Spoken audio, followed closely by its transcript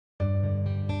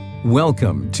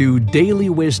Welcome to Daily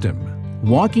Wisdom,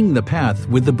 Walking the Path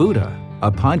with the Buddha,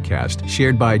 a podcast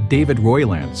shared by David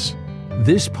Roylance.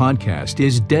 This podcast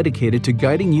is dedicated to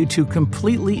guiding you to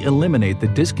completely eliminate the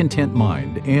discontent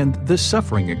mind and the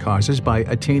suffering it causes by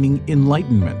attaining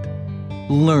enlightenment.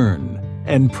 Learn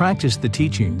and practice the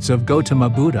teachings of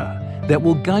Gautama Buddha that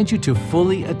will guide you to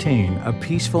fully attain a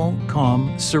peaceful,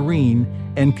 calm, serene,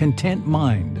 and content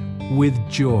mind with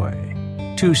joy.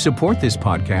 To support this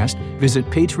podcast, visit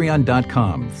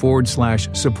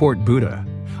patreon.com/support Buddha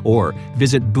or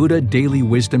visit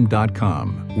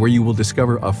buddhadailywisdom.com, where you will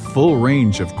discover a full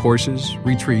range of courses,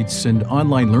 retreats, and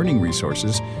online learning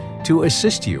resources to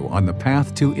assist you on the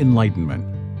path to enlightenment.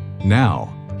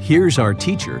 Now, here's our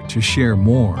teacher to share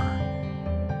more.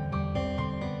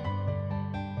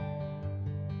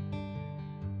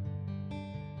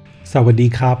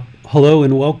 Sawadee Kap. Hello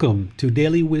and welcome to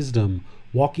Daily Wisdom,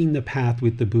 Walking the Path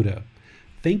with the Buddha.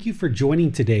 Thank you for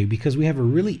joining today because we have a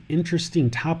really interesting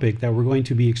topic that we're going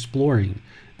to be exploring.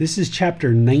 This is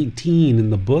chapter 19 in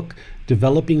the book,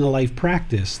 Developing a Life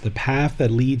Practice, The Path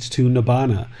That Leads to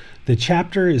Nibbana. The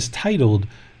chapter is titled,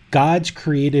 God's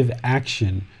Creative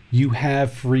Action, You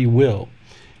Have Free Will.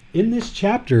 In this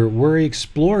chapter, we're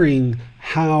exploring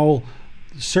how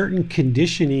certain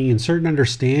conditioning and certain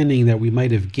understanding that we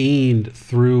might have gained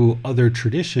through other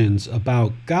traditions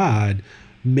about God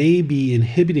may be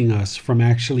inhibiting us from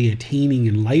actually attaining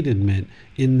enlightenment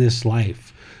in this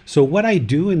life. So what I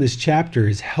do in this chapter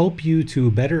is help you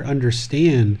to better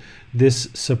understand this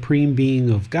supreme being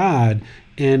of God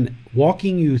and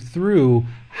walking you through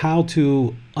how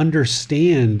to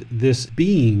understand this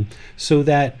being so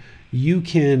that you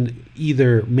can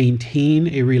either maintain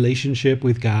a relationship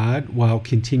with God while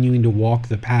continuing to walk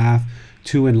the path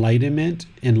to enlightenment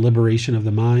and liberation of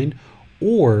the mind,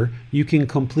 or you can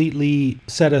completely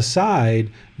set aside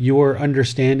your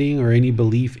understanding or any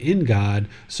belief in God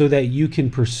so that you can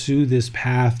pursue this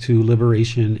path to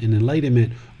liberation and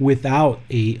enlightenment without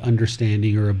a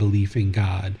understanding or a belief in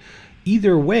God.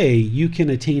 Either way, you can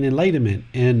attain enlightenment.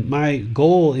 And my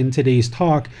goal in today's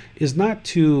talk is not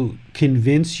to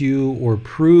convince you or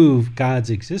prove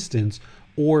God's existence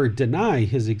or deny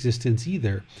his existence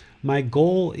either. My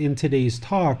goal in today's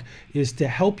talk is to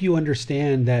help you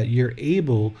understand that you're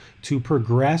able to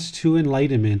progress to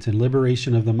enlightenment and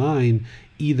liberation of the mind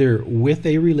either with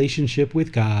a relationship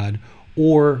with God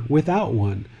or without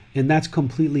one. And that's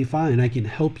completely fine. I can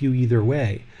help you either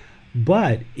way.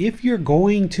 But if you're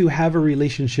going to have a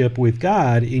relationship with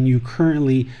God and you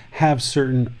currently have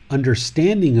certain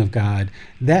understanding of God,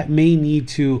 that may need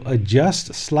to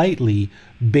adjust slightly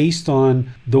based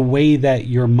on the way that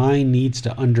your mind needs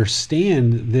to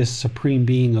understand this supreme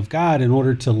being of God in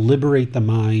order to liberate the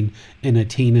mind and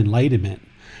attain enlightenment.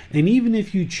 And even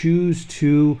if you choose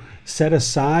to set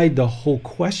aside the whole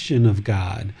question of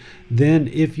God, then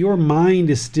if your mind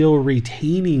is still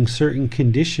retaining certain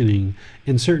conditioning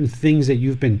and certain things that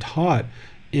you've been taught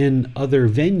in other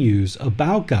venues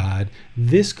about God,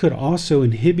 this could also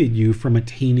inhibit you from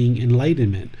attaining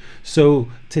enlightenment. So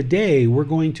today we're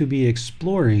going to be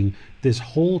exploring this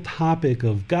whole topic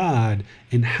of God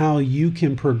and how you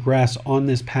can progress on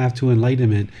this path to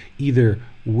enlightenment, either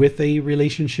with a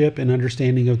relationship and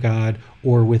understanding of God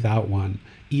or without one.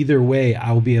 Either way,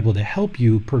 I'll be able to help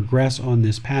you progress on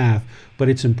this path, but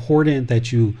it's important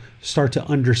that you start to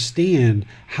understand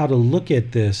how to look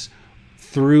at this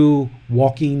through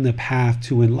walking the path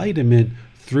to enlightenment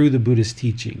through the Buddhist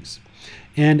teachings.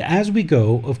 And as we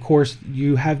go, of course,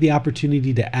 you have the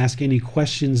opportunity to ask any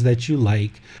questions that you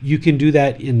like. You can do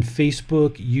that in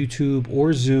Facebook, YouTube,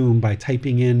 or Zoom by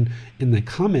typing in the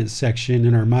comments section,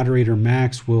 and our moderator,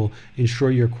 Max, will ensure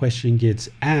your question gets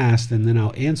asked, and then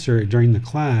I'll answer it during the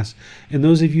class. And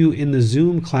those of you in the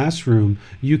Zoom classroom,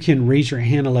 you can raise your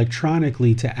hand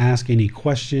electronically to ask any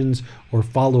questions or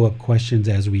follow-up questions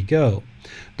as we go.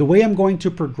 The way I'm going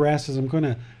to progress is I'm going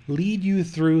to lead you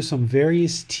through some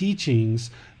various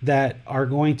teachings that are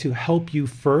going to help you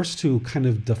first to kind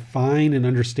of define and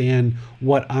understand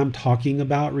what I'm talking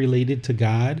about related to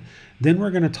God. Then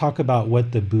we're going to talk about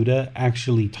what the Buddha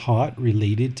actually taught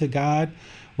related to God.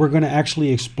 We're going to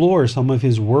actually explore some of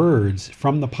his words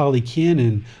from the Pali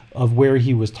Canon of where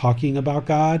he was talking about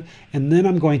God. And then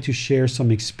I'm going to share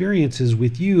some experiences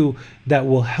with you that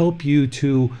will help you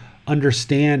to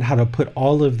understand how to put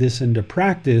all of this into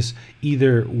practice,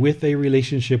 either with a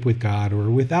relationship with God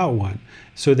or without one,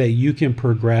 so that you can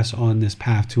progress on this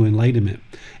path to enlightenment.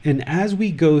 And as we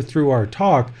go through our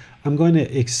talk, I'm going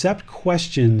to accept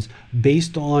questions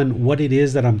based on what it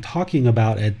is that I'm talking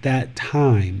about at that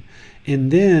time. And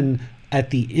then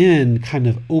at the end, kind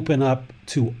of open up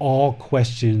to all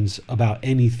questions about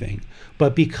anything.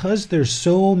 But because there's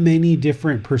so many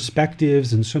different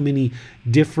perspectives and so many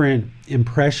different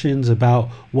impressions about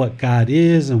what God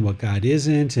is and what God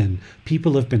isn't, and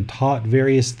people have been taught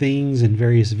various things in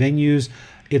various venues,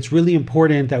 it's really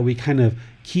important that we kind of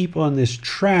keep on this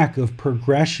track of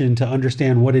progression to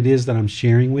understand what it is that I'm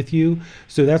sharing with you.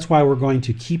 So that's why we're going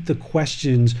to keep the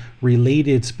questions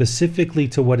related specifically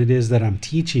to what it is that I'm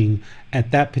teaching at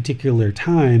that particular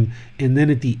time. And then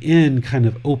at the end, kind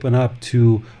of open up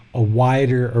to a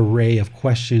wider array of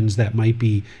questions that might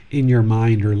be in your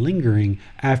mind or lingering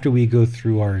after we go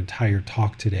through our entire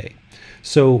talk today.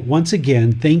 So once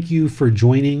again, thank you for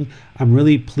joining. I'm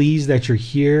really pleased that you're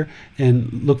here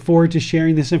and look forward to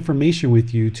sharing this information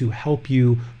with you to help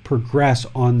you progress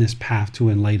on this path to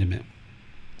enlightenment.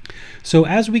 So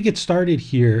as we get started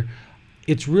here,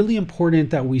 it's really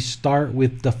important that we start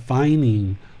with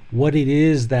defining what it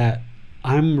is that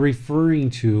I'm referring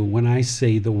to when I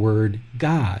say the word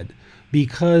God,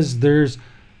 because there's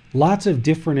lots of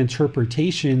different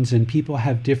interpretations and people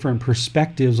have different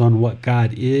perspectives on what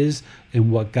God is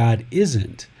and what God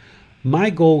isn't. My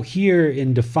goal here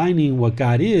in defining what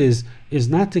God is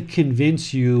not to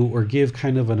convince you or give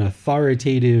kind of an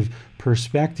authoritative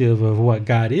perspective of what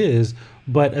God is,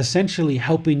 but essentially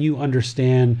helping you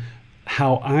understand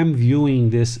how I'm viewing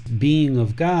this being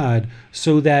of God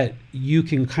so that you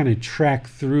can kind of track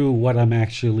through what I'm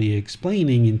actually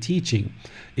explaining and teaching.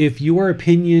 If your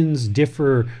opinions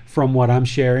differ from what I'm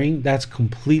sharing, that's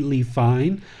completely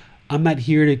fine. I'm not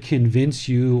here to convince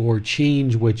you or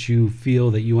change what you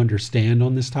feel that you understand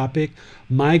on this topic.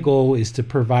 My goal is to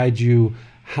provide you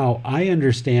how I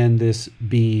understand this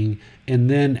being and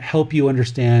then help you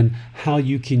understand how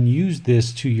you can use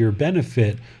this to your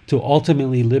benefit to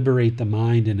ultimately liberate the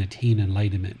mind and attain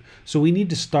enlightenment. So we need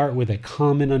to start with a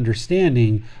common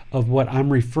understanding of what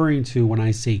I'm referring to when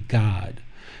I say God.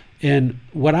 And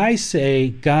when I say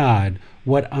God,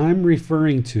 what I'm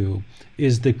referring to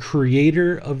is the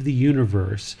creator of the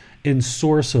universe and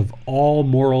source of all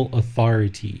moral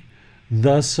authority,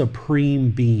 the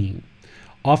supreme being.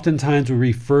 Oftentimes we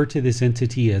refer to this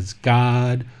entity as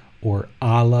God or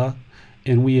Allah,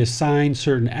 and we assign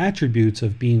certain attributes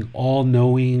of being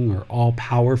all-knowing or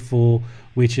all-powerful,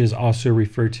 which is also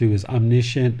referred to as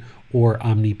omniscient or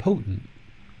omnipotent.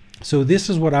 So this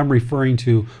is what I'm referring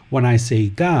to when I say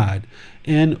God.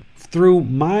 And through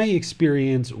my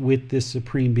experience with this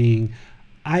supreme being,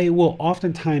 I will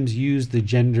oftentimes use the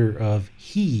gender of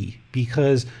he,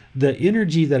 because the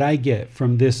energy that I get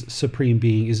from this supreme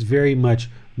being is very much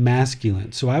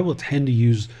masculine. So I will tend to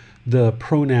use the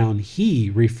pronoun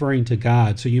he, referring to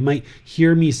God. So you might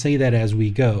hear me say that as we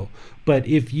go. But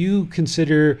if you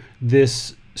consider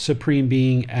this supreme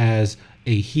being as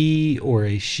a he or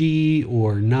a she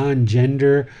or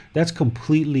non-gender, that's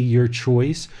completely your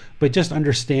choice. But just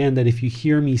understand that if you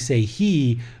hear me say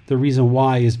he, the reason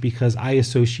why is because I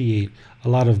associate a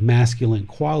lot of masculine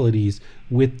qualities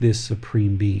with this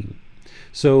supreme being.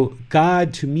 So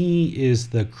God to me is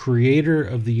the creator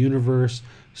of the universe,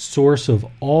 source of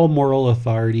all moral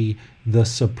authority, the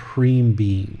supreme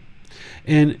being.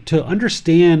 And to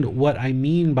understand what I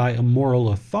mean by a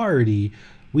moral authority,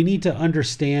 we need to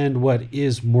understand what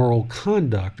is moral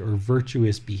conduct or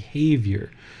virtuous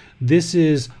behavior. This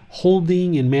is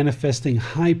holding and manifesting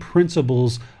high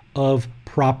principles of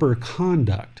proper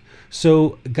conduct.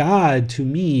 So God, to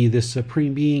me, the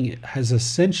supreme being, has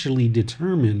essentially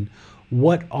determined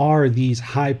what are these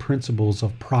high principles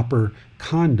of proper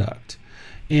conduct.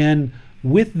 And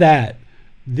with that,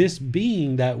 this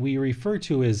being that we refer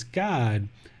to as God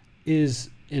is,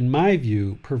 in my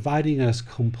view, providing us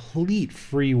complete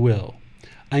free will.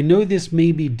 I know this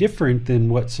may be different than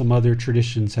what some other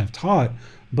traditions have taught,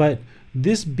 but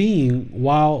this being,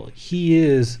 while he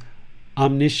is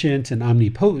omniscient and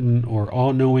omnipotent, or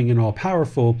all-knowing and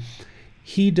all-powerful,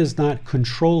 he does not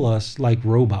control us like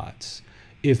robots.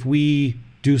 If we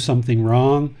do something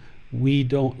wrong, we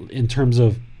don't, in terms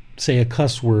of say a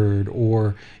cuss word,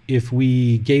 or if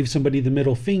we gave somebody the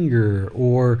middle finger,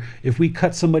 or if we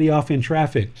cut somebody off in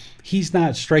traffic, he's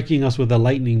not striking us with a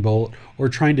lightning bolt or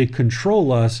trying to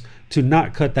control us to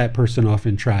not cut that person off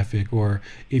in traffic. Or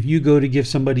if you go to give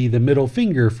somebody the middle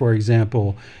finger, for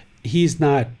example, he's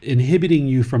not inhibiting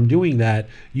you from doing that.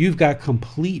 You've got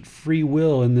complete free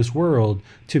will in this world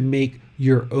to make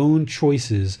your own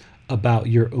choices about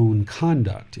your own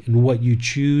conduct and what you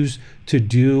choose to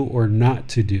do or not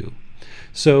to do.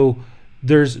 So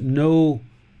there's no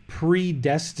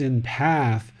predestined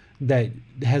path that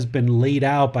has been laid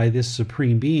out by this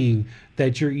supreme being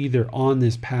that you're either on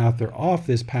this path or off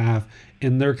this path,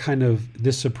 and they're kind of,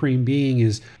 this supreme being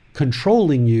is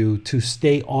controlling you to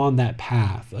stay on that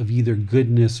path of either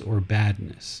goodness or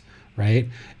badness, right?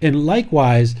 And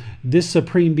likewise, this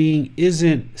supreme being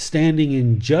isn't standing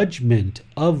in judgment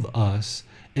of us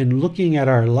and looking at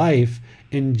our life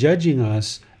and judging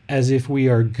us as if we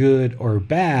are good or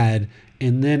bad,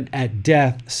 and then at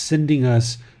death sending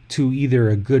us to either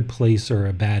a good place or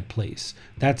a bad place.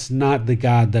 That's not the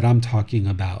God that I'm talking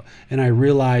about. And I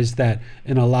realize that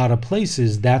in a lot of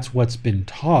places, that's what's been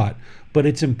taught. But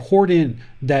it's important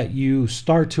that you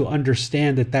start to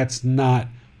understand that that's not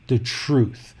the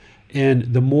truth.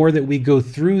 And the more that we go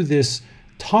through this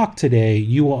talk today,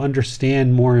 you will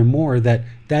understand more and more that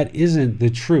that isn't the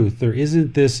truth. There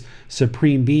isn't this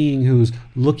supreme being who's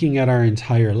looking at our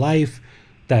entire life,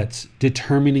 that's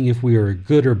determining if we are a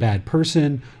good or bad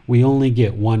person. We only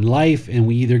get one life, and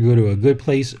we either go to a good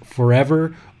place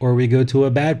forever or we go to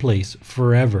a bad place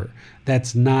forever.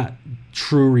 That's not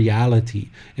true reality.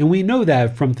 And we know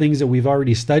that from things that we've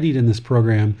already studied in this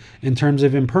program in terms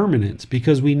of impermanence,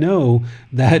 because we know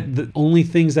that the only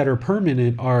things that are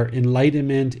permanent are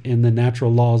enlightenment and the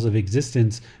natural laws of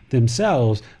existence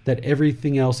themselves, that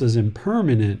everything else is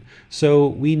impermanent. So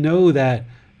we know that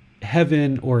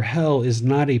heaven or hell is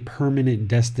not a permanent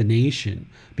destination,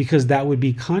 because that would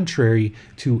be contrary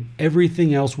to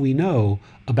everything else we know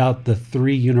about the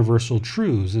three universal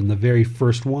truths, and the very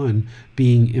first one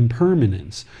being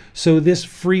impermanence. So this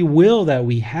free will that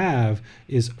we have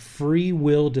is free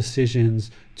will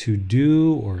decisions to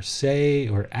do or say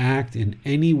or act in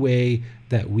any way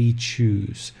that we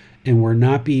choose, and we're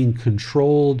not being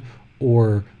controlled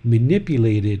or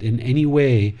manipulated in any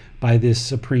way by this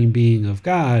supreme being of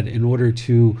God in order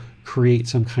to create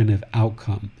some kind of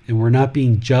outcome. And we're not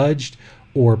being judged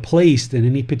or placed in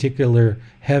any particular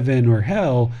heaven or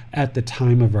hell at the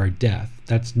time of our death.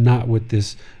 That's not what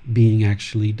this being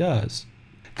actually does.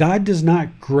 God does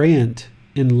not grant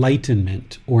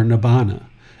enlightenment or nibbana.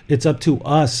 It's up to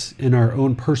us in our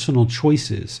own personal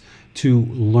choices to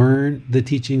learn the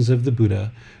teachings of the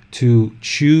Buddha, to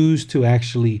choose to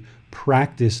actually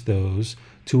practice those,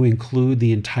 to include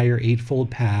the entire Eightfold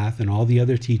Path and all the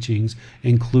other teachings,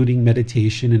 including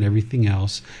meditation and everything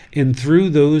else. And through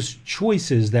those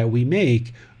choices that we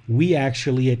make, we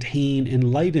actually attain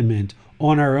enlightenment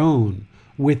on our own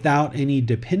without any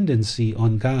dependency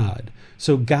on God.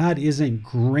 So God isn't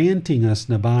granting us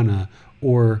nibbana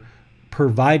or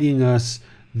providing us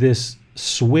this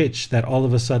switch that all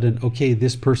of a sudden, okay,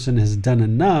 this person has done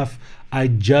enough, I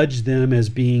judge them as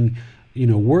being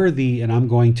worthy, and I'm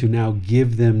going to now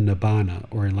give them nibbana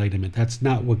or enlightenment. That's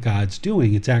not what God's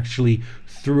doing. It's actually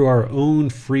through our own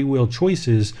free will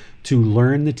choices to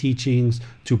learn the teachings,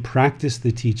 to practice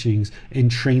the teachings, and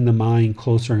train the mind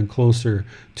closer and closer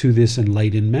to this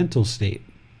enlightened mental state.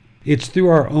 It's through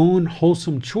our own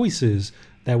wholesome choices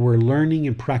that we're learning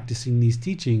and practicing these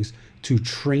teachings to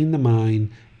train the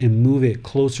mind and move it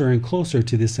closer and closer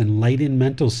to this enlightened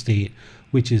mental state,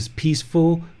 which is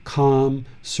peaceful, calm,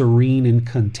 serene, and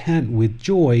content with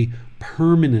joy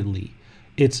permanently.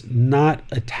 It's not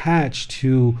attached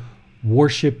to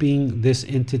worshiping this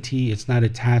entity. It's not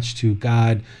attached to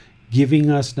God giving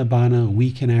us nibbana.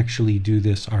 We can actually do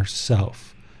this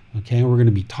ourselves. Okay, we're going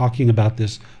to be talking about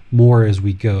this more as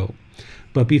we go.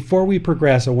 But before we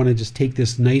progress, I want to just take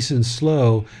this nice and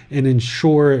slow and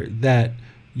ensure that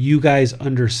you guys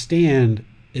understand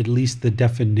at least the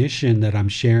definition that I'm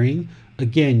sharing.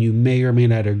 Again, you may or may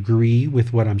not agree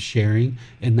with what I'm sharing,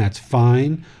 and that's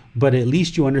fine, but at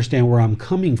least you understand where I'm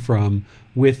coming from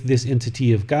with this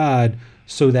entity of God,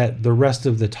 so that the rest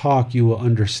of the talk you will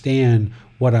understand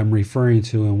what I'm referring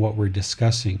to and what we're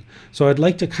discussing. So I'd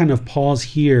like to kind of pause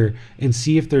here and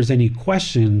see if there's any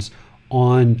questions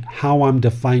on how I'm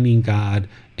defining God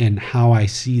and how I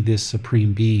see this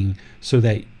supreme being, so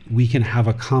that we can have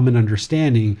a common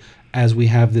understanding as we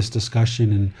have this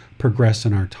discussion and progress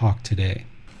in our talk today.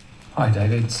 Hi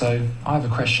David, so I have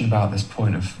a question about this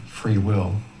point of free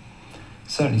will.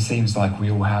 It certainly seems like we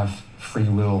all have free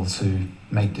will to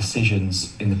make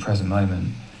decisions in the present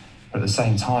moment, but at the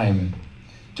same time,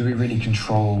 do we really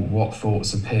control what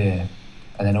thoughts appear?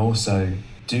 And then also,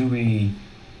 do we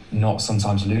not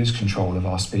sometimes lose control of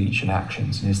our speech and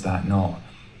actions, and is that not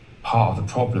part of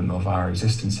the problem of our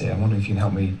existence here? I wonder if you can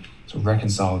help me sort of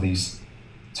reconcile these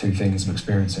two things I'm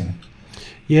experiencing.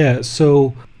 Yeah,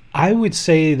 so I would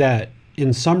say that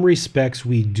in some respects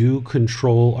we do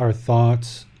control our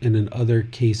thoughts, and in other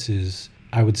cases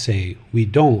I would say we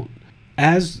don't.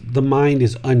 As the mind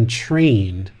is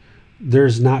untrained,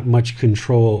 there's not much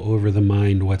control over the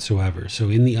mind whatsoever. So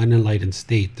in the unenlightened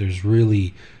state, there's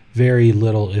really very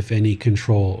little, if any,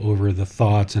 control over the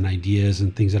thoughts and ideas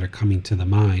and things that are coming to the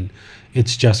mind.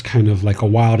 It's just kind of like a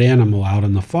wild animal out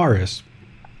in the forest.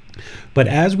 But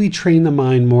as we train the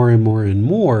mind more and more and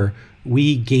more,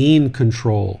 we gain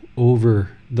control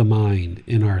over the mind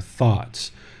in our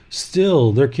thoughts.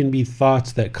 Still, there can be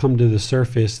thoughts that come to the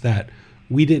surface that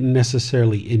we didn't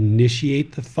necessarily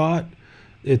initiate the thought.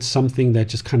 It's something that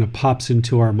just kind of pops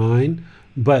into our mind,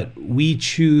 but we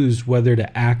choose whether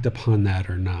to act upon that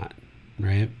or not,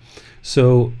 right?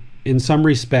 So in some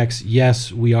respects,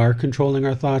 yes, we are controlling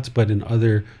our thoughts, but in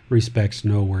other respects,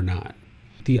 no, we're not.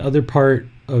 The other part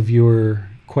of your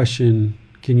question,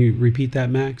 can you repeat that,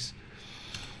 Max?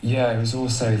 Yeah, it was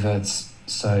also that,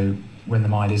 so when the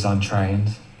mind is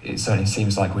untrained, it certainly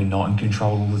seems like we're not in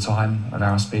control all the time of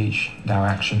our speech and our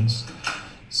actions.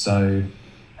 So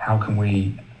how can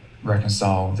we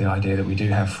reconcile the idea that we do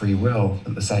have free will, but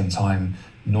at the same time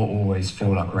not always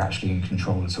feel like we're actually in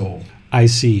control at all? I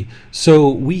see. So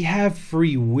we have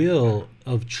free will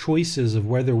of choices of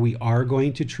whether we are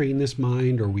going to train this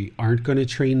mind or we aren't going to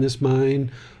train this mind.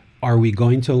 Are we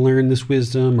going to learn this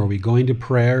wisdom? Are we going to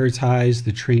prioritize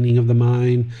the training of the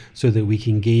mind so that we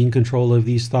can gain control of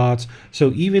these thoughts?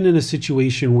 So even in a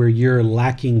situation where you're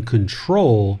lacking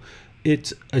control,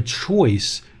 it's a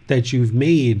choice that you've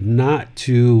made not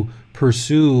to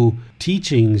pursue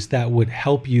teachings that would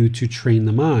help you to train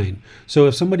the mind. So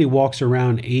if somebody walks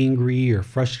around angry or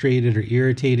frustrated or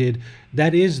irritated,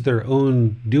 that is their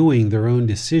own doing, their own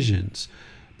decisions,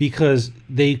 because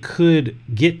they could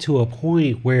get to a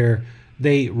point where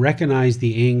they recognize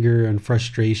the anger and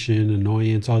frustration,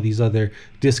 annoyance, all these other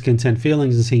discontent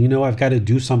feelings and say, you know, I've got to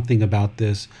do something about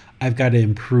this. I've got to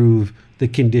improve the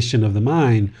condition of the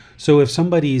mind. So if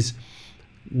somebody's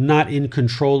not in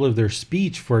control of their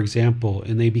speech, for example,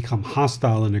 and they become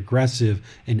hostile and aggressive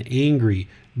and angry,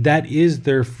 that is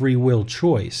their free will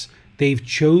choice. They've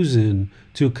chosen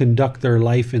to conduct their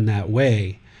life in that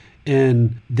way.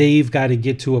 And they've got to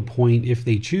get to a point, if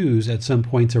they choose at some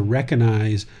point, to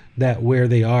recognize that where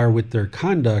they are with their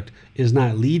conduct is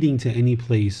not leading to any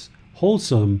place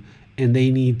wholesome. And they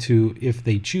need to, if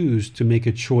they choose, to make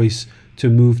a choice to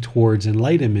move towards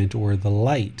enlightenment or the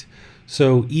light.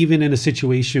 So even in a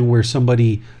situation where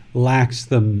somebody lacks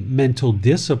the mental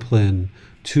discipline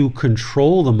to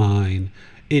control the mind,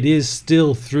 it is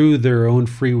still through their own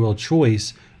free will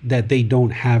choice that they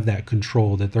don't have that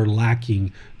control, that they're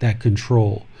lacking that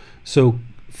control. So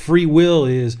free will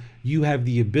is you have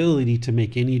the ability to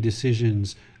make any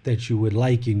decisions that you would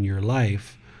like in your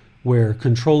life, where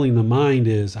controlling the mind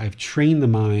is I've trained the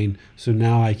mind, so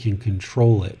now I can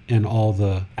control it and all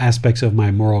the aspects of my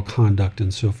moral conduct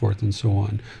and so forth and so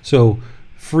on. So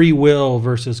free will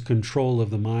versus control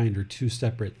of the mind are two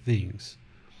separate things.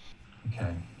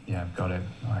 Okay, yeah, I've got it.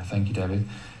 All right, thank you, David.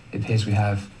 It appears we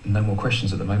have no more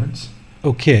questions at the moment.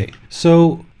 Okay,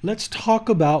 so let's talk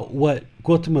about what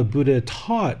Gautama Buddha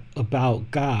taught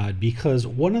about God, because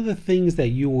one of the things that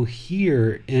you will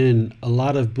hear in a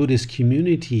lot of Buddhist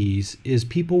communities is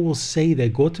people will say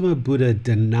that Gautama Buddha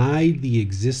denied the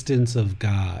existence of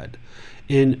God.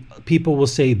 And people will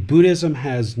say Buddhism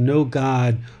has no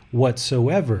God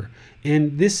whatsoever.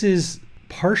 And this is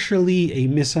partially a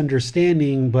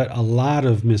misunderstanding, but a lot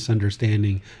of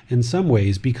misunderstanding in some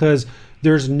ways, because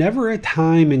there's never a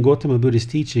time in Gautama Buddha's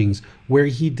teachings where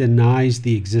he denies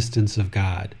the existence of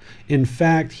God. In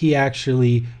fact, he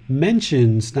actually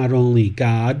mentions not only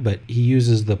God, but he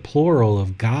uses the plural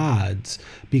of gods,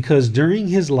 because during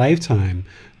his lifetime,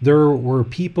 there were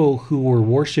people who were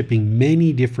worshiping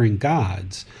many different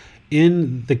gods.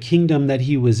 In the kingdom that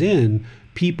he was in,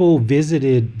 people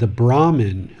visited the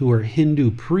Brahmin, who are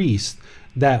Hindu priests,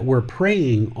 that were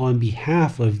praying on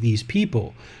behalf of these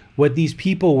people. What these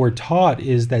people were taught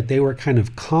is that they were kind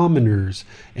of commoners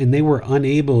and they were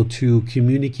unable to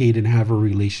communicate and have a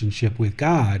relationship with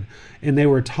God. And they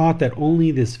were taught that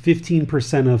only this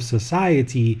 15% of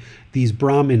society, these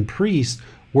Brahmin priests,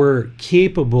 were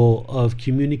capable of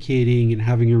communicating and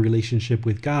having a relationship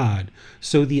with God.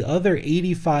 So the other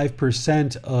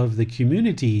 85% of the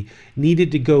community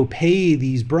needed to go pay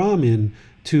these Brahmin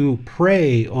to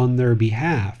pray on their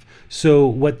behalf. So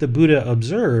what the Buddha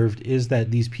observed is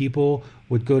that these people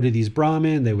would go to these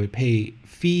Brahmin, they would pay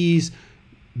fees,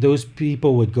 those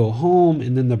people would go home,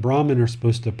 and then the Brahmin are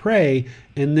supposed to pray,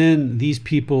 and then these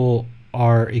people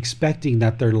are expecting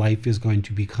that their life is going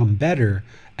to become better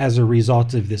as a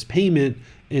result of this payment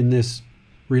in this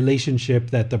relationship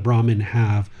that the Brahmin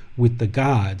have with the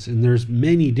gods. And there's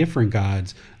many different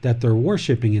gods that they're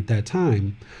worshiping at that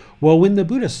time. Well, when the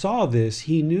Buddha saw this,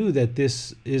 he knew that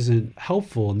this isn't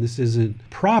helpful and this isn't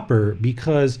proper,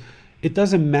 because it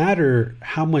doesn't matter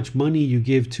how much money you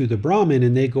give to the Brahmin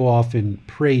and they go off and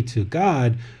pray to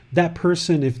God. That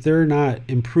person, if they're not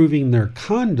improving their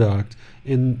conduct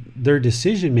and their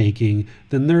decision making,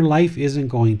 then their life isn't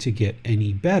going to get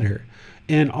any better.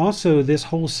 And also, this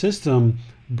whole system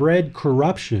bred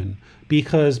corruption,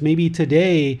 because maybe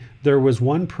today there was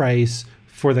one price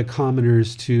for the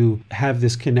commoners to have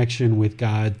this connection with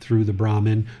God through the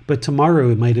Brahmin, but tomorrow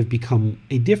it might have become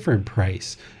a different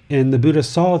price. And the Buddha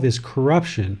saw this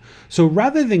corruption. So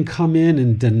rather than come in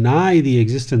and deny the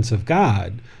existence of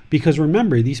God, because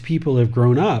remember, these people have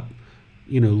grown up,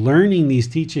 learning these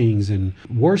teachings and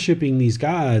worshiping these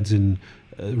gods, and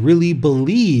really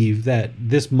believe that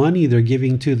this money they're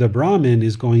giving to the Brahmin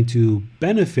is going to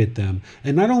benefit them.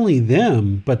 And not only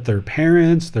them, but their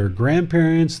parents, their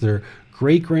grandparents, their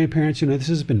great-grandparents. This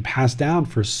has been passed down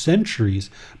for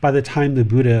centuries by the time the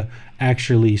Buddha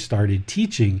actually started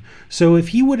teaching. So if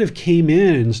he would have came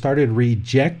in and started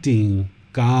rejecting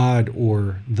God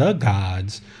or the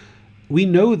gods, we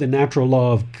know the natural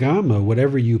law of karma,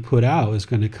 whatever you put out is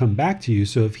going to come back to you.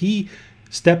 So if he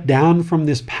stepped down from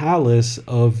this palace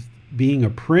of being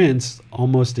a prince,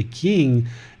 almost a king,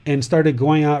 and started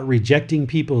going out rejecting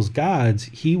people's gods,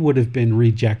 he would have been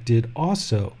rejected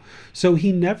also. So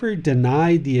he never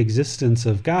denied the existence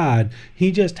of God.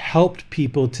 He just helped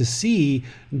people to see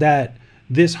that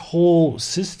this whole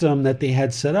system that they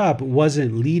had set up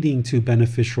wasn't leading to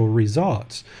beneficial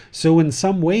results. So in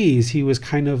some ways, he was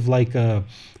kind of like a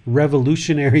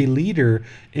revolutionary leader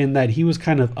in that he was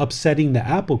kind of upsetting the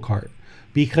apple cart,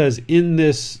 because in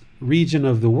this region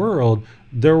of the world,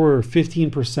 there were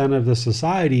 15% of the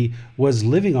society was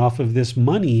living off of this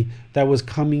money that was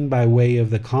coming by way of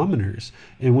the commoners.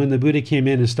 And when the Buddha came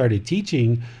in and started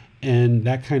teaching, and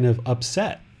that kind of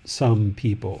upset some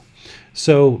people.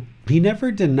 So he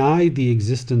never denied the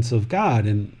existence of God,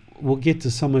 and we'll get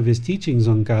to some of his teachings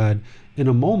on God in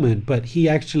a moment, but he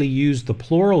actually used the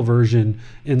plural version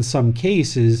in some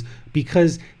cases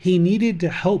because he needed to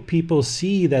help people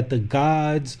see that the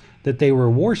gods that they were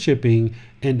worshiping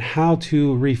and how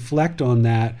to reflect on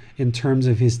that in terms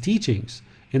of his teachings.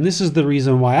 And this is the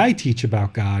reason why I teach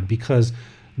about God, because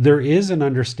there is an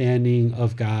understanding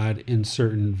of God in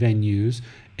certain venues,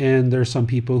 and there's some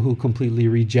people who completely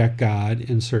reject God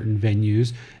in certain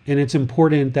venues. And it's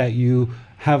important that you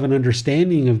have an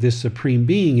understanding of this supreme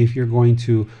being if you're going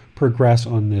to progress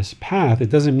on this path.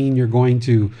 It doesn't mean you're going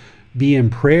to be in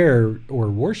prayer or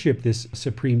worship this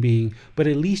supreme being, but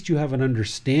at least you have an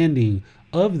understanding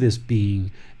of this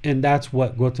being. And that's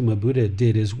what Gautama Buddha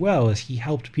did as well, as he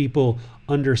helped people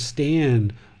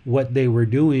understand what they were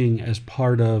doing as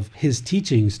part of his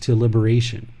teachings to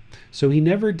liberation. So he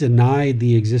never denied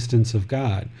the existence of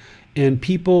God. And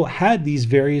people had these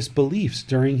various beliefs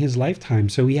during his lifetime.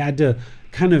 So he had to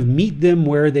kind of meet them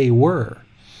where they were,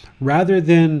 rather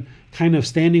than kind of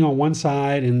standing on one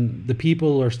side and the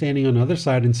people are standing on the other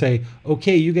side and say,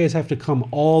 okay, you guys have to come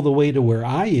all the way to where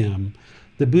I am.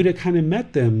 The Buddha kind of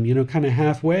met them, kind of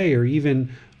halfway or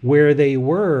even where they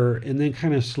were, and then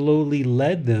kind of slowly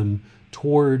led them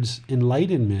towards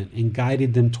enlightenment and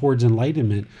guided them towards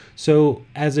enlightenment. So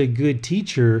as a good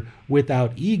teacher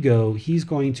without ego, he's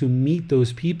going to meet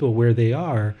those people where they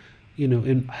are,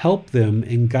 and help them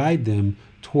and guide them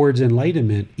towards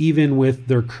enlightenment, even with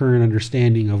their current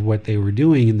understanding of what they were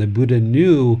doing. And the Buddha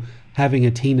knew, having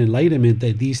attained enlightenment,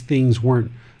 that these things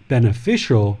weren't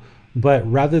beneficial, but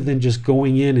rather than just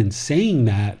going in and saying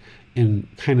that and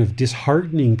kind of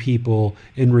disheartening people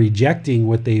and rejecting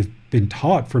what they've been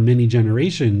taught for many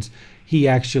generations, he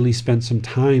actually spent some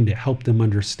time to help them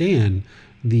understand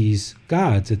these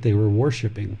gods that they were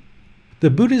worshiping. The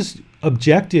Buddha's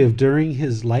objective during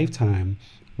his lifetime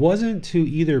wasn't to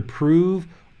either prove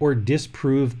or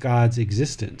disprove God's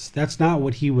existence. That's not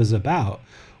what he was about.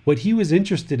 What he was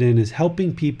interested in is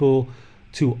helping people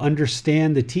to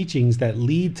understand the teachings that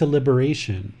lead to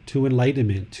liberation, to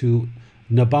enlightenment, to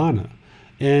nibbana.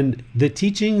 And the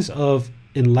teachings of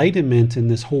enlightenment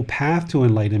and this whole path to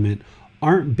enlightenment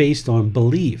aren't based on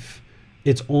belief.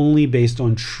 It's only based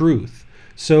on truth.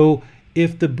 So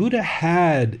if the Buddha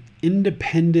had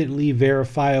independently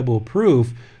verifiable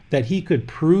proof that he could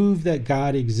prove that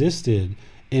God existed,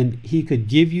 and he could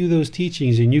give you those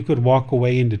teachings and you could walk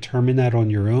away and determine that on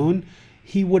your own,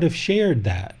 he would have shared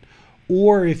that.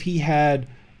 Or if he had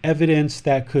evidence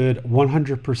that could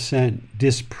 100%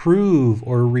 disprove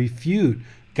or refute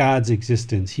God's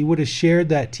existence, he would have shared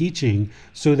that teaching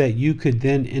so that you could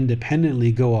then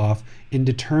independently go off and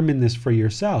determine this for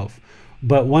yourself.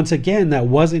 But once again, that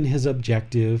wasn't his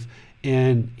objective,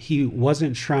 And he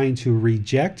wasn't trying to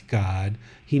reject God.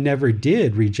 He never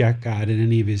did reject God in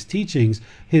any of his teachings.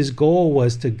 His goal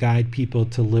was to guide people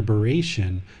to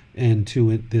liberation and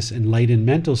to this enlightened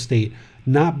mental state,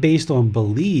 not based on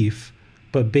belief,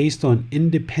 but based on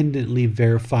independently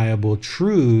verifiable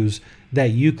truths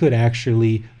that you could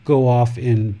actually go off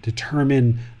and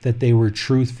determine that they were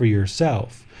truth for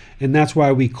yourself. And that's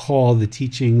why we call the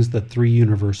teachings the three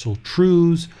universal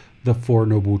truths, the Four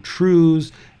Noble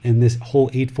Truths, and this whole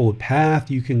Eightfold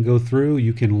Path you can go through.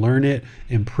 You can learn it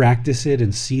and practice it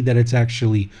and see that it's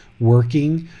actually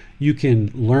working. You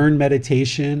can learn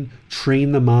meditation,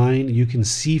 train the mind. You can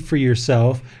see for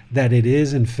yourself that it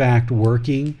is in fact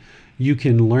working. You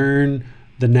can learn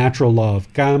the natural law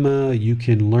of Kama. You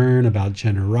can learn about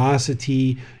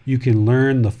generosity. You can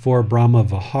learn the four Brahma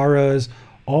Viharas.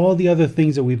 All the other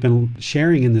things that we've been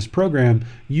sharing in this program,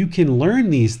 you can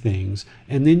learn these things,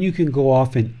 and then you can go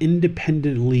off and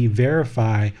independently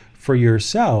verify for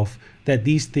yourself that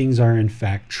these things are in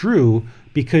fact true,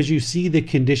 because you see the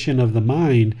condition of the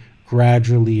mind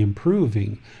gradually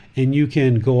improving. And you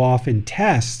can go off and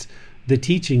test the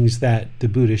teachings that the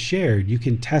Buddha shared. You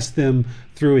can test them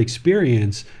through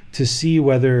experience to see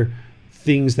whether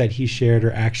things that he shared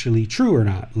are actually true or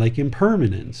not, like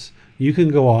impermanence. You can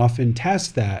go off and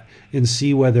test that and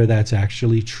see whether that's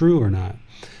actually true or not.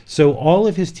 So all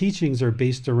of his teachings are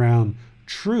based around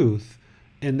truth,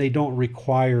 and they don't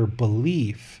require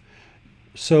belief.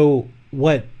 So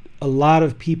what a lot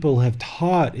of people have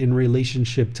taught in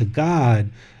relationship to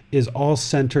God is all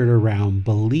centered around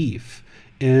belief.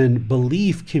 And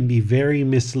belief can be very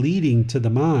misleading to the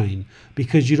mind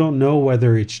because you don't know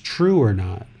whether it's true or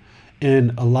not.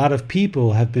 And a lot of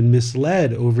people have been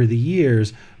misled over the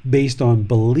years based on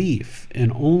belief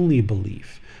and only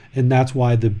belief. And that's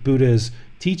why the Buddha's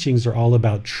teachings are all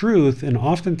about truth. And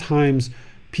oftentimes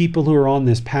people who are on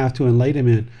this path to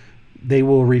enlightenment, they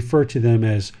will refer to them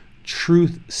as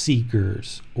truth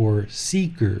seekers or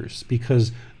seekers,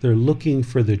 because they're looking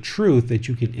for the truth that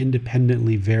you can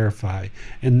independently verify.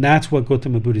 And that's what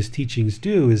Gautama Buddha's teachings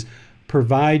do, is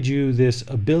provide you this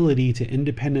ability to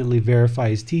independently verify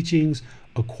his teachings,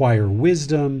 acquire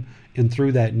wisdom, and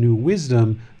through that new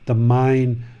wisdom, the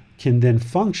mind can then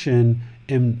function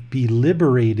and be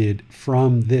liberated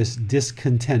from this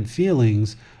discontent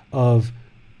feelings of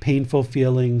painful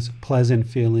feelings, pleasant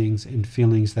feelings, and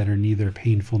feelings that are neither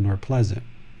painful nor pleasant.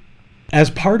 As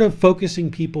part of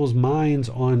focusing people's minds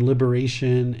on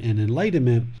liberation and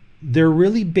enlightenment, they're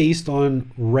really based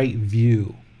on right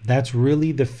view. That's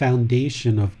really the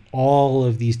foundation of all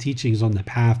of these teachings on the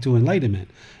path to enlightenment.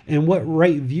 And what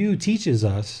right view teaches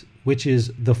us, which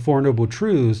is the Four Noble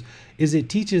Truths, is it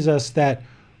teaches us that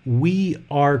we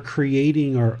are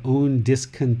creating our own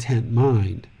discontent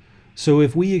mind. So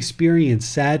if we experience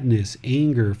sadness,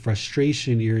 anger,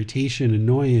 frustration, irritation,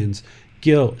 annoyance,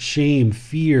 guilt, shame,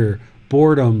 fear,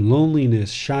 boredom,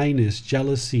 loneliness, shyness,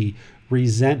 jealousy,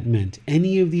 resentment,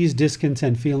 any of these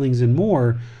discontent feelings and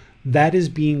more, that is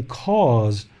being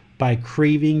caused by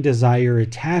craving, desire,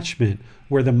 attachment,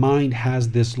 where the mind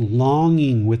has this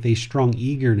longing with a strong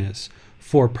eagerness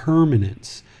for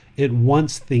permanence. It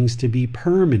wants things to be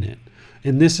permanent.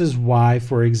 And this is why,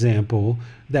 for example,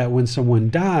 that when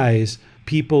someone dies,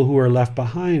 people who are left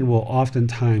behind will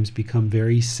oftentimes become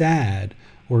very sad,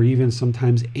 or even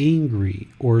sometimes angry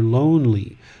or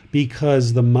lonely,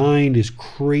 because the mind is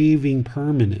craving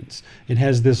permanence. It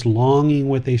has this longing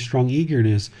with a strong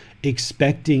eagerness,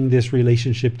 expecting this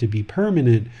relationship to be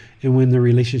permanent. And when the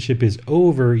relationship is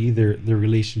over, either the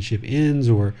relationship ends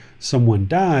or someone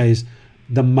dies,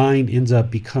 the mind ends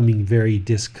up becoming very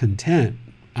discontent,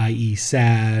 i.e.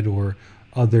 sad or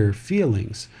other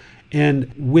feelings.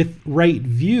 And with right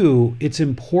view, it's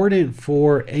important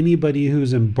for anybody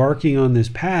who's embarking on this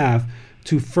path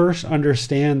to first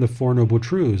understand the Four Noble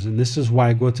Truths. And this is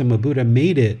why Gautama Buddha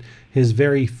made it his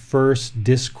very first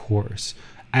discourse.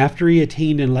 After he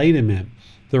attained enlightenment,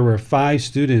 there were 5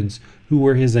 students who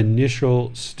were his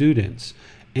initial students.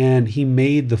 And he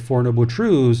made the Four Noble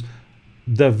Truths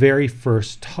the very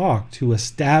first talk to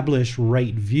establish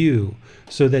right view,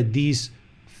 so that these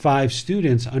 5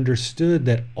 students understood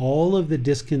that all of the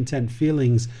discontent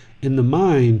feelings in the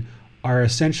mind are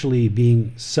essentially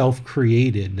being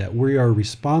self-created, that we are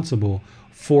responsible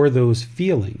for those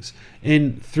feelings.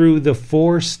 And through the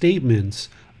 4 statements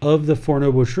of the Four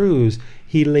Noble Truths,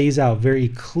 he lays out very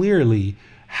clearly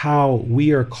how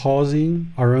we are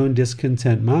causing our own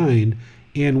discontent mind,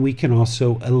 and we can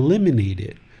also eliminate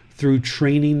it through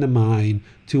training the mind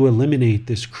to eliminate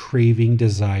this craving,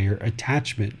 desire,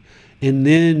 attachment. And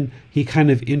then he kind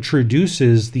of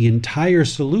introduces the entire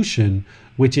solution,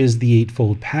 which is the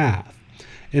Eightfold Path.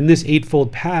 And this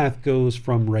eightfold path goes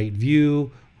from right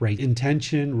view, right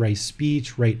intention, right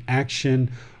speech, right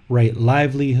action, right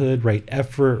livelihood, right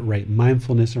effort, right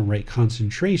mindfulness, and right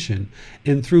concentration.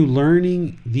 And through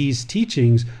learning these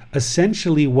teachings,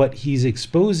 essentially what he's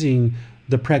exposing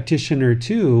the practitioner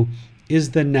to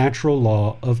is the natural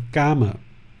law of karma,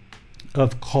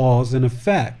 of cause and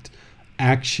effect,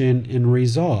 action and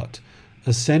result,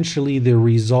 essentially the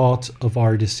result of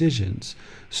our decisions.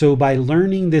 So by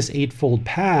learning this eightfold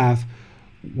path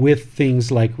with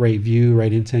things like right view,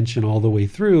 right intention, all the way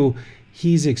through,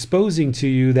 he's exposing to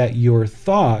you that your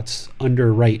thoughts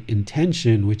under right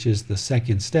intention, which is the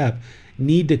second step,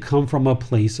 need to come from a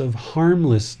place of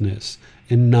harmlessness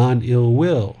and non-ill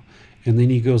will. And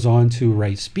then he goes on to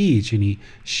right speech, and he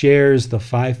shares the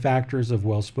 5 factors of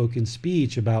well-spoken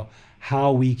speech about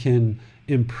how we can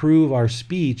improve our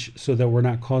speech so that we're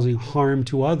not causing harm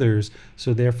to others,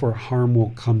 so therefore harm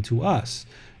won't come to us.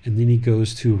 And then he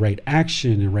goes to right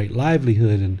action and right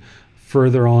livelihood, and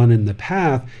further on in the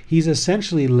path, he's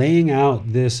essentially laying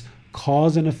out this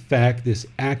cause and effect, this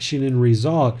action and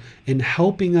result, and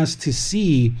helping us to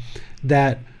see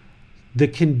that the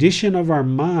condition of our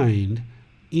mind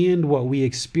and what we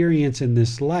experience in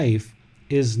this life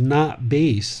is not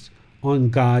based on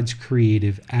God's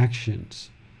creative actions,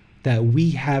 that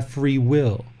we have free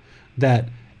will, that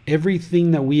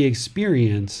everything that we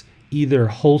experience, either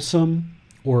wholesome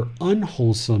or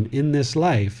unwholesome in this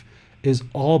life, is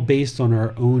all based on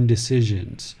our own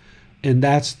decisions. And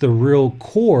that's the real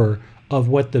core of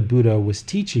what the Buddha was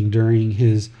teaching during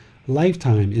his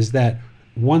lifetime, is that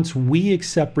once we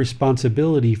accept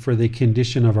responsibility for the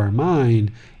condition of our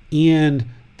mind and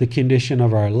the condition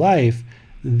of our life,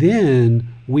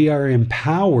 then we are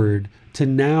empowered to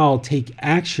now take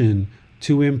action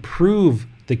to improve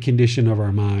the condition of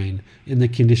our mind and the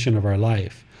condition of our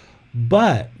life.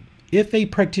 But if a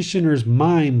practitioner's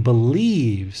mind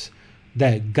believes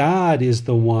that God is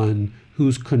the one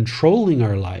who's controlling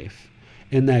our life,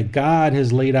 and that God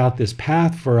has laid out this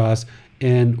path for us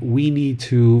and we need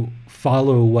to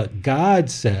follow what God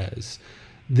says,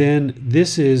 then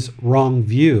this is wrong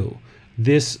view.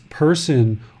 This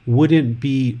person wouldn't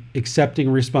be accepting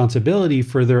responsibility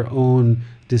for their own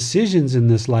decisions in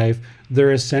this life.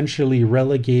 They're essentially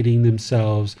relegating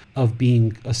themselves of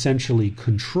being essentially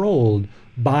controlled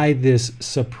by this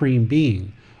supreme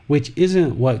being, which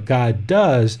isn't what God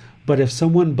does. But if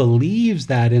someone believes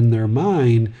that in their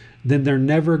mind, then they're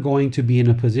never going to be in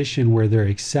a position where they're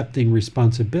accepting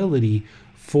responsibility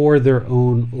for their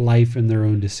own life and their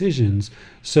own decisions.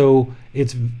 So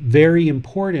it's very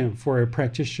important for a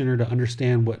practitioner to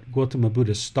understand what Gautama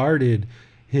Buddha started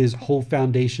his whole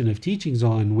foundation of teachings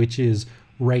on, which is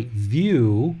right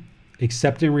view,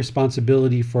 accepting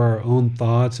responsibility for our own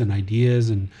thoughts and ideas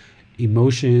and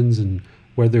emotions, and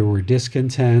whether we're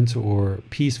discontent or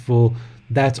peaceful,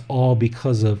 that's all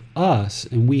because of us.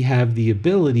 And we have the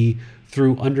ability,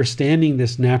 through understanding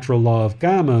this natural law of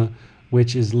karma,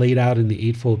 which is laid out in the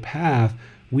Eightfold Path,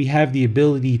 we have the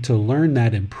ability to learn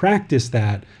that and practice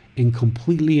that and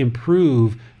completely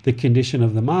improve the condition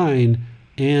of the mind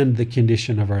and the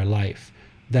condition of our life.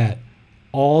 That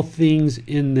all things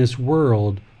in this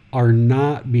world are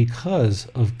not because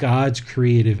of God's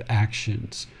creative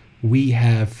actions. We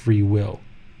have free will.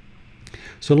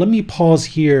 So let me pause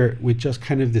here with just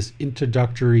kind of this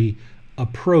introductory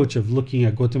approach of looking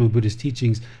at Gautama Buddha's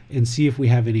teachings and see if we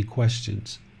have any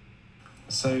questions.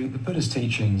 So the Buddha's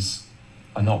teachings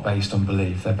are not based on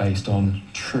belief, they're based on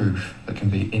truth that can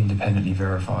be independently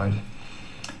verified.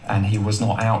 And he was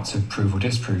not out to prove or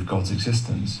disprove God's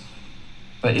existence.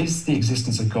 But is the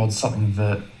existence of God something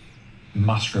that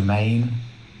must remain,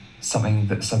 something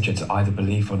that's subject to either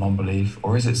belief or non-belief,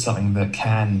 or is it something that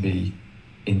can be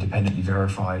independently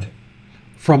verified?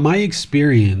 From my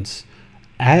experience,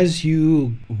 as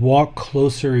you walk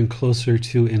closer and closer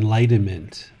to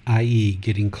enlightenment, i.e.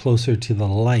 getting closer to the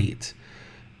light,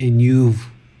 and you've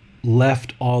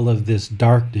left all of this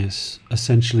darkness,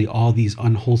 essentially all these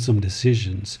unwholesome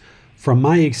decisions, from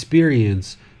my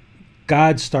experience,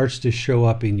 God starts to show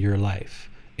up in your life,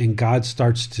 and God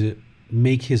starts to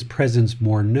make his presence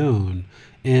more known.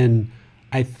 And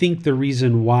I think the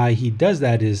reason why he does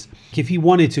that is, if he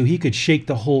wanted to, he could shake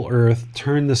the whole earth,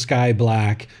 turn the sky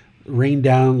black, rain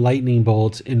down lightning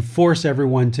bolts, and force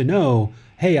everyone to know,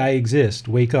 hey, I exist,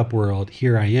 wake up world,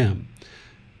 here I am.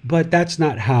 But that's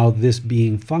not how this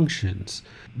being functions.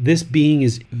 This being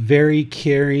is very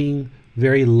caring,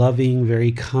 very loving,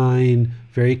 very kind,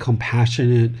 very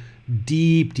compassionate,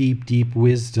 deep, deep, deep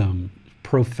wisdom,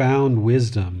 profound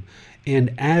wisdom.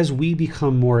 And as we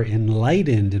become more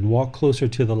enlightened and walk closer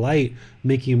to the light,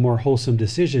 making more wholesome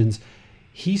decisions,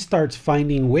 he starts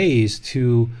finding ways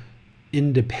to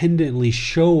independently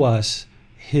show us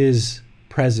his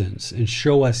presence and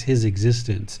show us his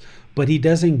existence. But he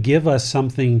doesn't give us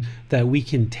something that we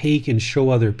can take and show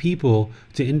other people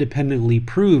to independently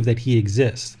prove that he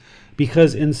exists.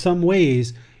 Because in some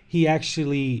ways, he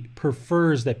actually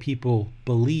prefers that people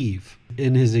believe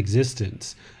in his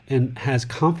existence and has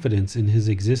confidence in his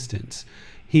existence.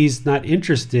 He's not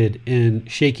interested in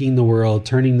shaking the world,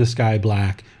 turning the sky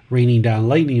black, raining down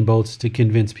lightning bolts to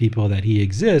convince people that he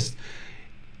exists.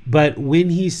 But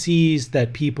when he sees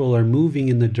that people are moving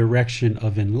in the direction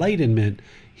of enlightenment,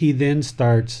 he then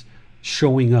starts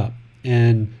showing up.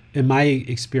 And in my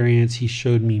experience, he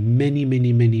showed me many,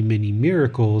 many, many, many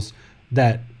miracles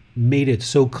that made it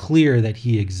so clear that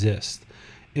he exists.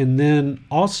 And then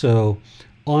also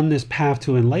on this path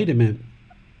to enlightenment,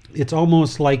 it's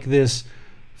almost like this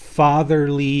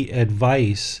fatherly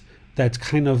advice that's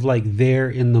kind of like there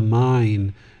in the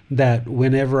mind, that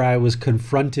whenever I was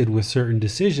confronted with certain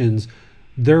decisions,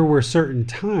 there were certain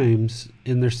times,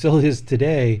 and there still is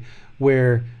today,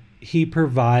 where he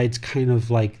provides kind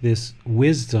of like this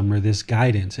wisdom or this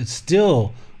guidance. It's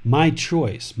still my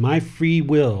choice, my free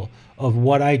will of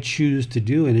what I choose to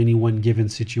do in any one given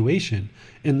situation.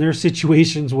 And there are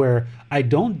situations where I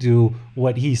don't do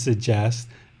what he suggests,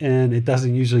 and it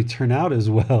doesn't usually turn out as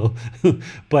well.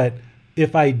 But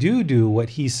if I do what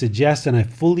he suggests and I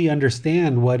fully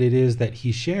understand what it is that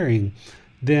he's sharing,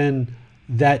 then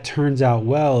that turns out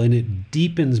well, and it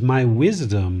deepens my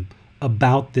wisdom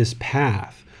about this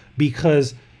path,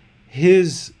 because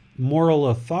his moral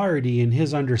authority and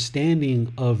his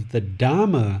understanding of the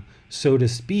Dhamma, so to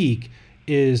speak,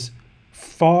 is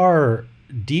far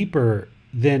deeper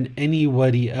than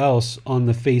anybody else on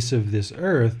the face of this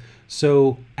earth.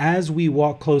 So as we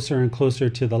walk closer and closer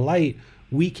to the light,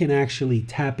 we can actually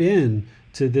tap in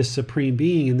to this Supreme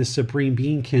Being, and this Supreme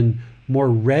Being can more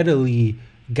readily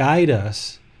guide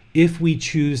us if we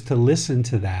choose to listen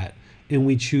to that and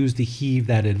we choose to heed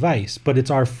that advice. But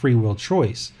it's our free will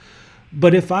choice.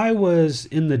 But if I was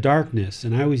in the darkness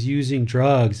and I was using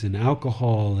drugs and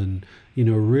alcohol and,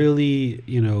 really,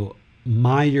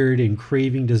 mired in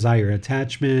craving, desire,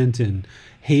 attachment, and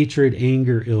hatred,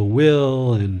 anger, ill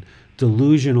will, and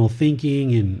delusional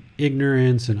thinking and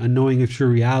ignorance and unknowing of true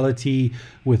reality,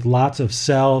 with lots of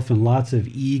self and lots of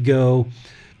ego,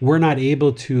 we're not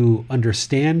able to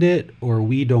understand it, or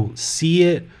we don't see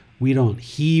it, we don't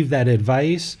heed that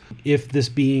advice. If this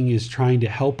being is trying to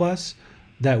help us,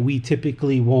 that we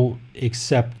typically won't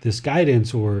accept this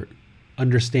guidance or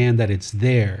understand that it's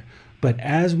there. But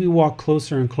as we walk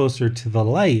closer and closer to the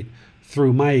light,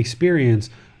 through my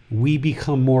experience, we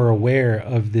become more aware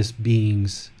of this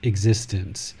being's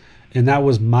existence. And that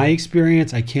was my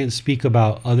experience. I can't speak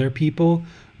about other people,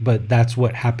 but that's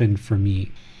what happened for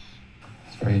me.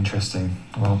 It's very interesting.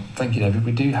 Well, thank you, David.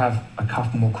 We do have a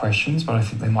couple more questions, but I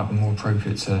think they might be more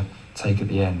appropriate to take at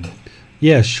the end.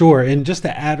 Yeah, sure. And just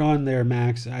to add on there,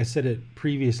 Max, I said it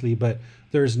previously, but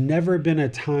there's never been a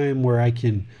time where I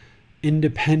can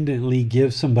independently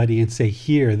give somebody and say,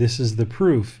 here, this is the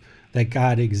proof that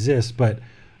God exists. But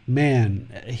man,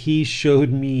 he showed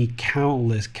me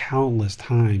countless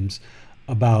times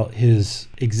about his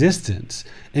existence.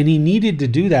 And he needed to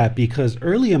do that because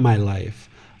early in my life,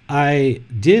 I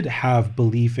did have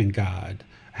belief in God.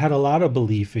 I had a lot of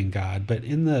belief in God. But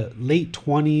in the late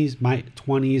 20s, my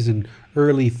 20s and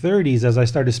early 30s, as I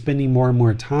started spending more and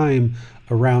more time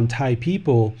around Thai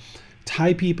people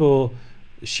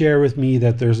share with me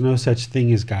that there's no such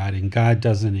thing as God and God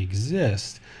doesn't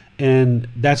exist. And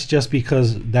that's just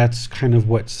because that's kind of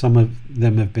what some of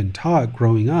them have been taught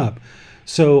growing up.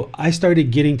 So I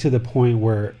started getting to the point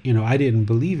where, I didn't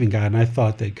believe in God and I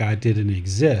thought that God didn't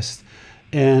exist.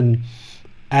 And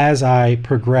as I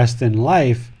progressed in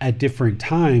life at different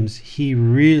times, he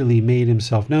really made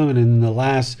himself known. And in the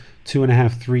last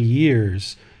 2.5, 3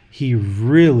 years, he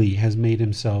really has made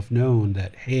himself known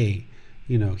that, hey,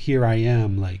 here I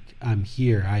am, like I'm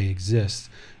here, I exist.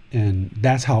 And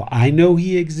that's how I know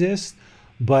he exists.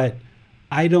 But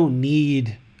I don't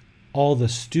need all the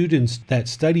students that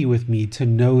study with me to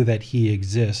know that he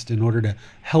exists in order to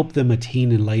help them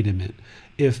attain enlightenment.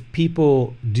 If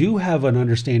people do have an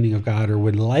understanding of God or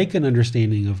would like an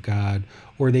understanding of God,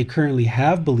 or they currently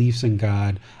have beliefs in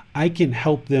God, I can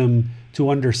help them to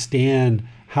understand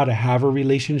how to have a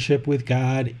relationship with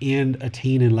God and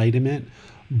attain enlightenment.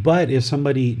 But if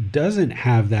somebody doesn't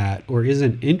have that or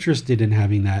isn't interested in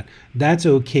having that, that's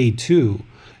okay too.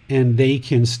 And they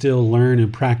can still learn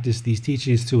and practice these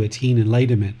teachings to attain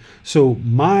enlightenment. So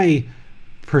my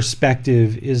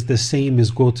perspective is the same as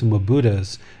Gautama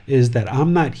Buddha's, is that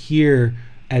I'm not here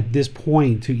at this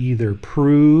point to either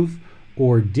prove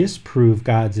or disprove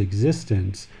God's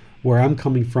existence. Where I'm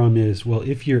coming from is, well,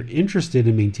 if you're interested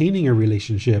in maintaining a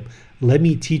relationship, let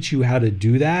me teach you how to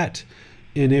do that.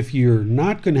 And if you're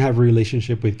not going to have a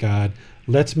relationship with God,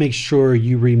 let's make sure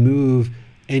you remove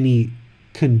any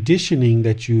conditioning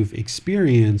that you've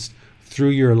experienced through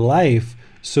your life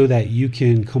so that you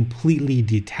can completely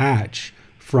detach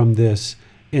from this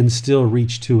and still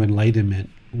reach to enlightenment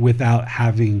without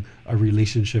having a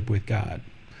relationship with God.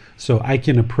 So I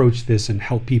can approach this and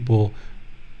help people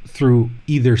through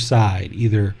either side,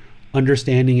 either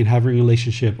understanding and having a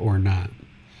relationship or not.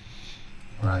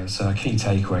 Right, so a key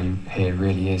takeaway here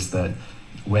really is that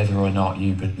whether or not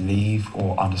you believe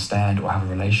or understand or have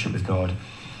a relationship with God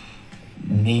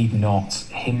need not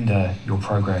hinder your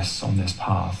progress on this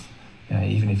path.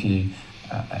 Even if you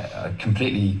are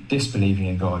completely disbelieving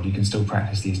in God, you can still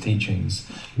practice these teachings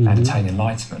and attain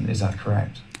enlightenment. Is that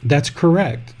correct? That's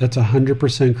correct. That's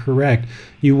 100% correct.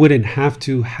 You wouldn't have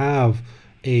to have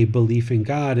a belief in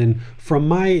God. And from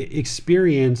my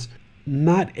experience,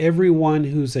 not everyone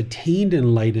who's attained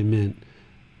enlightenment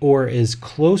or is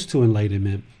close to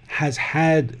enlightenment has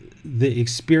had the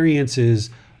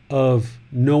experiences of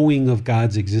knowing of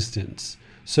God's existence.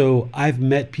 So I've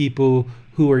met people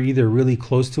who are either really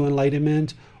close to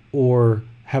enlightenment or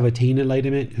have attained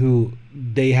enlightenment who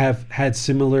they have had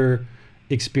similar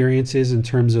experiences in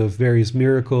terms of various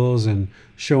miracles and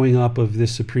showing up of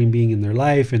this supreme being in their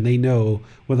life, and they know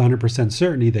with 100%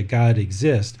 certainty that God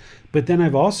exists. But then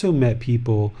I've also met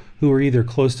people who are either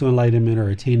close to enlightenment or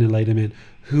attain enlightenment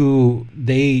who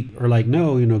they are like,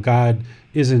 no, God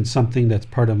isn't something that's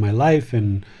part of my life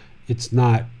and it's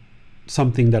not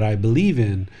something that I believe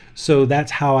in. So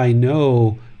that's how I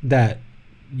know that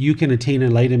you can attain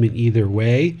enlightenment either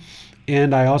way.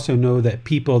 And I also know that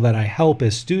people that I help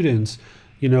as students,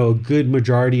 a good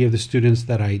majority of the students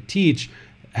that I teach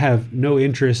have no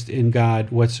interest in God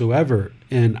whatsoever.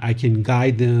 And I can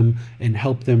guide them and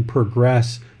help them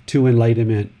progress to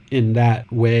enlightenment in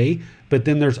that way. But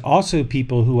then there's also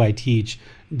people who I teach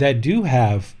that do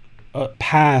have a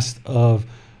past of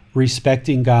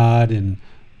respecting God and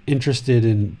interested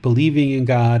in believing in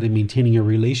God and maintaining a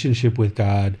relationship with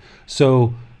God.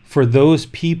 So for those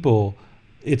people,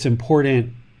 it's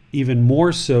important, even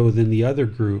more so than the other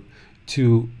group,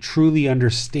 to truly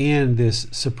understand this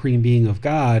supreme being of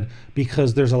God,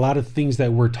 because there's a lot of things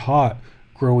that we're taught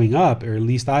growing up, or at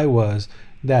least I was,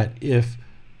 that if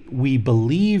we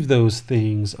believe those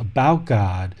things about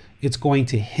God, it's going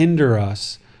to hinder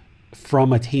us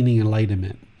from attaining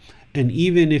enlightenment. And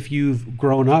even if you've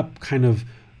grown up kind of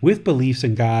with beliefs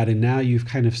in God and now you've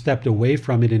kind of stepped away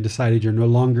from it and decided you're no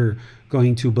longer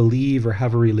going to believe or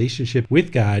have a relationship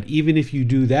with God, even if you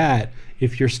do that,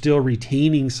 if you're still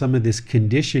retaining some of this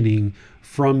conditioning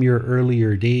from your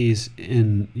earlier days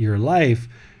in your life,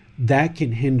 that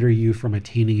can hinder you from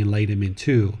attaining enlightenment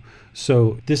too.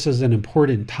 So this is an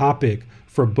important topic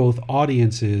for both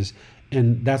audiences,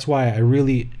 and that's why I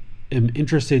really am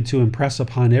interested to impress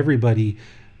upon everybody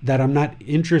that I'm not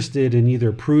interested in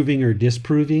either proving or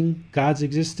disproving God's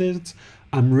existence.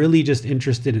 I'm really just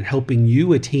interested in helping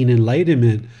you attain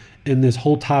enlightenment. And this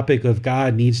whole topic of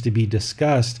God needs to be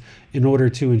discussed in order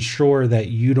to ensure that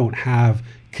you don't have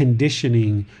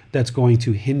conditioning that's going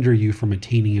to hinder you from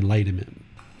attaining enlightenment.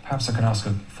 Perhaps I can ask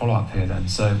a follow-up here then.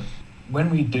 So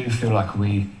when we do feel like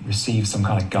we receive some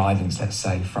kind of guidance, let's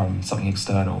say, from something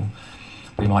external,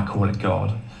 we might call it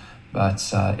God, but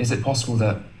is it possible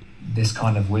that this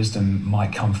kind of wisdom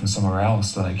might come from somewhere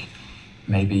else, like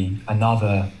maybe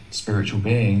another spiritual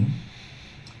being,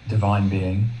 divine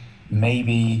being,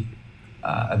 maybe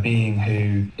a being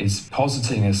who is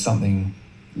positing as something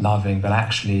loving but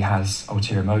actually has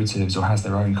ulterior motives or has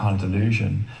their own kind of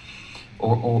delusion?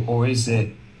 Or is it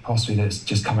possibly that it's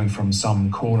just coming from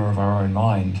some corner of our own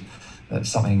mind, that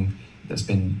something that's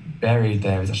been buried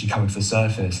there is actually coming to the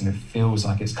surface and it feels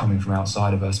like it's coming from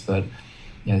outside of us, but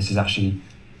this is actually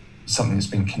something that's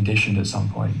been conditioned at some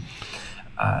point.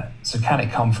 So can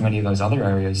it come from any of those other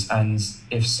areas? And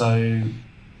if so,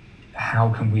 how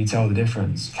can we tell the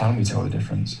difference? Can we tell the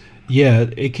difference? Yeah,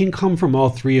 it can come from all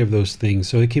three of those things.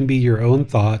 So it can be your own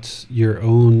thoughts, your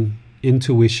own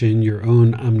intuition, your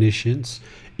own omniscience.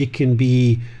 It can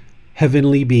be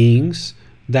heavenly beings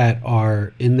that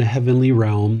are in the heavenly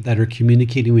realm that are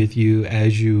communicating with you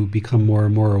as you become more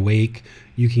and more awake.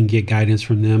 You can get guidance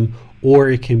from them, or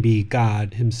it can be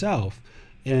God himself.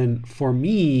 And for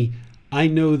me, I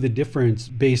know the difference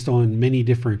based on many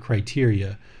different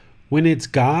criteria. When it's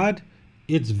God,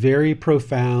 it's very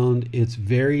profound, it's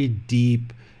very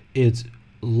deep, it's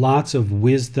lots of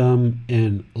wisdom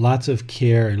and lots of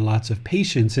care and lots of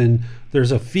patience. And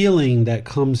there's a feeling that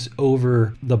comes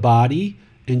over the body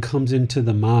and comes into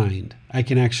the mind. I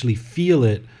can actually feel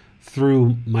it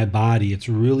through my body. It's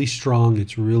really strong.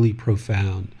 It's really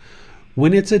profound.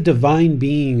 When it's a divine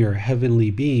being or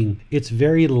heavenly being, it's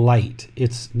very light.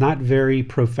 It's not very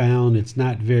profound. It's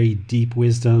not very deep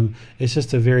wisdom. It's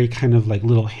just a very kind of like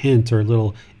little hint or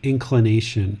little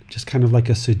inclination, just kind of like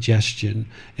a suggestion.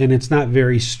 And it's not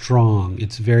very strong.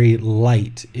 It's very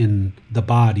light in the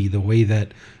body, the way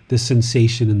that the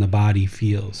sensation in the body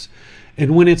feels.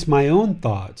 And when it's my own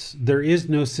thoughts, there is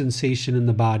no sensation in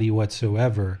the body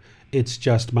whatsoever. It's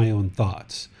just my own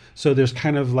thoughts. So there's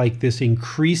kind of like this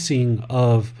increasing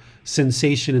of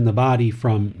sensation in the body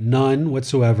from none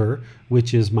whatsoever,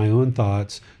 which is my own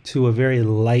thoughts, to a very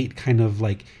light kind of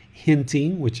like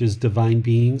hinting, which is divine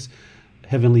beings,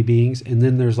 heavenly beings. And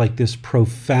then there's like this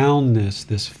profoundness,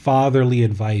 this fatherly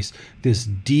advice, this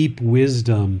deep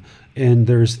wisdom. And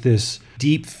there's this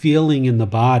deep feeling in the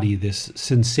body, this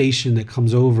sensation that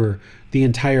comes over the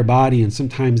entire body and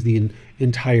sometimes the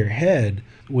entire head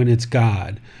when it's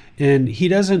God. And he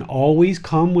doesn't always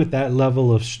come with that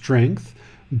level of strength,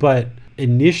 but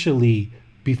initially,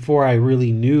 before I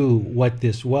really knew what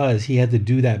this was, he had to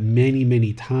do that many,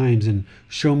 many times and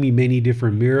show me many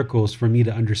different miracles for me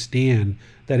to understand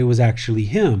that it was actually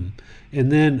him.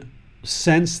 And then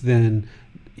since then,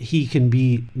 he can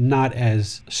be not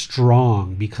as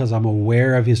strong because I'm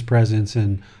aware of his presence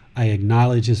and I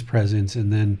acknowledge his presence.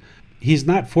 And then he's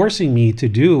not forcing me to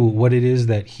do what it is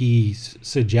that he's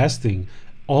suggesting.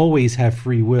 Always have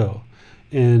free will.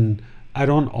 And I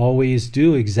don't always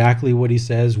do exactly what he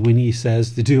says when he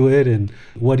says to do it and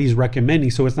what he's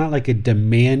recommending. So it's not like a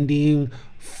demanding,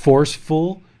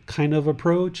 forceful kind of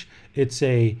approach. It's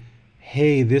a,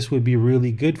 hey, this would be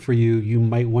really good for you. You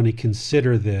might want to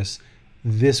consider this.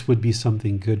 This would be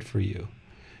something good for you.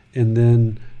 And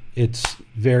then it's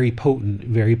very potent,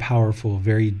 very powerful,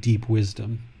 very deep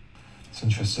wisdom. It's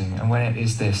interesting. And when it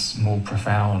is this more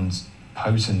profound,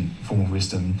 potent form of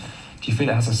wisdom, do you feel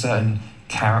it has a certain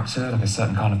character, like a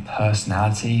certain kind of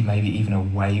personality, maybe even a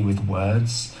way with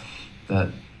words that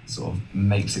sort of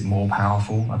makes it more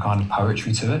powerful, a kind of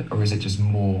poetry to it? Or is it just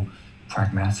more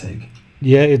pragmatic?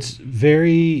 Yeah, it's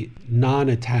very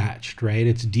non-attached, right?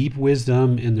 It's deep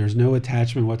wisdom and there's no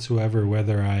attachment whatsoever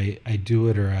whether I do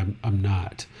it or I'm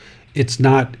not. It's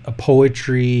not a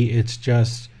poetry, it's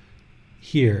just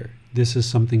here. This is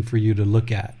something for you to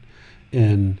look at.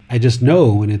 And I just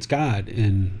know when it's God,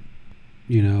 and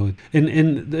you know,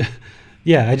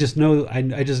 I just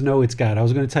know it's God. I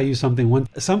was going to tell you something.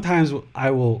 Sometimes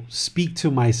I will speak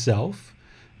to myself,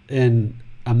 and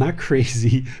I'm not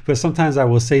crazy, but sometimes I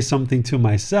will say something to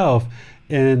myself,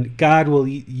 and God will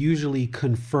usually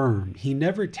confirm. He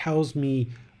never tells me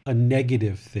a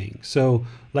negative thing. So,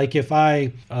 like if I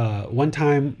one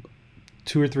time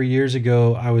 2 or 3 years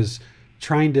ago, I was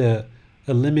trying to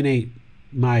eliminate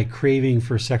my craving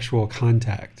for sexual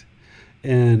contact.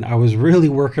 And I was really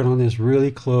working on this really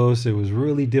close. It was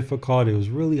really difficult. It was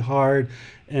really hard.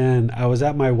 And I was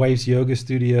at my wife's yoga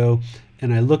studio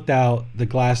and I looked out the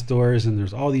glass doors and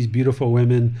there's all these beautiful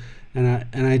women. And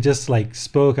I just like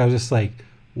spoke. I was just like,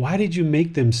 why did you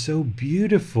make them so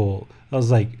beautiful? I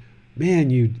was like, man,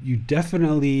 you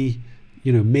definitely,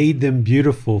 made them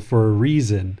beautiful for a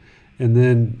reason. And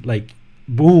then like,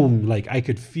 boom, like I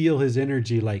could feel his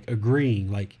energy, like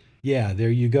agreeing, like, yeah, there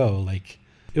you go. Like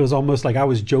it was almost like I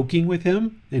was joking with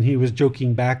him and he was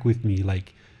joking back with me.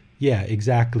 Like, yeah,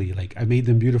 exactly. Like I made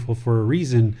them beautiful for a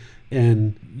reason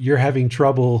and you're having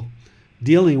trouble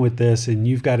dealing with this and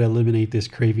you've got to eliminate this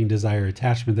craving, desire,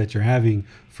 attachment that you're having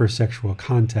for sexual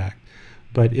contact.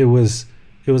 But it was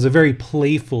a very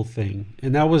playful thing.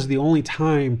 And that was the only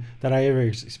time that I ever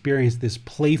experienced this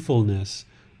playfulness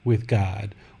with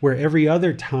God, where every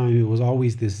other time it was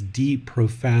always this deep,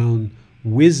 profound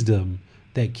wisdom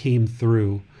that came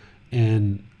through.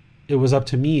 And it was up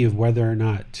to me of whether or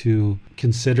not to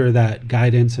consider that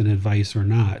guidance and advice or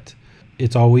not.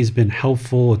 It's always been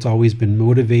helpful. It's always been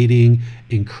motivating,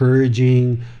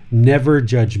 encouraging, never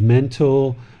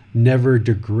judgmental, never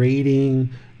degrading,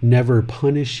 never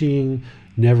punishing,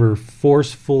 never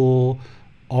forceful,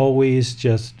 always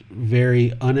just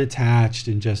very unattached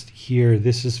and just here,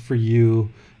 this is for you.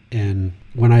 And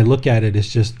when I look at it,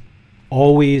 it's just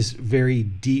always very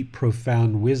deep,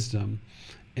 profound wisdom.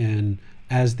 And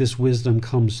as this wisdom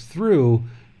comes through,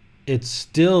 it's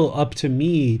still up to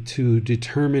me to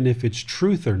determine if it's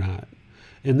truth or not.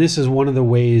 And this is one of the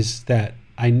ways that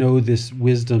I know this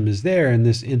wisdom is there and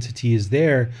this entity is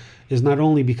there, is not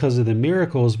only because of the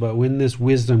miracles, but when this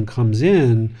wisdom comes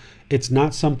in, It's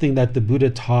not something that the Buddha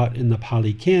taught in the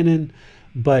Pali Canon,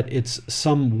 but it's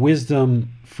some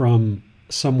wisdom from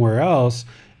somewhere else.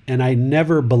 And I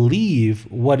never believe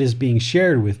what is being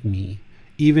shared with me,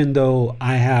 even though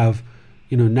I have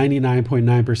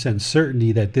 99.9%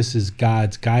 certainty that this is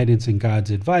God's guidance and God's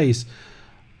advice.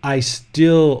 I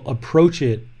still approach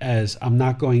it as, I'm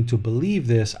not going to believe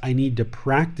this. I need to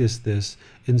practice this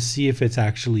and see if it's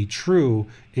actually true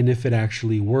and if it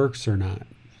actually works or not.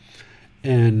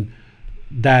 And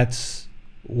that's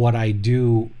what I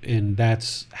do. And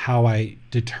that's how I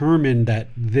determine that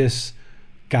this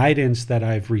guidance that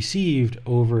I've received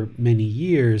over many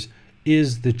years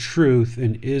is the truth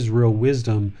and is real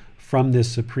wisdom from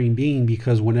this supreme being,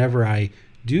 because whenever I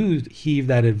do heed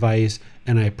that advice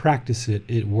and I practice it,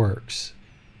 it works.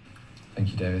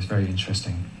 Thank you, David. It's very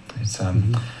interesting. It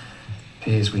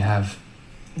appears we have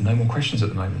no more questions at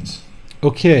the moment.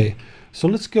 Okay, so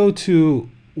let's go to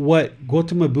what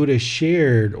Gautama Buddha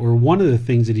shared, or one of the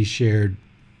things that he shared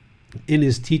in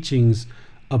his teachings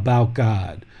about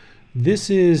God. This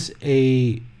is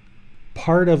a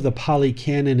part of the Pali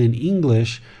Canon in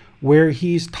English where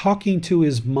he's talking to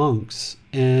his monks,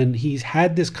 and he's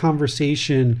had this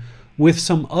conversation with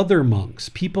some other monks,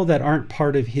 people that aren't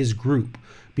part of his group.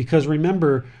 Because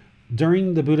remember,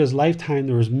 during the Buddha's lifetime,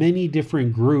 there was many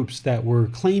different groups that were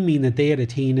claiming that they had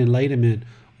attained enlightenment,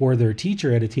 or their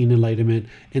teacher had attained enlightenment,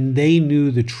 and they knew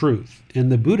the truth.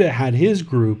 And the Buddha had his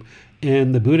group,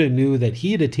 and the Buddha knew that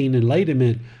he had attained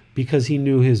enlightenment because he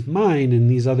knew his mind, and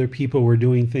these other people were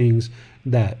doing things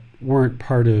that weren't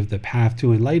part of the path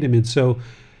to enlightenment. So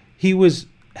he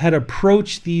had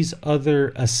approached these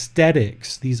other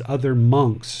ascetics, these other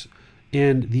monks,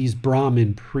 and these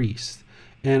Brahmin priests.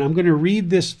 And I'm going to read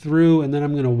this through, and then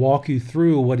I'm going to walk you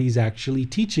through what he's actually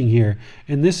teaching here.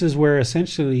 And this is where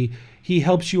essentially he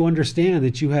helps you understand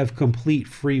that you have complete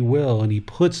free will, and he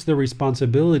puts the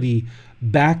responsibility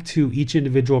back to each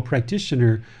individual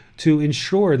practitioner to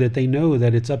ensure that they know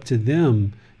that it's up to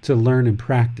them to learn and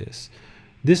practice.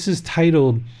 This is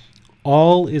titled,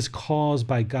 All is Caused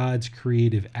by God's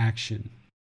Creative Action.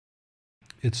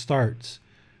 It starts,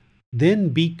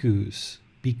 Then bhikkhus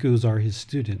are his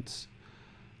students,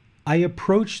 I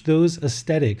approach those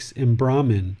ascetics and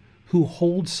Brahmin who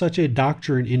hold such a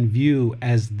doctrine in view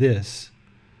as this.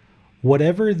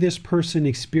 Whatever this person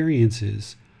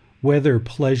experiences, whether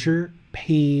pleasure,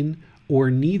 pain, or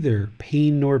neither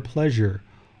pain nor pleasure,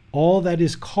 all that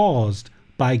is caused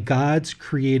by God's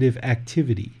creative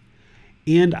activity.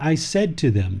 And I said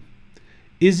to them,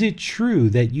 Is it true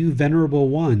that you venerable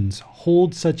ones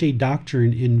hold such a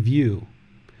doctrine in view?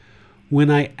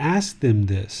 When I ask them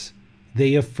this,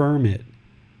 they affirm it.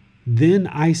 Then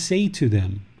I say to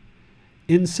them,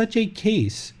 In such a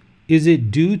case, is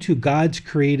it due to God's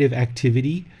creative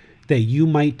activity that you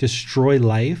might destroy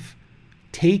life,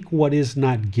 take what is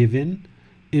not given,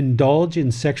 indulge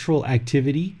in sexual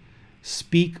activity,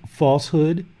 speak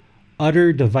falsehood,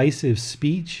 utter divisive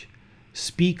speech,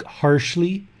 speak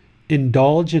harshly,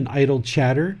 indulge in idle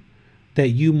chatter, that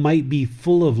you might be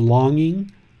full of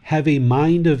longing, have a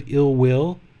mind of ill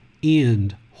will,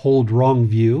 and hold wrong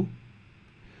view?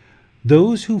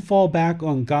 Those who fall back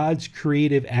on God's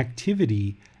creative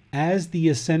activity as the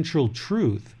essential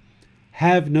truth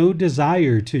have no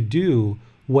desire to do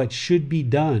what should be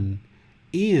done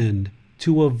and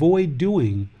to avoid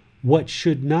doing what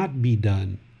should not be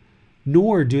done,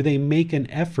 nor do they make an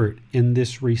effort in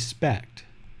this respect.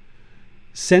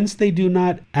 Since they do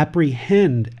not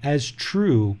apprehend as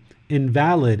true and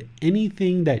valid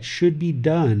anything that should be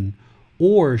done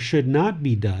or should not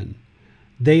be done,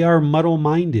 they are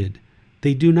muddle-minded,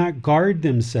 they do not guard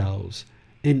themselves,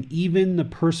 and even the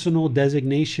personal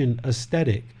designation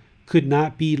ascetic could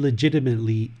not be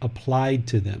legitimately applied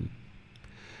to them.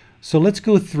 So let's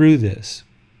go through this.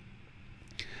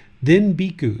 Then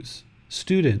bhikkhus,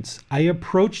 students, I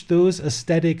approach those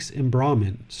ascetics and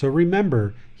Brahmin. So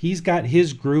remember, he's got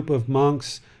his group of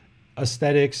monks,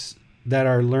 ascetics that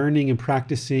are learning and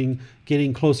practicing,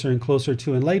 getting closer and closer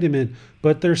to enlightenment,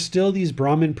 but there's still these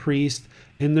Brahmin priests,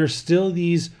 and there's still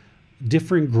these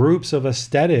different groups of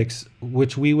ascetics,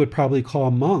 which we would probably call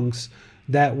monks,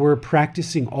 that were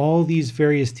practicing all these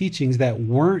various teachings that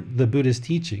weren't the Buddhist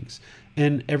teachings.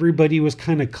 And everybody was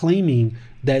kind of claiming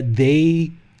that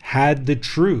they had the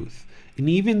truth. And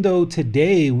even though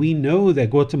today we know that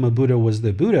Gautama Buddha was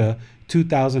the Buddha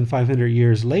 2,500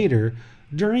 years later,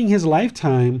 during his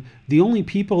lifetime, the only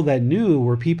people that knew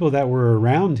were people that were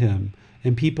around him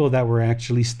and people that were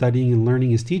actually studying and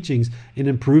learning his teachings and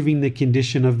improving the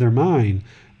condition of their mind.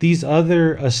 These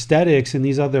other ascetics and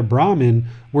these other Brahmin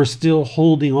were still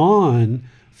holding on,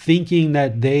 thinking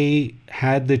that they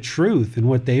had the truth and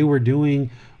what they were doing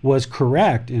was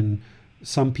correct. And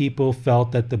some people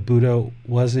felt that the Buddha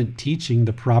wasn't teaching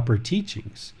the proper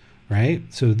teachings, right?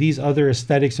 So these other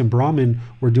ascetics and Brahmin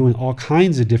were doing all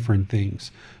kinds of different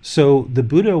things. So the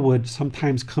Buddha would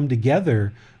sometimes come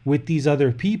together with these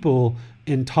other people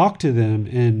and talk to them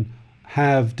and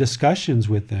have discussions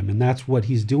with them. And that's what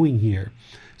he's doing here.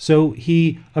 So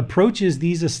he approaches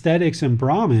these ascetics and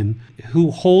Brahmin who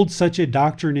hold such a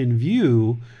doctrine in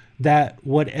view that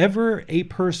whatever a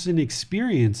person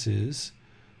experiences,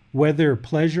 whether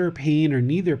pleasure, pain, or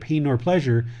neither pain nor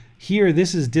pleasure, here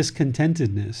this is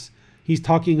discontentedness. He's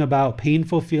talking about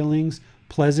painful feelings,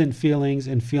 pleasant feelings,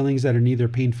 and feelings that are neither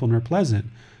painful nor pleasant.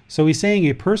 So he's saying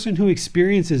a person who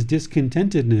experiences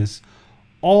discontentedness,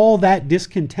 all that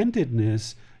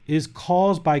discontentedness is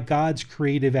caused by God's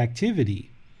creative activity.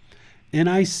 And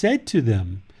I said to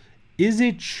them, is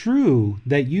it true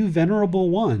that you venerable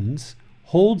ones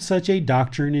hold such a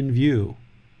doctrine in view?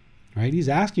 Right? He's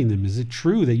asking them, is it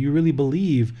true that you really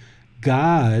believe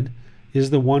God is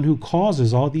the one who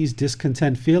causes all these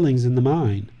discontent feelings in the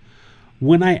mind?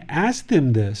 When I asked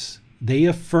them this, they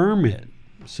affirm it.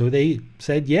 So they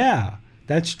said, yeah,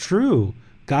 that's true.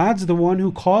 God's the one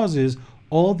who causes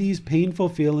all these painful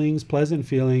feelings, pleasant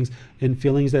feelings, and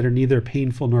feelings that are neither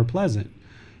painful nor pleasant.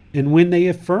 And when they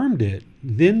affirmed it,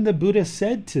 then the Buddha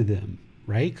said to them,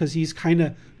 right? Because he's kind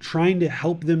of trying to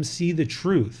help them see the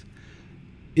truth.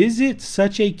 Is it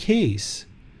such a case?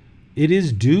 It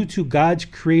is due to God's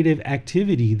creative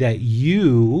activity that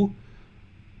you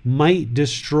might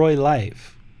destroy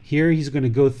life. Here he's going to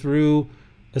go through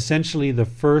essentially the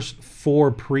first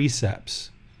 4 precepts.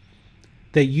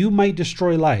 That you might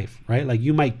destroy life, right? Like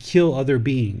you might kill other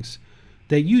beings.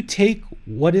 That you take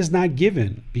what is not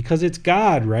given, because it's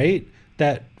God, right?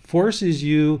 That forces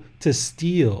you to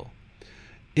steal.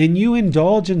 And you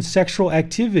indulge in sexual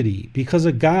activity because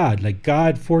of God, like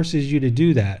God forces you to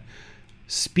do that.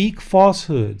 Speak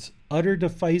falsehoods, utter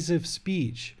divisive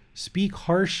speech, speak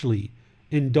harshly,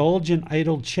 indulge in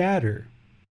idle chatter.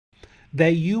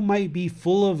 That you might be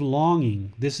full of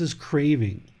longing, this is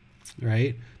craving,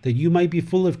 right? That you might be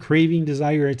full of craving,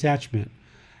 desire, attachment.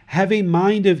 Have a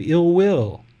mind of ill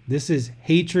will. This is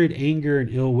hatred, anger,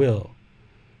 and ill will,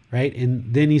 right?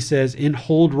 And then he says, and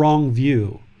hold wrong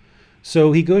view.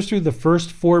 So he goes through the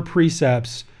first 4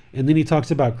 precepts, and then he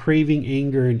talks about craving,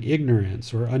 anger, and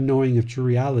ignorance, or unknowing of true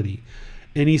reality.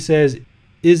 And he says,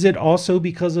 is it also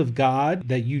because of God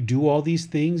that you do all these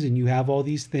things and you have all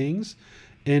these things?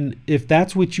 And if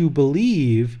that's what you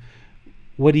believe,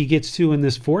 what he gets to in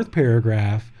this 4th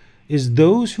paragraph is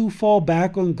those who fall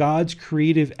back on God's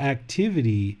creative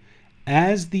activity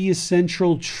as the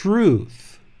essential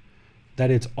truth, that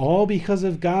it's all because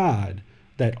of God,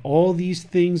 that all these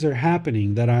things are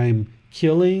happening, that I'm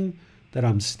killing, that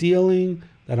I'm stealing,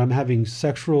 that I'm having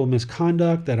sexual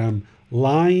misconduct, that I'm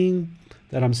lying,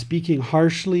 that I'm speaking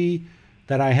harshly,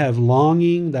 that I have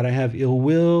longing, that I have ill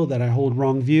will, that I hold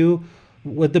wrong view.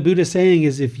 What the Buddha is saying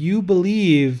is if you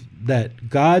believe that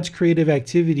God's creative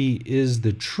activity is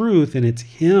the truth and it's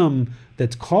him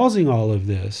that's causing all of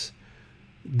this,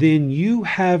 then you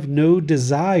have no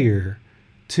desire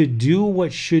to do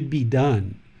what should be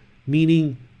done,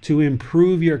 meaning to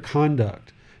improve your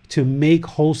conduct, to make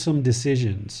wholesome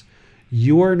decisions.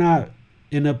 You're not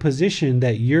in a position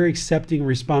that you're accepting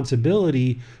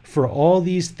responsibility for all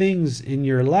these things in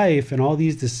your life and all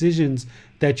these decisions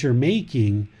that you're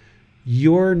making.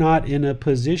 You're not in a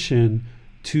position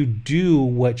to do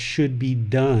what should be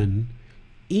done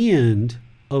and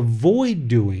avoid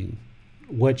doing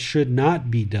what should not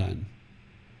be done.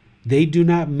 They do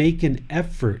not make an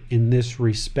effort in this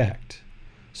respect.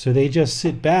 So they just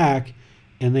sit back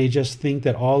and they just think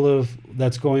that all of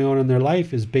that's going on in their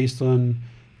life is based on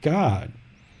God.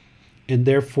 And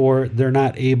therefore, they're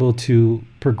not able to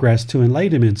progress to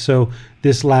enlightenment. So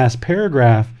this last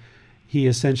paragraph, he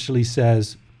essentially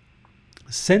says,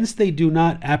 since they do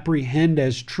not apprehend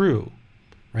as true,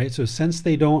 right? So since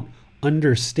they don't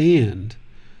understand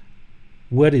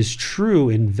what is true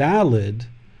and valid,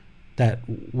 that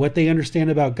what they understand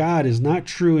about God is not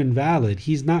true and valid.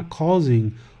 He's not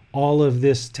causing all of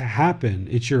this to happen.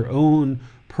 It's your own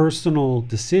personal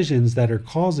decisions that are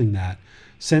causing that.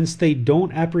 Since they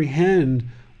don't apprehend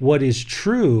what is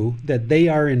true, that they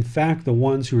are in fact the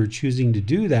ones who are choosing to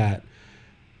do that,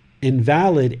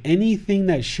 invalid, anything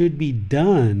that should be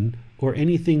done or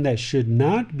anything that should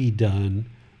not be done,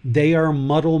 they are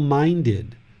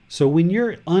muddle-minded. So when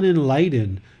you're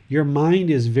unenlightened, your mind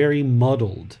is very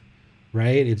muddled,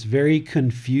 right? It's very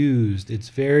confused. It's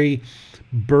very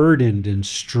burdened and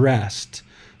stressed.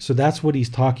 So that's what he's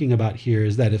talking about here,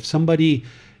 is that if somebody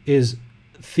is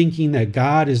thinking that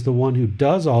God is the one who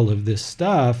does all of this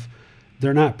stuff,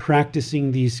 they're not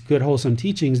practicing these good, wholesome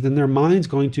teachings, then their mind's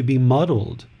going to be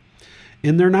muddled.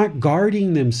 And they're not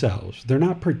guarding themselves. They're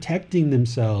not protecting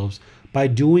themselves by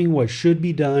doing what should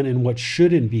be done and what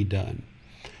shouldn't be done.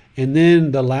 And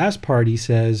then the last part, he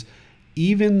says,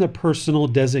 even the personal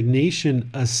designation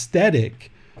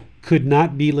aesthetic could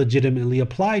not be legitimately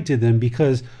applied to them,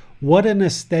 because what an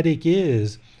aesthetic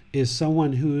is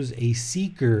someone who's a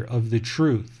seeker of the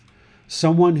truth,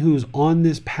 someone who's on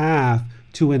this path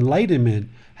to enlightenment,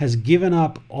 has given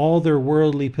up all their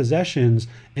worldly possessions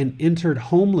and entered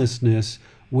homelessness,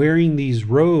 wearing these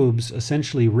robes,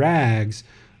 essentially rags,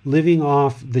 living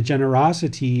off the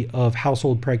generosity of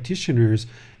household practitioners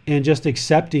and just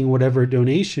accepting whatever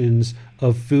donations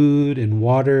of food and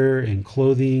water and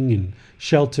clothing and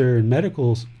shelter and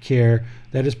medical care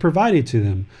that is provided to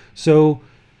them. So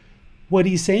what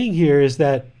he's saying here is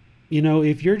that,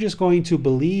 if you're just going to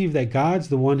believe that God's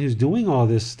the one who's doing all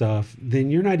this stuff,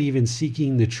 then you're not even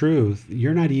seeking the truth.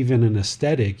 You're not even an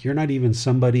ascetic. You're not even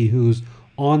somebody who's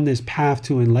on this path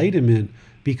to enlightenment,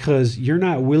 because you're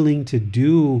not willing to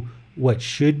do what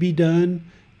should be done,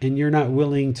 and you're not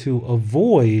willing to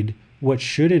avoid what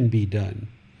shouldn't be done.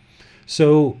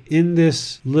 So in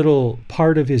this little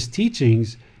part of his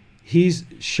teachings, he's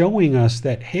showing us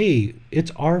that, hey,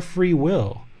 it's our free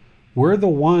will. We're the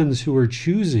ones who are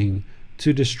choosing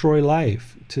to destroy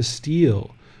life, to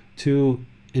steal, to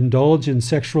indulge in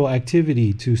sexual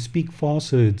activity, to speak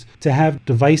falsehoods, to have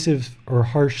divisive or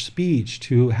harsh speech,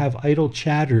 to have idle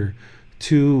chatter,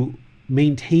 to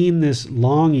maintain this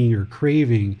longing or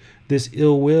craving, this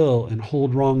ill will, and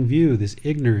hold wrong view, this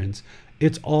ignorance.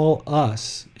 It's all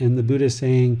us. And the Buddha is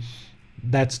saying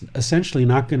that's essentially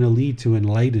not going to lead to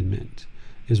enlightenment,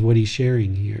 is what he's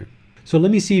sharing here. So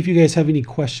let me see if you guys have any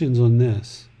questions on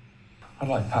this. I'd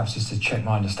like perhaps just to check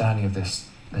my understanding of this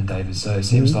then, David. So it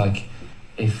seems like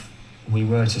if we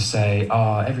were to say,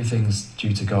 everything's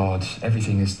due to God,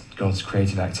 everything is God's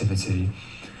creative activity,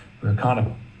 we're kind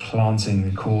of planting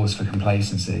the cause for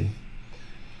complacency.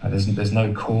 There's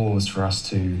no cause for us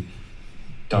to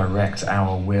direct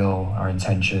our will, our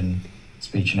intention,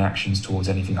 speech and actions towards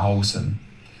anything wholesome.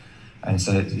 And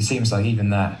so it seems like even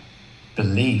that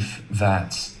belief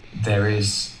that there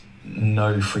is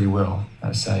no free will,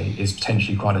 let's say, is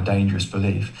potentially quite a dangerous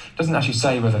belief. It doesn't actually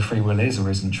say whether free will is or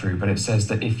isn't true, but it says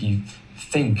that if you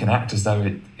think and act as though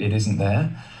it isn't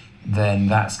there, then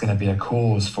that's going to be a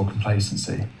cause for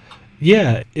complacency.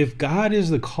 Yeah, if God is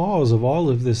the cause of all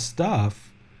of this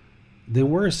stuff, then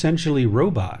we're essentially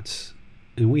robots,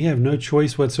 and we have no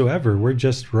choice whatsoever. We're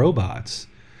just robots.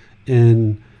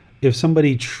 And if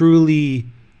somebody truly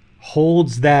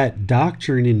holds that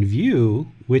doctrine in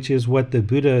view, which is what the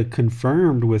Buddha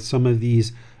confirmed with some of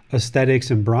these ascetics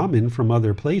and Brahmin from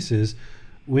other places,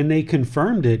 when they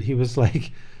confirmed it, he was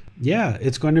like, yeah,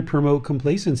 it's going to promote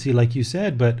complacency, like you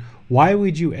said, but why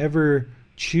would you ever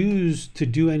choose to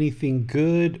do anything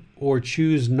good or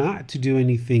choose not to do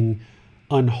anything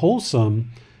unwholesome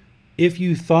if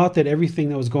you thought that everything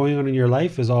that was going on in your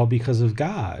life is all because of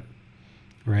God,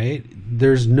 right?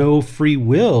 There's no free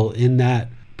will in that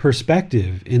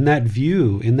perspective, in that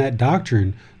view, in that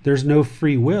doctrine. There's no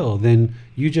free will. Then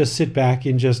you just sit back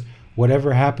and just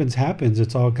whatever happens, happens.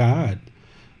 It's all God.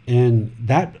 And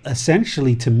that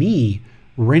essentially, to me,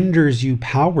 renders you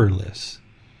powerless.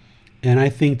 And I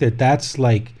think that that's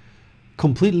like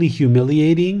completely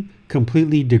humiliating,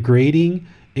 completely degrading,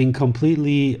 and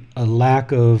completely a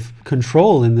lack of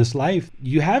control in this life.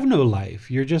 You have no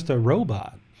life. You're just a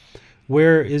robot.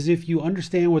 Whereas if you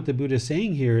understand what the Buddha is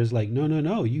saying here is like,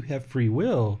 no, you have free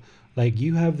will. Like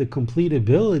you have the complete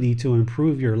ability to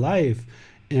improve your life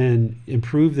and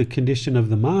improve the condition of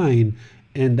the mind.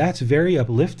 And that's very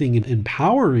uplifting and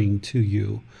empowering to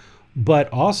you.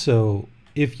 But also,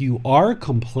 if you are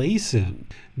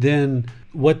complacent, then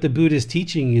what the Buddha is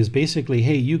teaching is basically,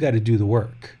 hey, you got to do the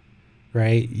work,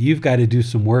 right? You've got to do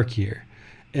some work here.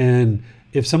 And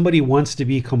if somebody wants to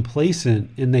be complacent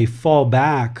and they fall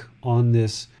back on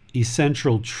this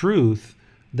essential truth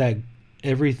that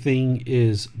everything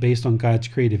is based on God's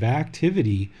creative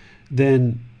activity,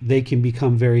 then they can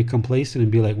become very complacent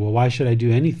and be like, well, why should I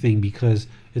do anything? Because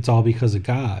it's all because of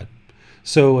God.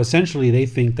 So essentially they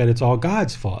think that it's all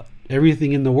God's fault.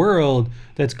 Everything in the world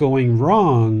that's going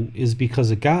wrong is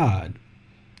because of God,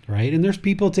 right? And there's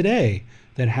people today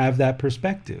that have that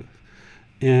perspective.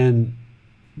 And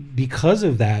because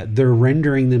of that, they're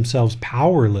rendering themselves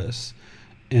powerless.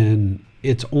 And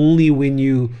it's only when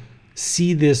you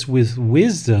see this with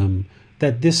wisdom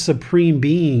that this supreme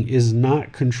being is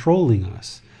not controlling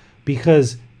us.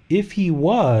 Because if he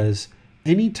was,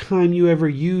 anytime you ever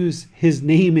use his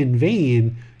name in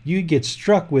vain, you'd get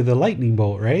struck with a lightning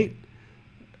bolt, right?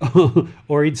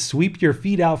 Or he'd sweep your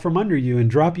feet out from under you and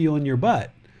drop you on your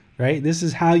butt, right? This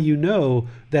is how you know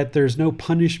that there's no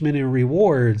punishment and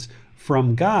rewards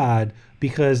from God,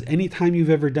 because anytime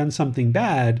you've ever done something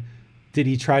bad, did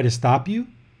he try to stop you,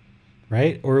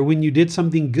 right? Or when you did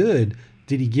something good,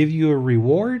 did he give you a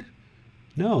reward?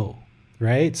 No,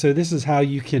 right? So this is how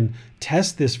you can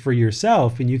test this for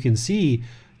yourself, and you can see,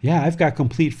 yeah, I've got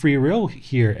complete free will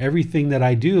here. Everything that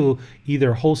I do,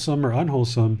 either wholesome or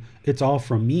unwholesome, it's all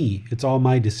from me. It's all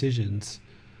my decisions.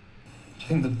 Do you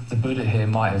think that the Buddha here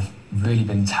might have really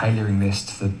been tailoring this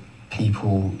to the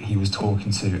people he was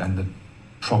talking to and the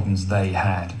problems they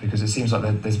had? Because it seems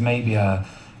like there's maybe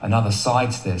another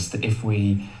side to this, that if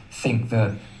we think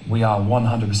that we are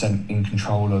 100% in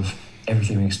control of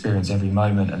everything we experience every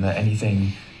moment, and that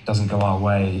anything doesn't go our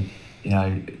way,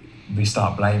 we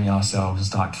start blaming ourselves and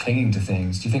start clinging to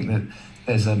things. Do you think that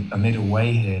there's a middle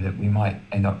way here, that we might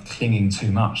end up clinging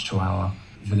too much to our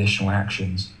volitional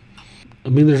actions? I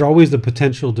mean, there's always the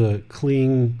potential to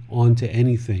cling on to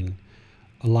anything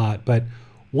a lot. But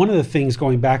one of the things,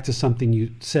 going back to something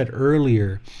you said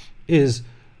earlier, is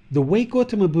the way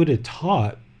Gautama Buddha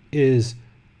taught is,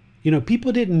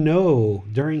 people didn't know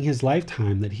during his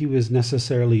lifetime that he was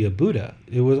necessarily a Buddha.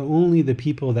 It was only the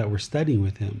people that were studying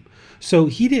with him. So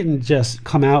he didn't just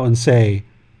come out and say,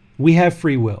 we have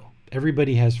free will.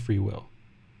 Everybody has free will.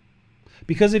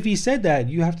 Because if he said that,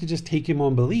 you have to just take him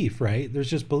on belief, right? There's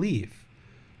just belief.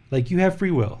 Like, you have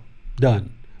free will.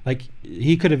 Done. Like,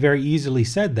 he could have very easily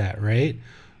said that, right?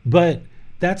 But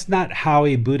that's not how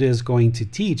a Buddha is going to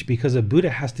teach, because a Buddha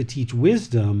has to teach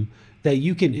wisdom that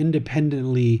you can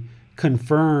independently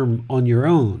confirm on your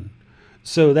own.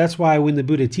 So that's why when the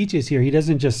Buddha teaches here, he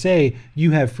doesn't just say,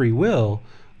 you have free will.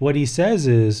 What he says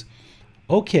is,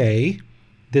 okay,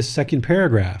 this second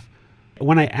paragraph,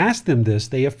 when I asked them this,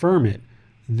 they affirm it.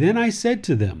 Then I said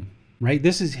to them, right?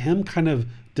 This is him kind of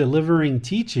delivering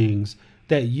teachings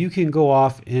that you can go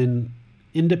off and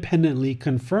independently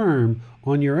confirm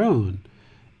on your own.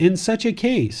 In such a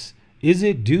case, is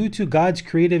it due to God's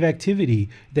creative activity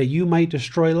that you might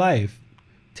destroy life,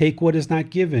 take what is not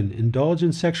given, indulge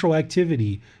in sexual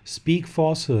activity, speak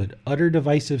falsehood, utter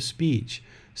divisive speech,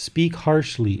 speak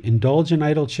harshly, indulge in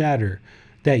idle chatter,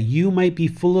 that you might be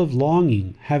full of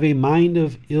longing, have a mind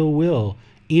of ill will,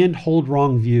 and hold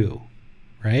wrong view,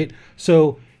 right?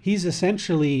 So he's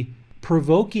essentially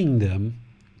provoking them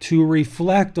to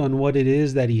reflect on what it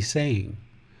is that he's saying,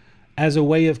 as a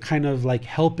way of kind of like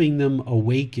helping them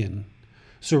awaken.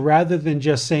 So rather than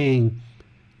just saying,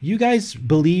 you guys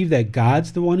believe that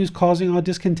God's the one who's causing all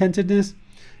discontentedness?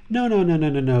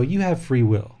 No. You have free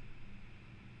will.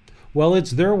 Well,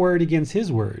 it's their word against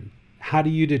his word. How do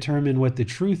you determine what the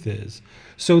truth is?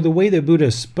 So the way that Buddha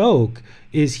spoke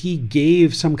is he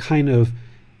gave some kind of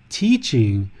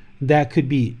teaching that could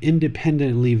be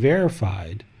independently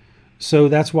verified. So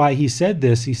that's why he said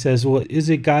this. He says, well, is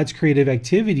it God's creative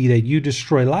activity that you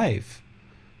destroy life?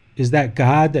 Is that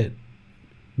God that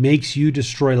makes you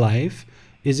destroy life?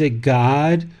 Is it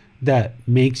God that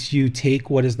makes you take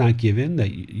what is not given,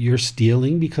 that you're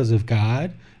stealing because of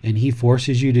God and he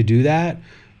forces you to do that?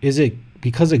 Is it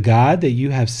because of God that you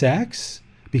have sex?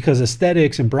 Because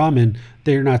aesthetics and Brahmin,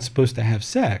 they're not supposed to have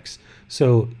sex.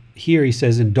 So here he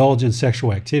says indulge in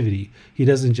sexual activity. He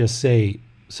doesn't just say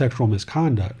sexual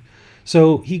misconduct.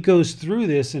 So he goes through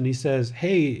this and he says,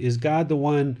 hey, is God the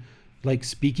one like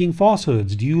speaking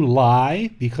falsehoods? Do you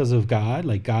lie because of God?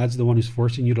 Like God's the one who's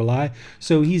forcing you to lie?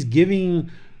 So he's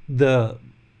giving the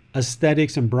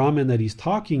aesthetics and Brahmin that he's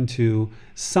talking to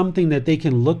something that they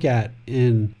can look at,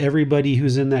 and everybody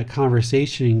who's in that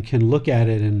conversation can look at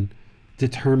it and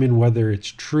determine whether it's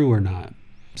true or not.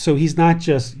 So he's not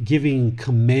just giving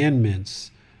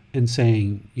commandments and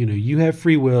saying, you have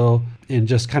free will, and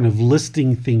just kind of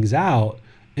listing things out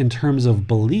in terms of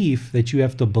belief that you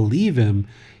have to believe him.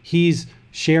 He's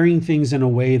sharing things in a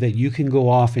way that you can go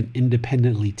off and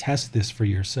independently test this for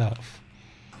yourself.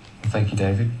 Thank you,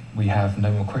 David. We have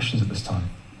no more questions at this time.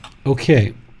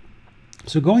 Okay.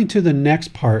 So going to the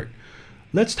next part,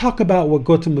 let's talk about what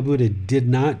Gautama Buddha did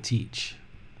not teach,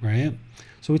 right?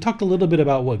 So we talked a little bit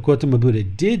about what Gautama Buddha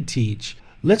did teach.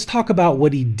 Let's talk about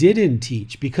what he didn't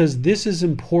teach, because this is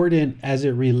important as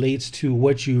it relates to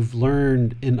what you've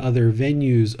learned in other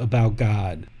venues about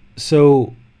God.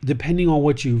 So depending on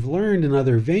what you've learned in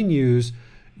other venues,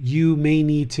 you may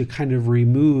need to kind of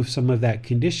remove some of that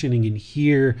conditioning. And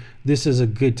here, this is a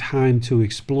good time to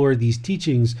explore these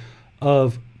teachings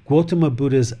of Gautama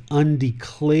Buddha's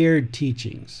undeclared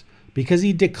teachings. because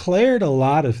he declared a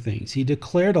lot of things. He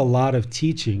declared a lot of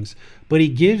teachings, but he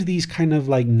gives these kind of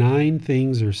like 9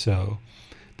 things or so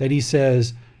that he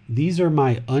says, these are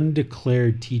my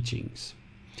undeclared teachings.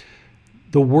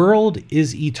 The world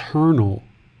is eternal.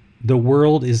 The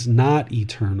world is not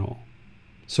eternal.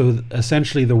 So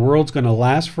essentially the world's going to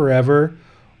last forever,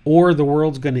 or the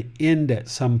world's going to end at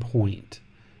some point.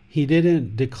 He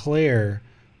didn't declare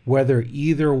whether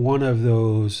either one of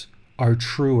those are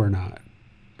true or not.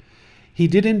 He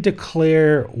didn't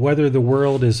declare whether the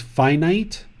world is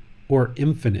finite or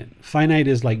infinite. Finite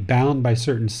is like bound by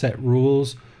certain set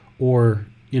rules, or,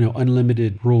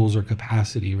 unlimited rules or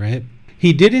capacity, right?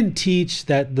 He didn't teach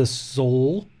that the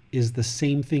soul is the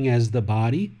same thing as the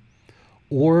body,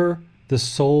 or the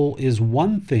soul is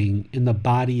one thing and the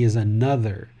body is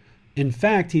another. In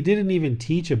fact, he didn't even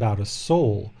teach about a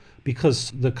soul,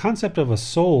 because the concept of a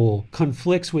soul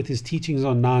conflicts with his teachings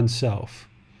on non-self.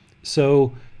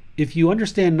 So if you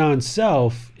understand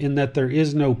non-self in that there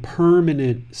is no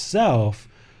permanent self,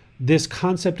 this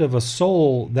concept of a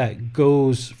soul that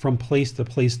goes from place to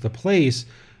place to place,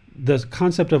 the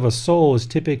concept of a soul is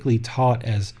typically taught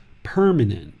as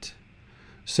permanent.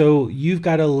 So you've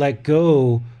got to let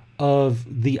go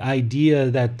of the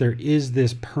idea that there is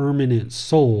this permanent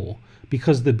soul,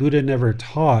 because the Buddha never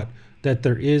taught that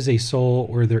there is a soul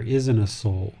or there isn't a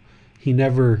soul. He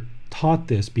never taught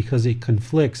this because it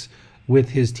conflicts with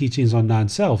his teachings on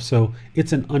non-self. So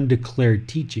it's an undeclared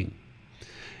teaching.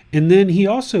 And then he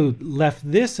also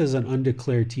left this as an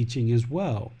undeclared teaching as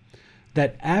well,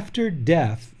 that after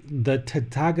death, the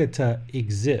Tathagata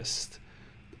exists.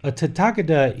 A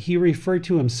Tathagata, he referred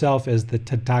to himself as the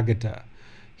Tathagata.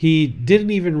 He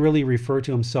didn't even really refer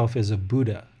to himself as a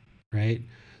Buddha, right?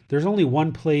 There's only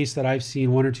one place that I've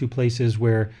seen, 1 or 2 places,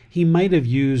 where he might have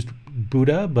used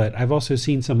Buddha, but I've also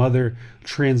seen some other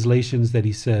translations that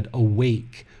he said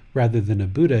awake rather than a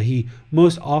Buddha. He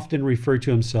most often referred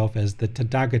to himself as the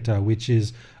Tathagata, which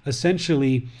is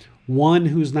essentially one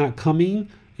who's not coming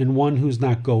and one who's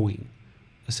not going.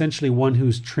 Essentially one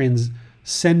who's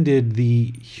transcended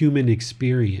the human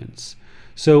experience.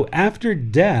 So after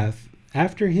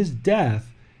his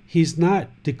death, he's not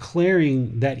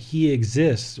declaring that he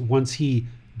exists once he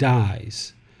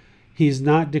dies. He's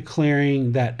not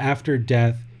declaring that after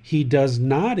death he does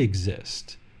not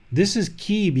exist. This is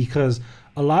key, because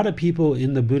a lot of people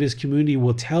in the Buddhist community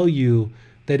will tell you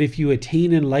that if you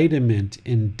attain enlightenment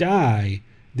and die,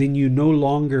 then you no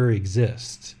longer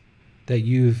exist, that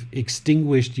you've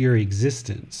extinguished your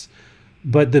existence.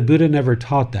 But the Buddha never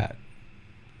taught that,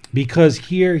 because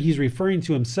here he's referring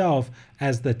to himself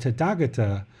as the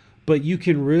Tathagata, but you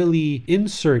can really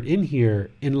insert in here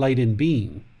enlightened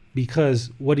being,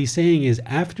 because what he's saying is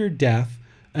after death,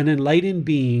 an enlightened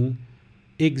being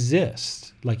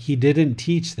exists. Like, he didn't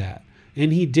teach that.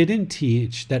 And he didn't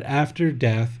teach that after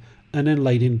death, an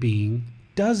enlightened being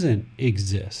doesn't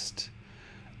exist.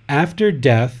 After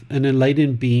death, an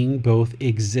enlightened being both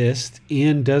exists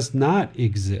and does not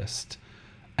exist.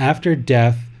 After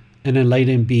death, an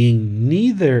enlightened being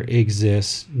neither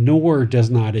exists nor does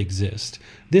not exist.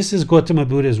 This is Gautama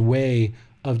Buddha's way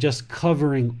of just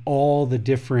covering all the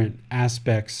different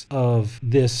aspects of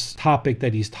this topic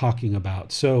that he's talking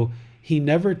about. So he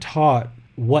never taught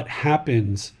what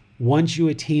happens once you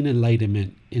attain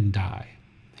enlightenment and die.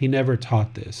 He never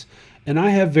taught this. And I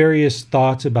have various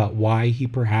thoughts about why he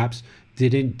perhaps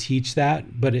didn't teach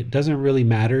that, but it doesn't really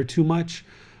matter too much.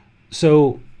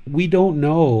 So we don't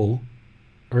know,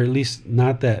 or at least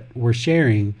not that we're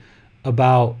sharing,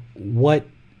 about what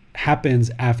happens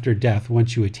after death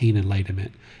once you attain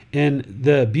enlightenment. And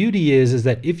the beauty is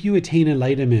that if you attain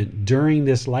enlightenment during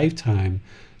this lifetime,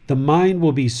 the mind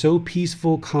will be so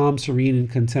peaceful, calm, serene, and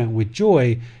content with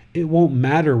joy, it won't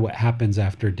matter what happens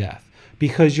after death,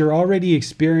 because you're already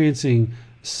experiencing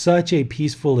such a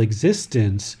peaceful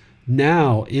existence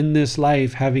now in this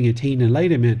life, having attained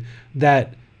enlightenment,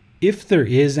 that if there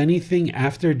is anything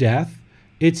after death,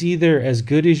 it's either as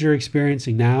good as you're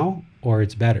experiencing now or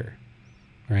it's better,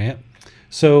 right?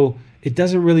 So it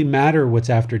doesn't really matter what's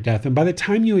after death. And by the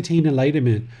time you attain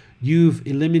enlightenment, you've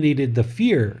eliminated the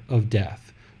fear of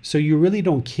death. So you really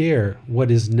don't care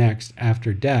what is next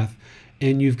after death.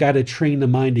 And you've got to train the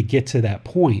mind to get to that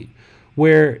point.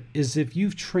 Whereas if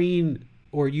you've trained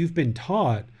or you've been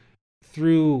taught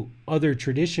through other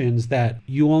traditions that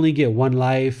you only get one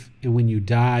life, and when you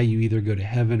die, you either go to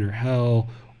heaven or hell,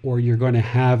 or you're going to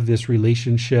have this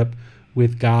relationship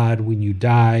with God when you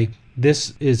die.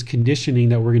 This is conditioning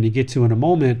that we're going to get to in a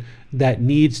moment that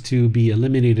needs to be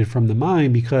eliminated from the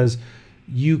mind, because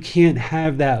you can't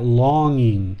have that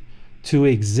longing to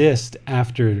exist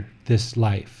after this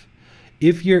life.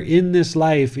 if you're in this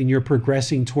life and you're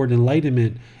progressing toward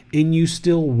enlightenment and you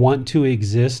still want to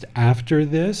exist after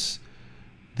this,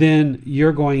 then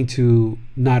you're going to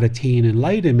not attain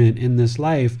enlightenment in this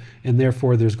life, and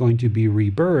therefore there's going to be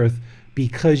rebirth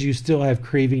because you still have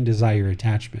craving, desire,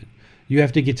 attachment. You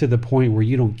have to get to the point where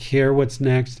you don't care what's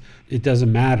next. It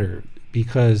doesn't matter,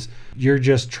 because you're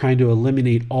just trying to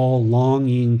eliminate all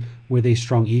longing with a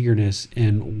strong eagerness,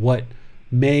 and what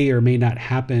may or may not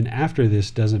happen after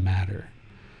this doesn't matter.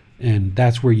 And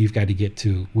that's where you've got to get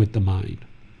to with the mind.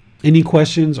 Any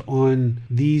questions on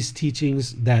these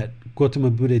teachings that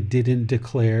Gautama Buddha didn't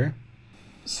declare?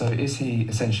 So is he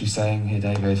essentially saying here,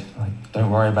 David, like, don't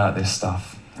worry about this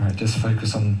stuff, right? Just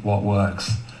focus on what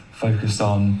works. Focus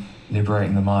on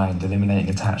liberating the mind, eliminating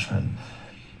attachment.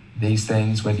 These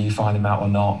things, whether you find them out or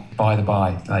not, by the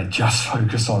by, like, just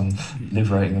focus on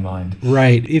liberating the mind.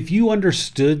 Right. If you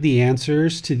understood the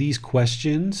answers to these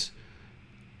questions,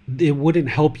 it wouldn't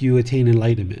help you attain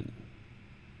enlightenment.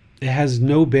 It has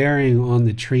no bearing on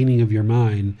the training of your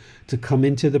mind to come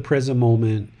into the present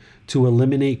moment, to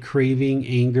eliminate craving,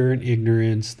 anger, and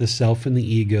ignorance, the self and the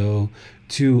ego,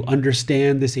 to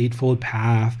understand this eightfold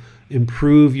path,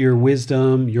 improve your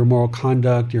wisdom, your moral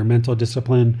conduct, your mental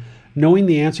discipline. Knowing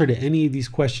the answer to any of these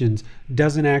questions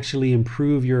doesn't actually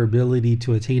improve your ability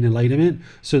to attain enlightenment.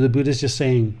 So the Buddha is just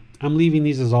saying, I'm leaving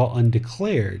these as all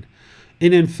undeclared.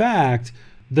 And in fact,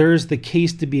 there's the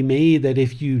case to be made that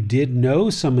if you did know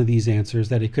some of these answers,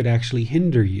 that it could actually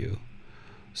hinder you.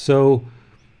 So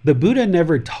the Buddha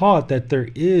never taught that there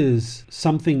is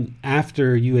something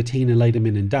after you attain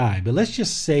enlightenment and die. But let's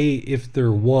just say if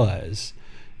there was,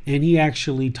 and he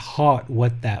actually taught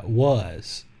what that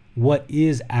was, what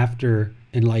is after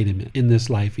enlightenment in this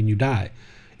life and you die.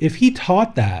 If he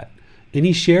taught that and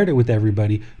he shared it with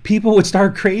everybody, people would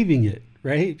start craving it,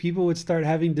 right? People would start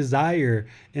having desire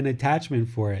and attachment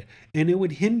for it, and it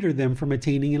would hinder them from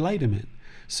attaining enlightenment.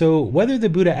 So whether the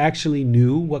Buddha actually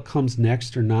knew what comes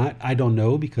next or not, I don't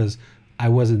know, because I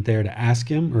wasn't there to ask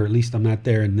him, or at least I'm not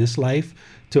there in this life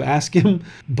to ask him,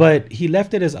 but he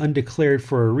left it as undeclared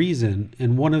for a reason.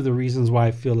 And one of the reasons why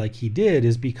I feel like he did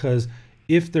is because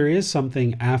if there is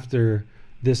something after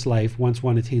this life, once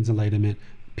one attains enlightenment,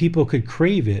 people could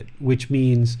crave it, which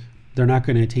means they're not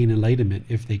going to attain enlightenment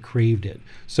if they craved it.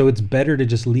 So it's better to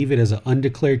just leave it as an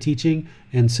undeclared teaching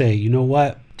and say, you know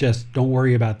what, just don't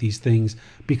worry about these things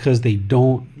because they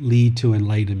don't lead to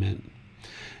enlightenment.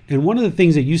 And one of the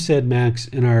things that you said, Max,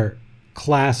 in our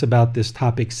class about this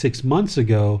topic 6 months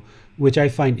ago, which I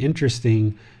find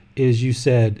interesting, is you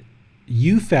said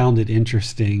you found it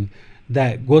interesting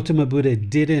that Gautama Buddha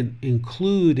didn't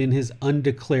include in his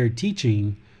undeclared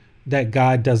teaching that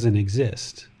God doesn't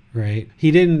exist, right?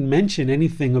 He didn't mention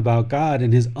anything about God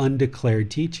in his undeclared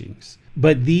teachings.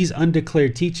 But these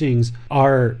undeclared teachings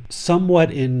are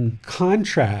somewhat in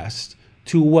contrast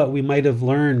to what we might have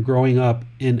learned growing up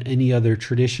in any other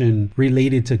tradition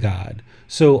related to God.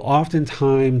 So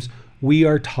oftentimes we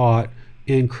are taught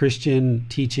in Christian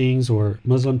teachings or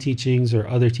Muslim teachings or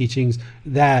other teachings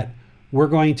that we're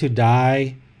going to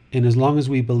die, and as long as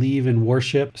we believe and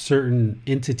worship certain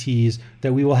entities,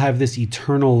 that we will have this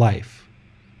eternal life,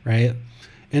 right?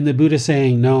 And the Buddha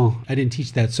saying, no, I didn't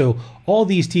teach that. So all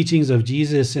these teachings of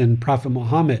Jesus and Prophet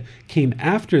Muhammad came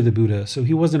after the Buddha, so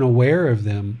he wasn't aware of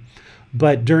them.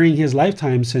 But during his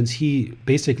lifetime, since he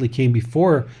basically came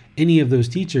before any of those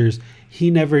teachers, he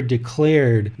never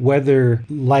declared whether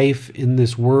life in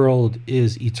this world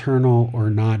is eternal or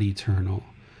not eternal.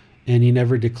 And he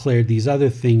never declared these other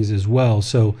things as well.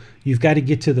 So you've got to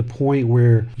get to the point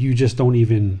where you just don't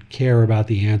even care about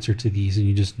the answer to these, and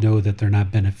you just know that they're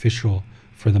not beneficial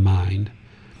for the mind.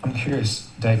 I'm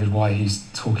curious, David, why he's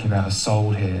talking about a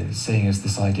soul here, seeing as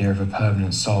this idea of a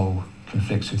permanent soul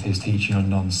conflicts with his teaching on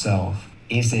non-self.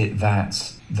 Is it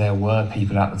that there were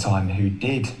people at the time who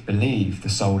did believe the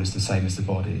soul is the same as the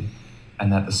body,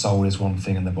 and that the soul is one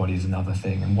thing and the body is another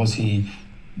thing? And was he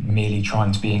merely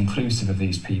trying to be inclusive of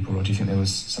these people, or do you think there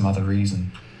was some other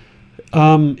reason?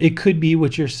 It could be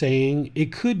what you're saying.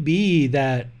 It could be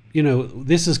that,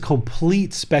 this is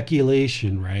complete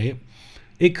speculation, right?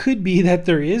 It could be that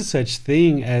there is such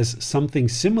thing as something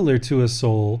similar to a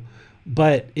soul,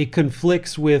 but it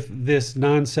conflicts with this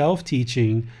non-self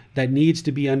teaching that needs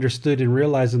to be understood and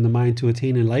realized in the mind to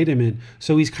attain enlightenment.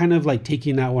 So he's kind of like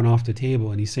taking that one off the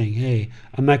table, and he's saying, hey,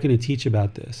 I'm not going to teach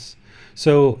about this.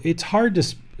 So it's hard to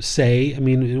say. I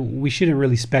mean, we shouldn't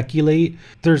really speculate.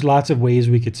 There's lots of ways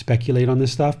we could speculate on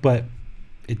this stuff, but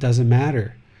it doesn't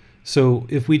matter. So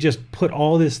if we just put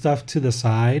all this stuff to the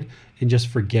side and just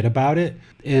forget about it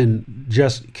and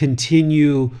just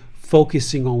continue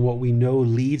focusing on what we know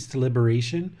leads to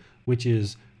liberation, which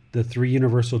is the 3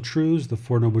 universal truths, the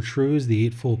 4 noble truths, the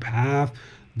Eightfold Path,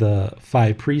 the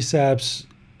 5 precepts,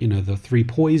 the 3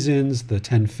 poisons, the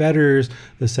 10 fetters,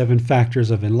 the 7 factors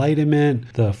of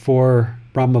enlightenment, the 4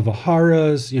 Brahma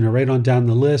Viharas, right on down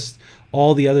the list,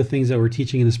 all the other things that we're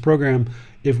teaching in this program.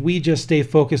 If we just stay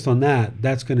focused on that,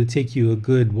 that's going to take you a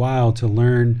good while to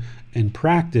learn and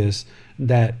practice.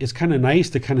 That it's kind of nice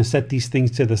to kind of set these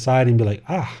things to the side and be like,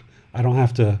 I don't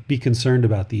have to be concerned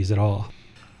about these at all.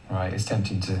 Right, it's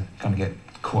tempting to kind of get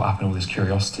caught up in all this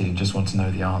curiosity and just want to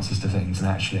know the answers to things, and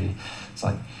actually it's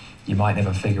like you might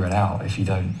never figure it out if you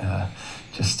don't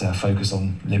just focus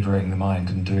on liberating the mind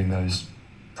and doing those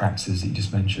practices that you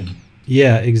just mentioned.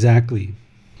 Yeah, exactly.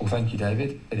 Well, thank you,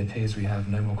 David. It appears we have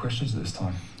no more questions at this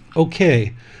time.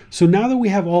 Okay, so now that we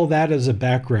have all that as a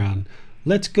background,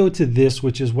 let's go to this,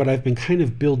 which is what I've been kind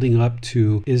of building up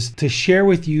to, is to share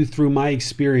with you through my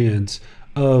experience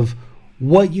of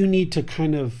what you need to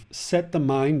kind of set the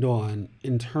mind on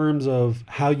in terms of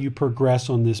how you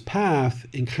progress on this path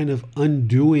and kind of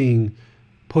undoing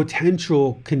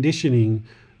potential conditioning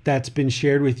that's been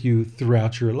shared with you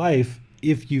throughout your life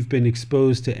if you've been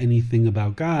exposed to anything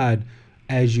about God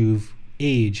as you've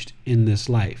aged in this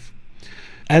life.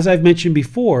 As I've mentioned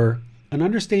before, an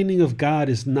understanding of God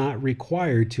is not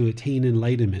required to attain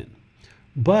enlightenment.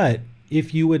 But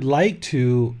if you would like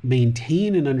to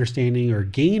maintain an understanding or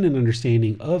gain an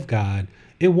understanding of God,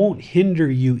 it won't hinder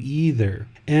you either.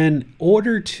 And in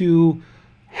order to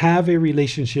have a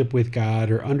relationship with God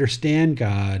or understand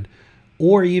God,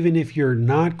 or even if you're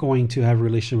not going to have a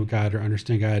relationship with God or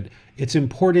understand God, it's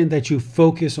important that you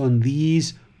focus on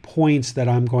these points that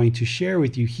I'm going to share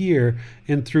with you here.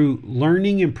 And through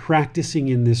learning and practicing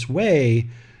in this way,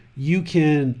 you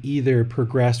can either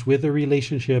progress with a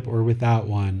relationship or without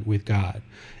one with God.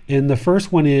 And the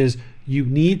first one is you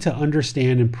need to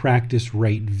understand and practice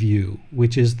right view,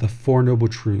 which is the 4 noble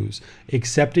truths,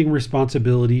 accepting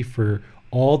responsibility for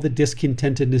all the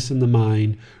discontentedness in the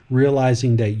mind,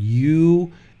 realizing that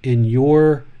you and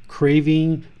your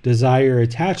craving, desire,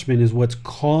 attachment is what's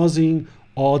causing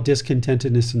all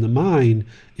discontentedness in the mind,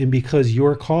 and because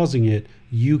you're causing it,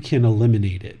 you can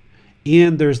eliminate it.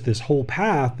 And there's this whole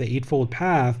path, the Eightfold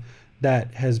Path,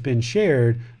 that has been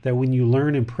shared, that when you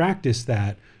learn and practice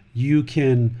that, you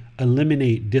can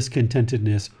eliminate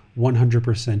discontentedness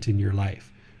 100% in your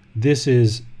life. This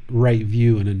is right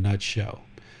view in a nutshell.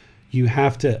 You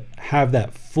have to have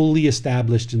that fully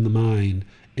established in the mind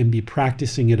and be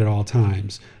practicing it at all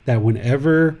times, that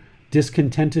whenever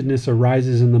discontentedness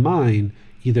arises in the mind,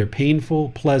 either painful,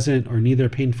 pleasant, or neither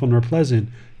painful nor pleasant,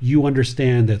 you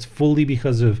understand that's fully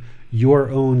because of your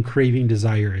own craving,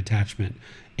 desire, attachment.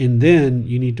 And then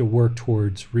you need to work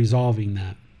towards resolving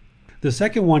that. The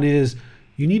second one is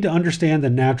you need to understand the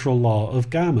natural law of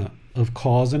Gamma, of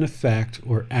cause and effect,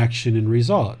 or action and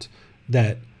result,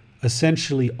 that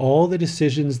essentially all the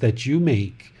decisions that you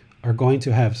make are going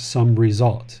to have some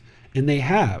result. And they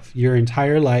have your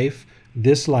entire life,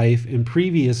 this life, and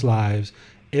previous lives.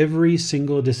 Every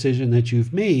single decision that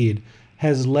you've made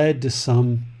has led to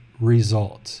some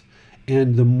result.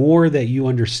 And the more that you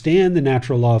understand the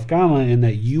natural law of Gamma and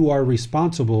that you are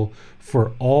responsible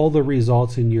for all the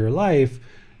results in your life,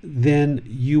 then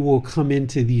you will come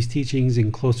into these teachings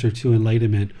and closer to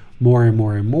enlightenment more and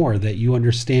more and more, that you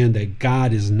understand that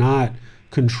God is not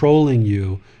controlling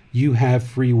you. You have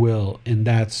free will, and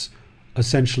that's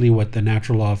essentially what the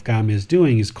natural law of Gamma is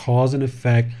doing, is cause and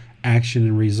effect, action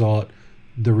and result,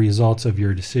 the results of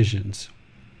your decisions.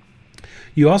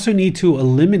 You also need to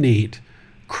eliminate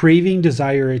craving,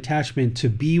 desire, attachment to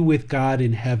be with God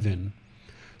in heaven.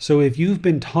 So if you've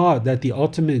been taught that the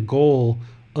ultimate goal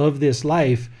of this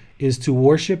life is to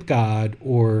worship God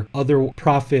or other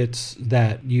prophets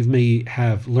that you may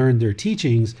have learned their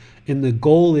teachings, and the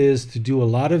goal is to do a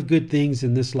lot of good things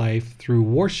in this life through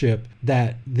worship,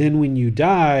 that then when you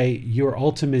die, your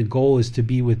ultimate goal is to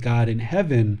be with God in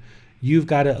heaven, you've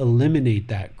got to eliminate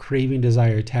that craving,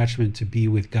 desire, attachment to be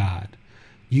with God.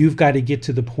 You've got to get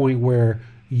to the point where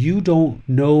you don't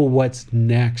know what's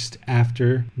next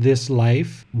after this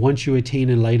life once you attain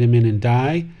enlightenment and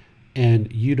die,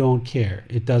 and you don't care.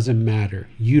 It doesn't matter.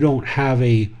 You don't have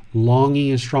a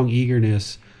longing and strong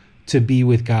eagerness to be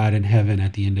with God in heaven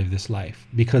at the end of this life.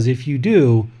 Because if you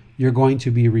do, you're going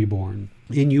to be reborn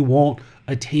and you won't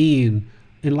attain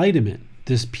enlightenment,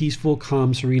 this peaceful,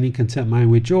 calm, serene, and content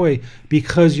mind with joy,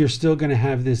 because you're still going to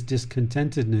have this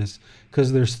discontentedness,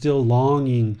 because there's still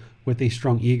longing with a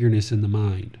strong eagerness in the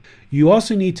mind. You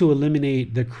also need to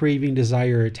eliminate the craving,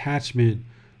 desire, attachment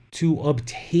to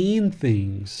obtain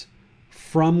things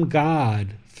from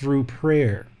God through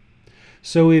prayer.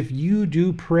 So if you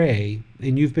do pray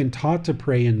and you've been taught to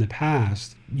pray in the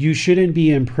past, you shouldn't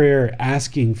be in prayer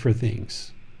asking for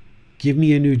things. Give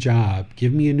me a new job,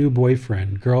 give me a new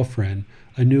boyfriend, girlfriend,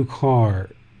 a new car,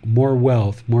 more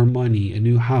wealth, more money, a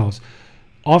new house.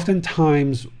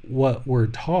 Oftentimes what we're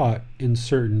taught in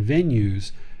certain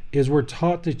venues is we're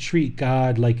taught to treat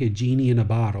God like a genie in a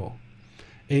bottle.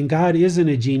 And God isn't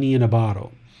a genie in a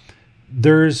bottle.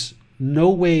 There's no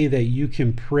way that you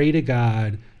can pray to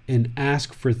God and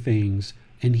ask for things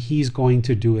and he's going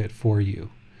to do it for you.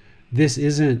 This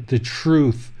isn't the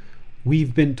truth.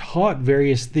 We've been taught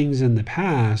various things in the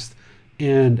past,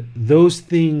 and those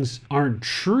things aren't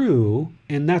true.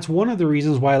 And that's one of the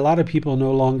reasons why a lot of people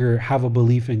no longer have a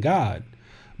belief in God,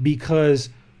 because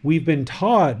we've been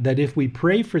taught that if we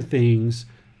pray for things,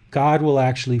 God will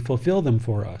actually fulfill them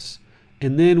for us.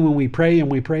 And then when we pray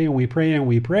and we pray and we pray and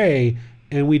we pray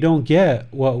and we don't get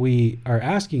what we are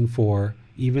asking for,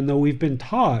 even though we've been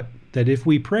taught that if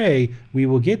we pray, we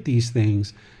will get these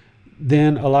things,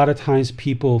 then a lot of times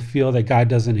people feel that God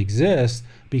doesn't exist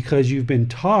because you've been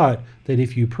taught that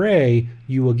if you pray,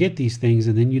 you will get these things,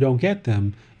 and then you don't get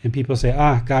them. And people say,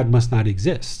 God must not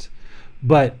exist.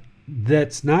 But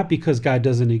that's not because God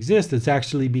doesn't exist. It's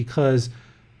actually because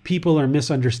people are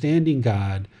misunderstanding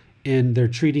God and they're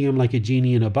treating him like a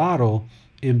genie in a bottle.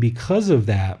 And because of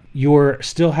that, you're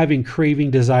still having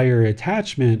craving, desire,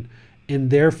 attachment, and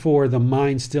therefore the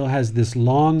mind still has this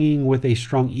longing with a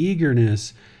strong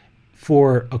eagerness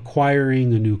for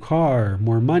acquiring a new car,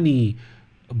 more money,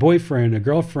 a boyfriend, a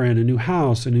girlfriend, a new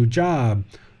house, a new job,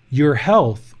 your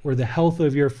health or the health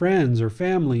of your friends or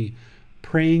family,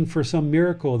 praying for some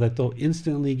miracle that they'll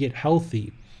instantly get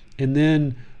healthy. And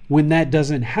then when that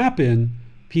doesn't happen,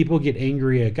 people get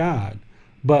angry at God.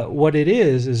 But what it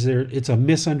is it's a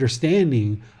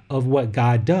misunderstanding of what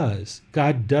God does.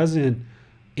 God doesn't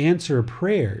answer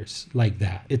prayers like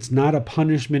that. It's not a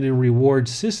punishment and reward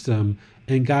system,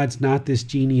 and God's not this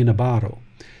genie in a bottle.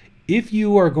 If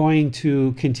you are going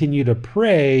to continue to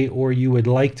pray, or you would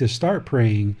like to start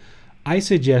praying, I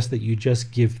suggest that you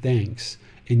just give thanks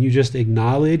and you just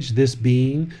acknowledge this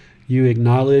being. You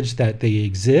acknowledge that they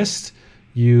exist.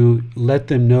 You let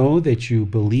them know that you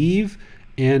believe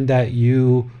and that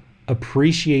you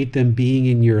appreciate them being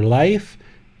in your life,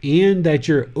 and that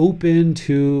you're open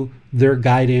to their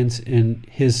guidance and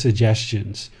his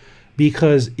suggestions.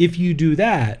 Because if you do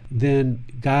that, then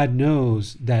God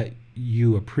knows that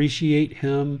you appreciate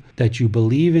him, that you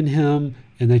believe in him,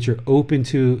 and that you're open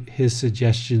to his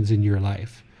suggestions in your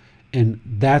life. And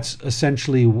that's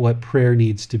essentially what prayer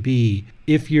needs to be.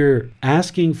 If you're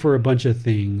asking for a bunch of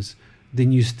things,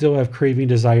 then you still have craving,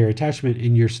 desire, attachment,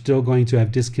 and you're still going to have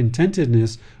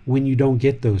discontentedness when you don't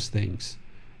get those things.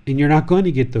 And you're not going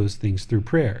to get those things through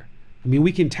prayer. I mean,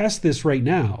 we can test this right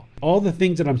now. All the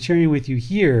things that I'm sharing with you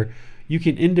here, you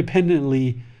can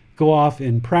independently go off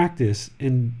and practice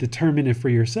and determine it for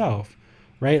yourself,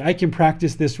 right? I can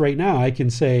practice this right now. I can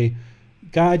say,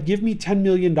 God, give me $10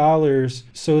 million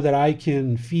so that I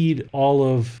can feed all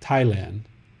of Thailand.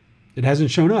 It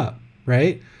hasn't shown up,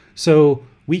 right? So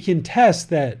we can test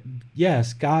that,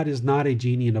 yes, God is not a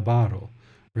genie in a bottle,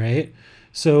 right?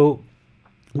 So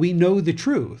we know the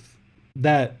truth,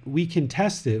 that we can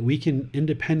test it. We can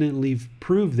independently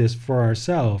prove this for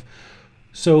ourselves.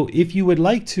 So if you would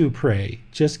like to pray,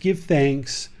 just give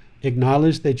thanks,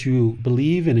 acknowledge that you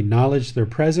believe and acknowledge their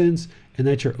presence, and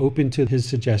that you're open to his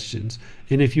suggestions.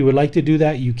 And if you would like to do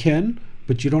that, you can,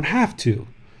 but you don't have to,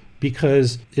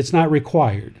 because it's not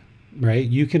required, right?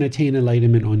 You can attain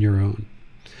enlightenment on your own.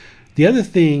 The other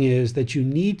thing is that you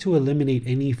need to eliminate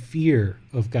any fear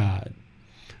of God.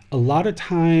 A lot of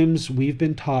times we've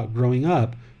been taught growing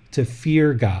up to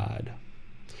fear God.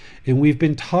 And we've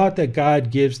been taught that God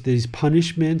gives these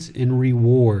punishments and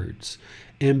rewards.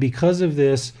 And because of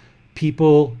this,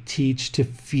 people teach to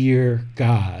fear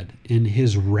God and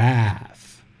his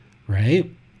wrath, right?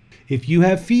 If you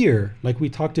have fear, like we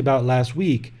talked about last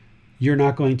week, you're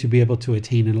not going to be able to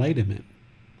attain enlightenment.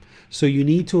 So you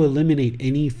need to eliminate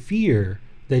any fear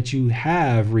that you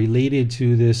have related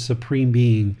to this supreme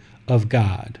being of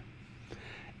God.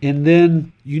 And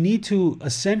then you need to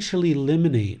essentially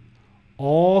eliminate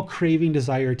all craving,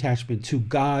 desire, attachment to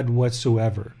God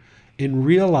whatsoever, and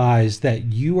realize that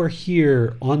you are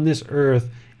here on this earth,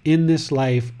 in this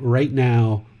life right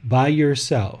now by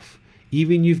yourself.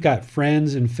 Even you've got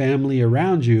friends and family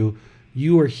around you,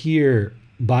 you are here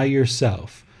by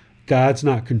yourself. God's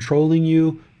not controlling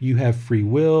you. You have free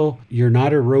will. You're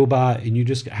not a robot, and you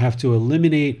just have to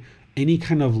eliminate any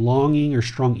kind of longing or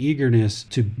strong eagerness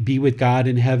to be with God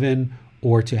in heaven,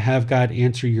 or to have God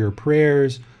answer your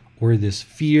prayers, or this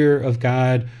fear of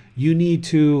God. You need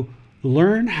to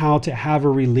learn how to have a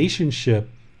relationship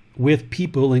with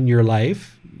people in your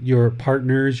life, your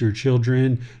partners, your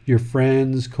children, your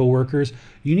friends, coworkers.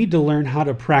 You need to learn how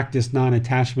to practice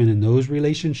non-attachment in those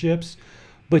relationships,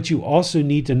 but you also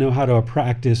need to know how to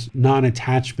practice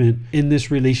non-attachment in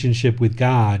this relationship with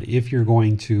God if you're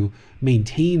going to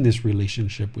maintain this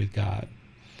relationship with God.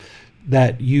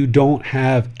 That you don't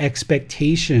have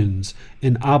expectations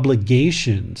and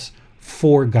obligations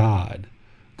for God.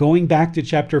 Going back to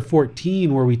chapter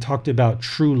 14, where we talked about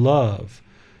true love,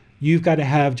 you've got to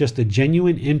have just a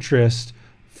genuine interest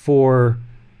for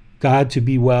God to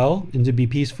be well and to be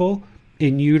peaceful,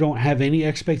 and you don't have any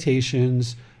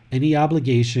expectations, any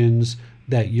obligations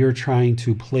that you're trying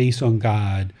to place on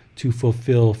God to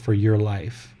fulfill for your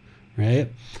life,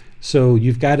 right? So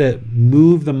you've got to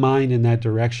move the mind in that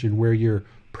direction where you're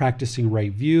practicing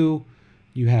right view.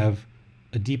 You have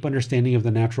a deep understanding of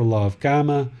the natural law of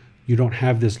Gamma. You don't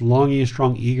have this longing and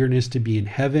strong eagerness to be in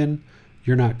heaven.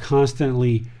 You're not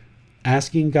constantly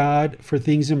asking God for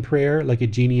things in prayer like a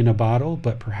genie in a bottle,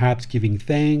 but perhaps giving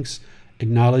thanks,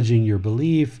 acknowledging your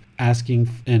belief, asking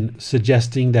and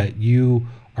suggesting that you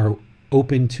are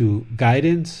open to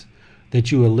guidance,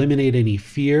 that you eliminate any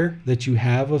fear that you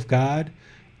have of God,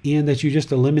 and that you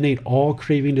just eliminate all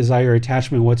craving, desire,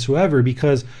 attachment whatsoever.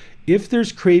 Because if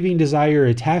there's craving, desire,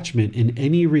 attachment in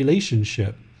any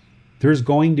relationship, there's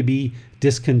going to be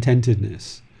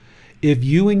discontentedness. If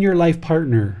you and your life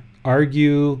partner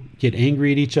argue, get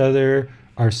angry at each other,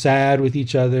 are sad with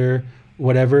each other,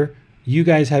 whatever, you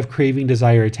guys have craving,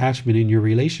 desire, attachment in your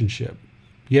relationship.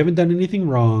 You haven't done anything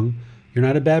wrong. You're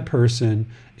not a bad person.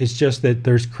 It's just that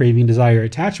there's craving, desire,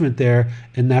 attachment there.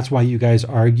 And that's why you guys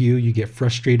argue. You get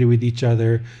frustrated with each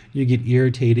other. You get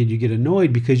irritated. You get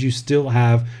annoyed because you still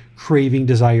have craving,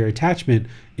 desire, attachment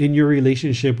in your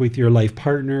relationship with your life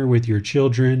partner, with your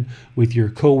children, with your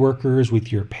coworkers,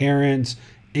 with your parents,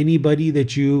 anybody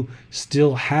that you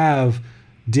still have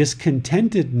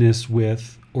discontentedness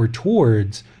with or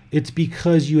towards. It's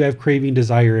because you have craving,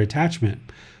 desire, attachment.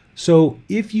 So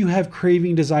if you have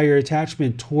craving, desire,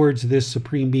 attachment towards this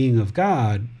supreme being of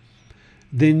God,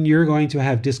 then you're going to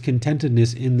have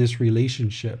discontentedness in this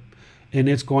relationship, and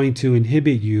it's going to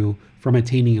inhibit you from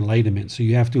attaining enlightenment. So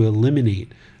you have to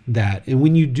eliminate that. And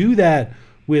when you do that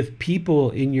with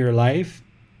people in your life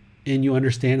and you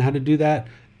understand how to do that,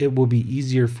 it will be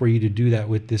easier for you to do that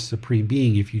with this supreme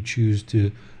being if you choose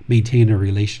to maintain a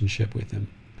relationship with him.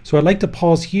 So I'd like to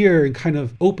pause here and kind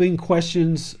of open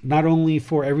questions, not only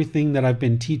for everything that I've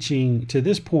been teaching to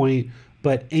this point,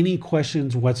 but any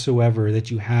questions whatsoever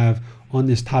that you have on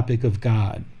this topic of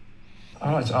God.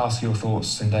 I'd like to ask your thoughts,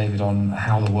 St. David, on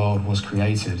how the world was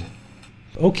created.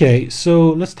 Okay, so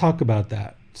let's talk about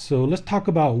that. So let's talk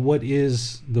about what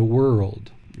is the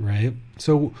world, right?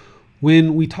 So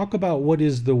when we talk about what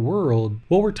is the world,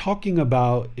 what we're talking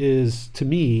about is, to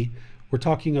me, we're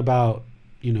talking about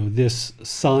this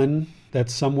sun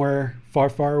that's somewhere far,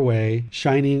 far away,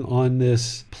 shining on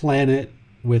this planet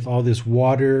with all this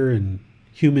water and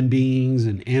human beings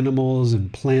and animals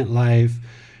and plant life.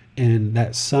 And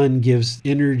that sun gives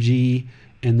energy,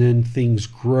 and then things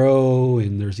grow,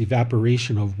 and there's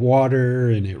evaporation of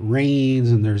water, and it rains,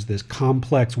 and there's this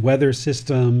complex weather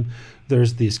system.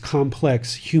 There's this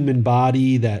complex human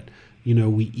body that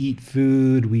we eat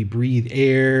food, we breathe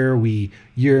air, we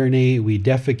urinate, we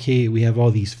defecate, we have all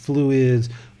these fluids,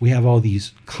 we have all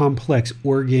these complex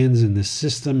organs in the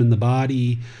system in the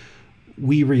body.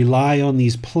 We rely on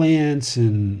these plants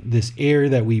and this air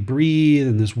that we breathe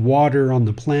and this water on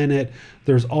the planet.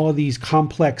 There's all these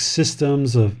complex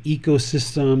systems of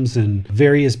ecosystems and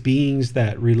various beings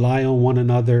that rely on one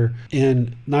another.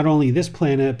 And not only this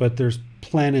planet, but there's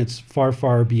planets far,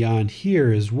 far beyond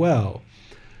here as well.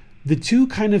 The two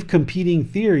kind of competing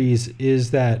theories is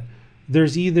that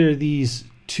there's either these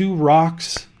two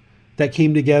rocks that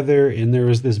came together and there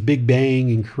was this big bang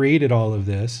and created all of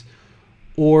this,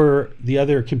 or the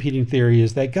other competing theory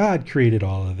is that God created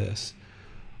all of this.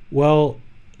 Well,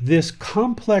 this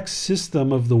complex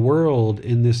system of the world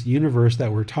in this universe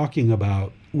that we're talking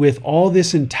about, with all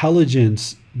this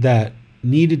intelligence that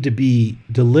needed to be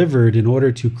delivered in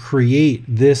order to create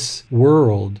this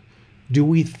world, do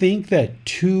we think that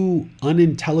two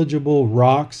unintelligible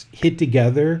rocks hit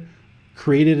together,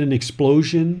 created an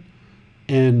explosion,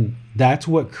 and that's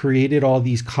what created all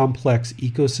these complex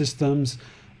ecosystems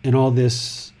and all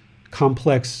this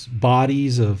complex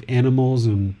bodies of animals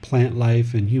and plant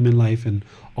life and human life and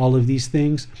all of these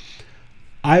things?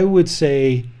 I would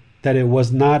say that it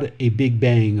was not a big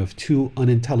bang of two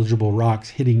unintelligible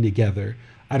rocks hitting together.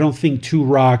 I don't think two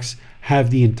rocks have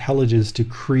the intelligence to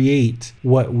create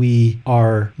what we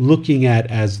are looking at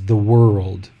as the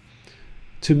world.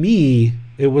 To me,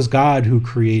 it was God who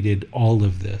created all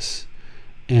of this.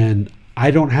 And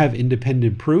I don't have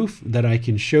independent proof that I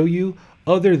can show you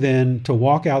other than to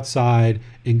walk outside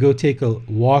and go take a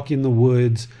walk in the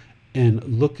woods and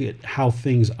look at how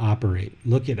things operate.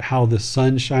 Look at how the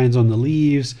sun shines on the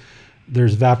leaves.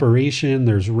 There's evaporation,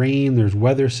 there's rain, there's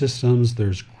weather systems,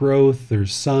 there's growth,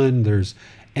 there's sun, there's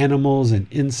animals and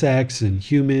insects and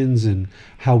humans, and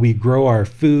how we grow our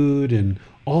food, and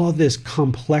all this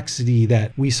complexity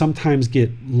that we sometimes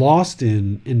get lost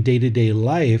in day-to-day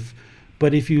life.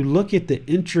 But if you look at the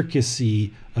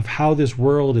intricacy of how this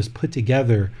world is put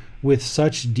together with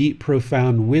such deep,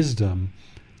 profound wisdom,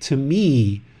 to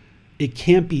me, it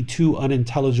can't be two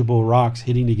unintelligible rocks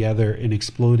hitting together and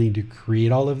exploding to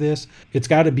create all of this. It's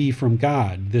got to be from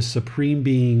God, this supreme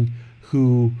being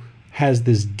who has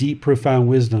this deep, profound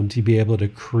wisdom to be able to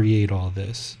create all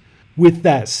this. With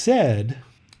that said,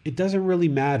 it doesn't really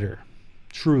matter,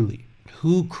 truly,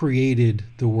 who created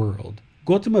the world.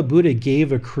 Gautama Buddha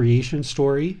gave a creation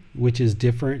story, which is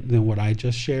different than what I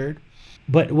just shared.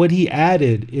 But what he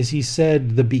added is he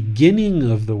said the beginning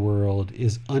of the world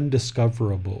is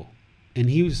undiscoverable. And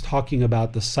he was talking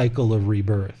about the cycle of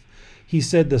rebirth. He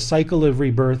said the cycle of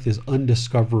rebirth is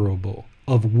undiscoverable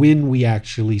of when we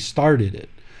actually started it.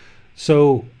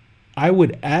 So I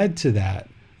would add to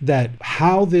that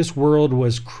how this world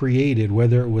was created,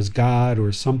 whether it was God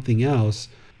or something else,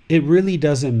 it really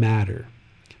doesn't matter,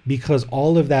 because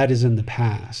all of that is in the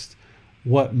past.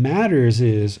 What matters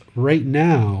is right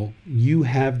now you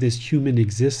have this human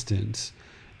existence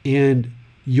and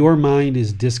your mind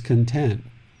is discontent,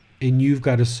 and you've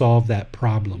got to solve that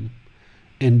problem.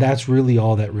 And that's really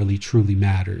all that really truly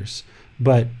matters.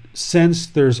 But since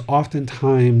there's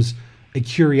oftentimes a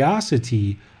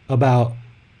curiosity about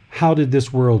how did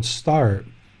this world start,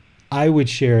 I would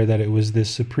share that it was this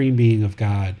supreme being of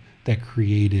God that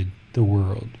created the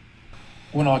world.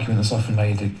 One argument that's often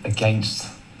made against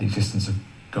the existence of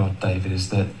God, David, is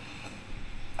that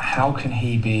how can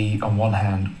he be, on one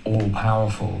hand,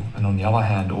 all-powerful, and on the other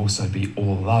hand, also be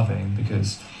all-loving?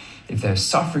 Because if there's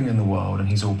suffering in the world and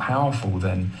he's all-powerful,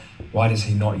 then why does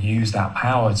he not use that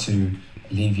power to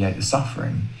alleviate the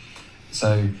suffering?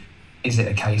 So is it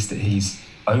a case that he's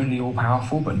only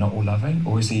all-powerful but not all-loving?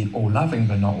 Or is he all-loving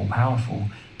but not all-powerful?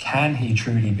 Can he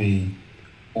truly be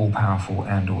all-powerful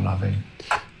and all-loving?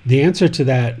 The answer to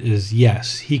that is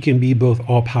yes, he can be both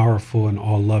all-powerful and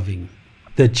all-loving.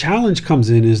 The challenge comes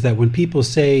in is that when people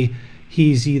say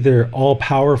he's either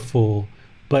all-powerful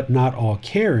but not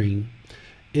all-caring,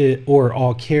 or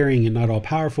all-caring and not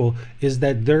all-powerful, is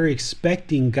that they're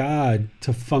expecting God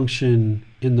to function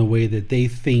in the way that they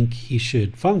think he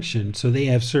should function. So they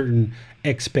have certain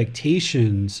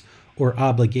expectations or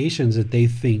obligations that they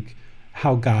think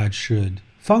how God should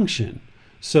function.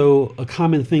 So a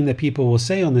common thing that people will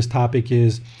say on this topic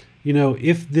is,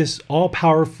 if this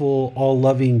all-powerful,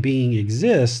 all-loving being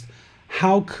exists,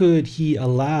 how could he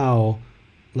allow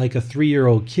like a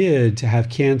 3-year-old kid to have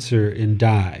cancer and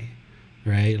die,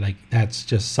 right? Like that's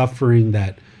just suffering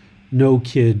that no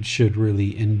kid should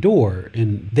really endure.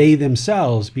 And they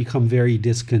themselves become very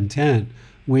discontent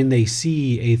when they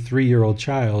see a 3-year-old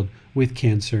child with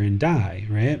cancer and die,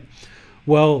 right?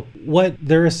 Well, what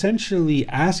they're essentially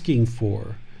asking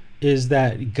for is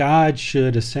that God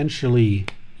should essentially,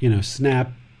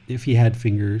 snap, if he had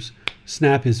fingers,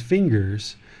 snap his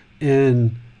fingers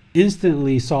and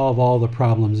instantly solve all the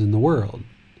problems in the world.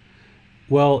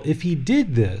 Well, if he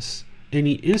did this and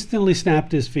he instantly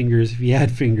snapped his fingers, if he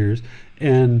had fingers,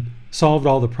 and solved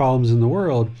all the problems in the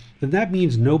world, then that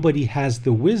means nobody has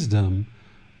the wisdom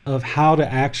of how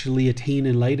to actually attain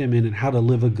enlightenment and how to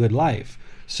live a good life.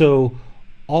 So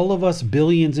all of us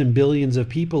billions and billions of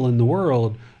people in the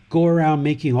world go around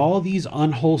making all these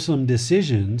unwholesome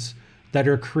decisions that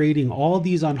are creating all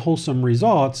these unwholesome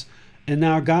results. And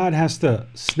now God has to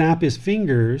snap his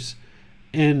fingers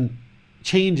and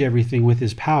change everything with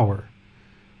his power.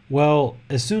 Well,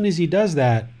 as soon as he does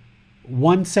that,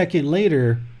 1 second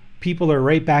later, people are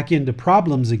right back into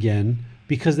problems again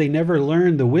because they never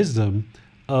learned the wisdom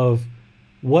of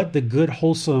what the good,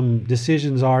 wholesome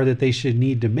decisions are that they should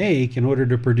need to make in order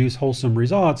to produce wholesome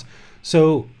results.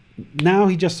 So now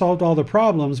he just solved all the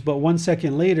problems, but 1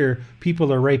 second later,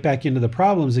 people are right back into the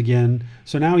problems again.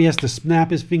 So now he has to snap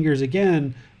his fingers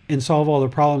again and solve all the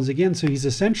problems again. So he's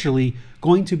essentially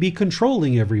going to be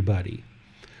controlling everybody.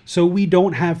 So we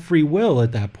don't have free will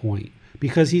at that point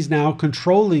because he's now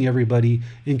controlling everybody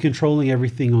and controlling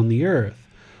everything on the earth.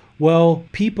 Well,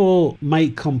 people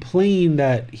might complain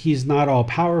that he's not all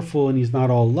powerful and he's not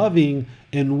all loving,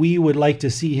 and we would like to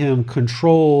see him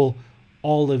control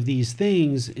all of these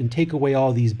things and take away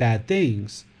all these bad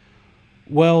things.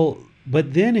 Well,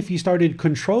 but then if he started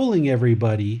controlling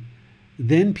everybody,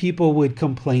 then people would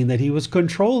complain that he was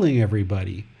controlling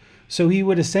everybody. So he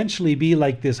would essentially be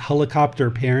like this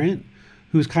helicopter parent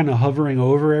who's kind of hovering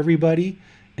over everybody.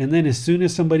 And then as soon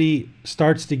as somebody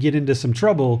starts to get into some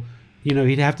trouble,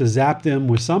 he'd have to zap them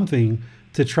with something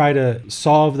to try to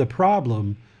solve the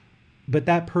problem. But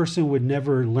that person would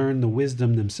never learn the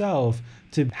wisdom themselves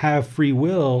to have free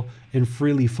will and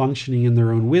freely functioning in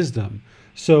their own wisdom.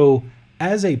 So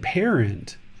as a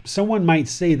parent, someone might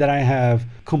say that I have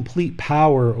complete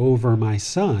power over my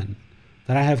son,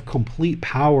 that I have complete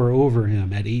power over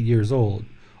him at 8 years old,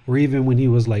 or even when he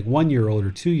was like 1 year old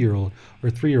or 2 year old or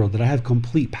 3 year old, that I have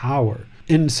complete power.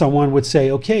 And someone would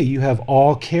say, okay, you have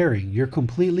all caring. You're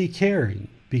completely caring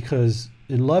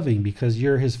and loving because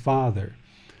you're his father.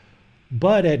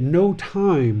 But at no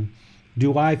time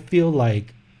do I feel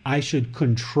like I should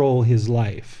control his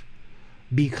life.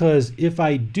 Because if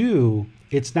I do,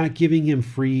 it's not giving him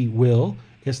free will.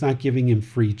 It's not giving him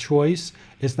free choice.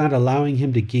 It's not allowing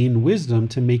him to gain wisdom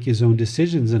to make his own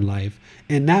decisions in life.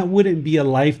 And that wouldn't be a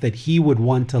life that he would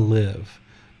want to live.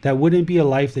 That wouldn't be a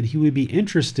life that he would be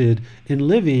interested in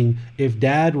living if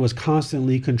dad was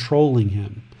constantly controlling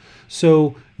him.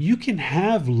 So you can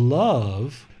have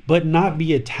love, but not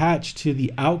be attached to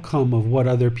the outcome of what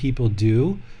other people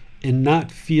do and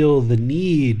not feel the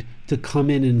need to come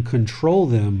in and control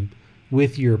them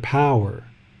with your power.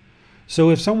 So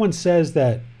if someone says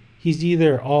that he's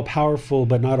either all powerful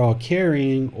but not all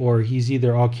caring, or he's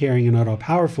either all caring and not all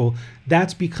powerful,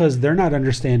 that's because they're not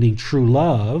understanding true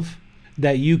love,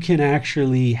 that you can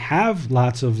actually have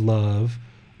lots of love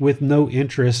with no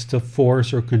interest to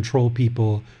force or control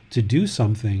people to do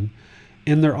something.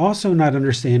 And they're also not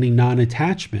understanding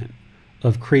non-attachment,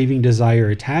 of craving, desire,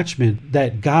 attachment,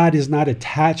 that God is not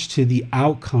attached to the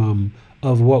outcome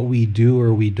of what we do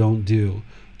or we don't do.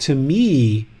 To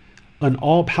me, an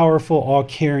all-powerful,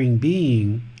 all-caring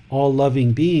being,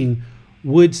 all-loving being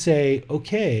would say,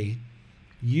 okay,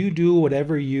 you do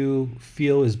whatever you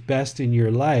feel is best in your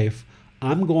life.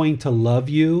 I'm going to love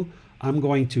you. I'm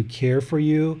going to care for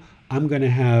you. I'm going to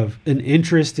have an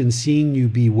interest in seeing you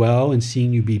be well and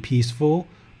seeing you be peaceful,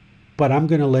 but I'm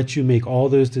going to let you make all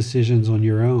those decisions on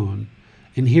your own.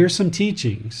 And here's some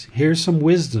teachings. Here's some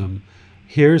wisdom.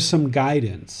 Here's some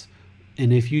guidance.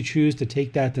 And if you choose to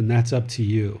take that, then that's up to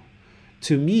you.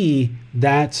 To me,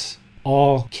 that's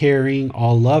all caring,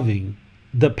 all loving.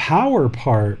 The power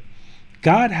part,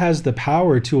 God has the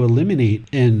power to eliminate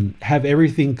and have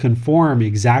everything conform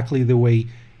exactly the way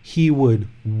he would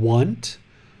want,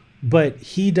 but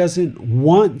he doesn't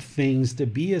want things to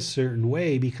be a certain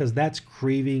way because that's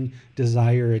craving,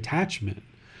 desire, attachment.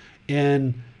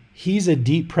 And he's a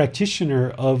deep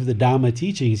practitioner of the Dhamma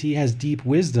teachings. He has deep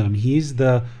wisdom. He's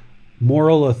the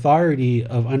moral authority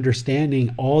of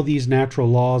understanding all these natural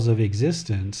laws of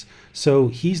existence. So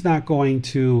he's not going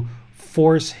to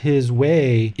force his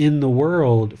way in the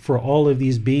world for all of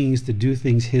these beings to do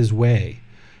things his way.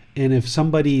 And if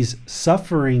somebody's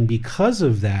suffering because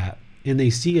of that, and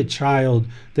they see a child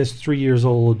that's 3 years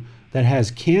old that has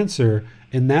cancer,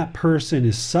 and that person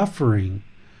is suffering,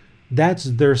 that's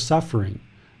their suffering.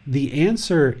 The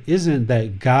answer isn't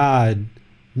that God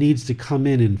needs to come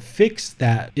in and fix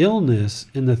that illness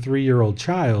in the 3-year-old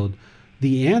child.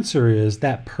 The answer is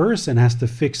that person has to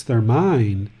fix their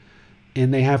mind,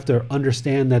 and they have to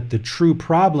understand that the true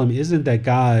problem isn't that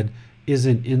God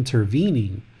isn't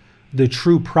intervening. The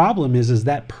true problem is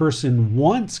that person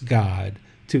wants God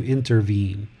to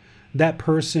intervene. That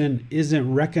person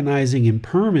isn't recognizing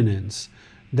impermanence,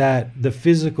 that the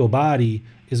physical body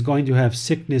is going to have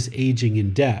sickness, aging,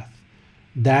 and death.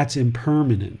 That's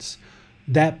impermanence.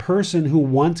 That person who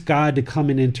wants God to come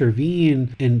and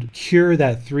intervene and cure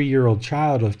that 3-year-old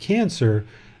child of cancer,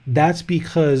 that's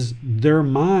because their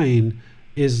mind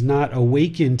is not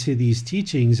awakened to these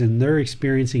teachings and they're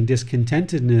experiencing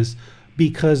discontentedness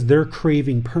because they're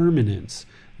craving permanence.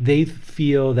 They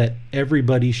feel that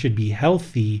everybody should be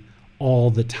healthy all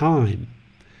the time.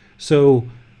 So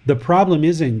the problem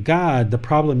isn't God. The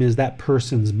problem is that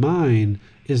person's mind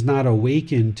is not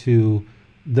awakened to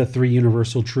the 3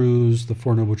 universal truths, the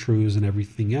 4 noble truths, and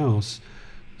everything else.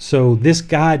 So this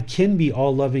God can be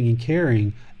all loving and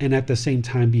caring and at the same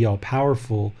time be all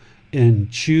powerful and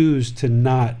choose to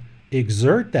not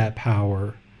exert that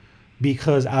power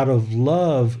because out of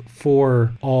love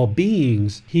for all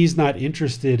beings, he's not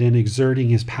interested in exerting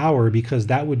his power because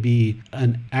that would be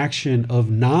an action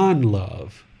of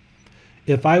non-love.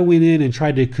 If I went in and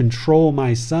tried to control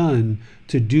my son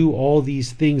to do all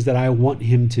these things that I want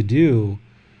him to do,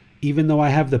 even though I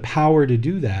have the power to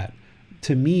do that,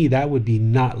 to me, that would be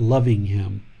not loving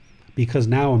him because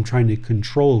now I'm trying to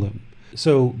control him.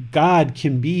 So God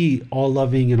can be all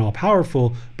loving and all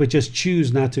powerful, but just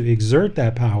choose not to exert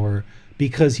that power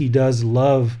because he does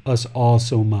love us all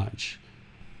so much.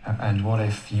 And what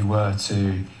if you were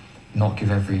to not give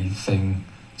everything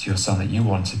to your son that you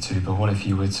wanted to, but what if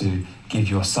you were to give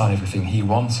your son everything he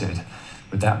wanted?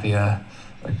 Would that be a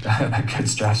good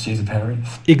strategy as a parent?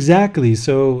 Exactly.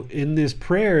 So in this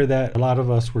prayer that a lot of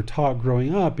us were taught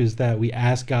growing up is that we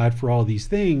ask God for all these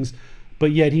things,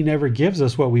 but yet he never gives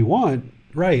us what we want.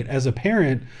 Right. As a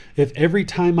parent, if every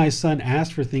time my son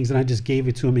asked for things and I just gave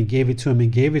it to him and gave it to him and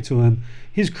gave it to him,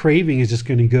 his craving is just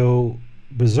going to go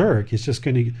berserk. It's just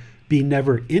going to be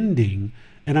never ending.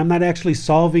 And I'm not actually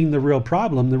solving the real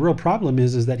problem. The real problem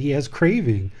is that he has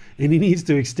craving and he needs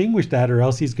to extinguish that, or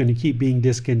else he's going to keep being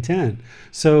discontent.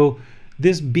 So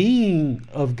this being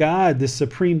of God, this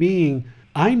supreme being,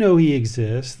 I know he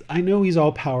exists. I know he's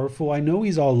all powerful. I know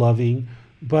he's all loving.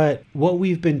 But what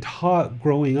we've been taught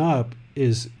growing up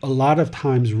is a lot of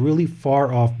times really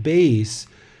far off base.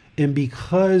 And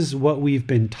because what we've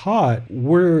been taught,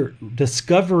 we're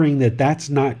discovering that that's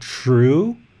not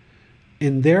true.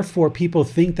 And therefore, people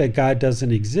think that God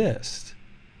doesn't exist,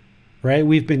 right?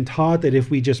 We've been taught that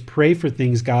if we just pray for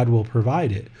things, God will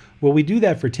provide it. Well, we do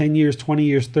that for 10 years, 20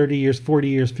 years, 30 years, 40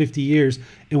 years, 50 years,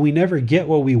 and we never get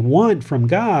what we want from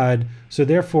God. So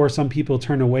therefore, some people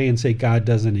turn away and say God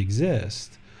doesn't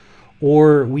exist.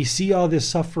 Or we see all this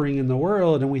suffering in the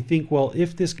world and we think, well,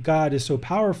 if this God is so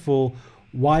powerful,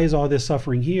 why is all this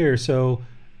suffering here? So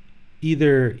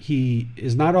either he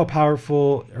is not all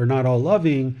powerful or not all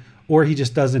loving, or he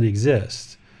just doesn't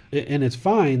exist. And it's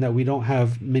fine that we don't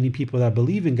have many people that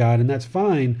believe in God, and that's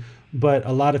fine. But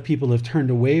a lot of people have turned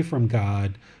away from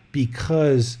God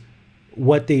because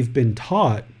what they've been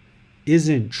taught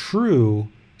isn't true.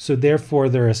 So therefore,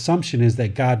 their assumption is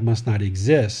that God must not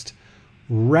exist,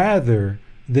 rather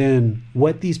than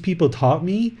what these people taught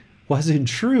me wasn't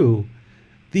true.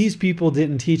 These people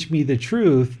didn't teach me the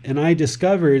truth, and I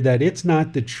discovered that it's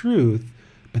not the truth.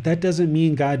 But that doesn't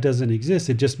mean God doesn't exist.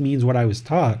 It just means what I was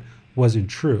taught wasn't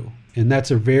true. And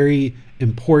that's a very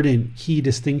important key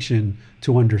distinction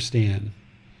to understand.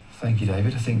 Thank you,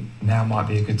 David. I think now might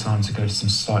be a good time to go to some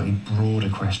slightly broader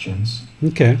questions.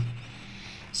 Okay.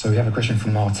 So we have a question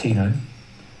from Martino.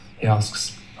 He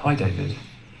asks, "Hi, David.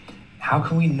 How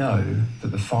can we know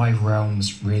that the 5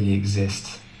 realms really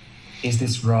exist? Is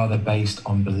this rather based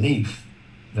on belief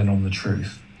than on the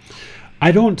truth?"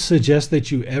 I don't suggest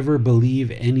that you ever believe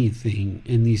anything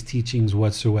in these teachings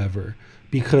whatsoever,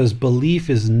 because belief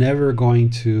is never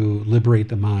going to liberate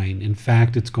the mind. In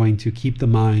fact, it's going to keep the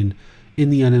mind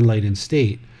in the unenlightened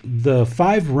state. The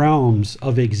 5 realms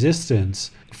of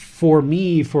existence, for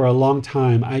me, for a long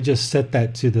time, I just set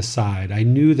that to the side. I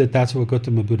knew that that's what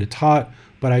Gautama Buddha taught,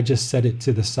 but I just set it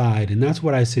to the side. And that's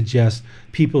what I suggest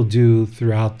people do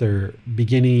throughout their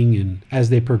beginning and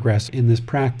as they progress in this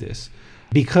practice.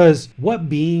 Because what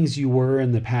beings you were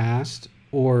in the past,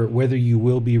 or whether you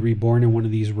will be reborn in one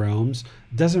of these realms,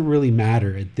 doesn't really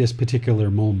matter at this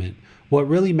particular moment. What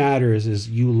really matters is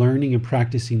you learning and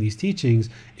practicing these teachings,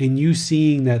 and you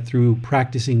seeing that through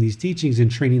practicing these teachings and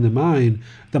training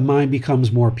the mind becomes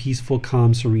more peaceful,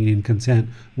 calm, serene, and content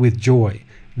with joy.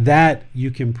 That you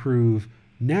can prove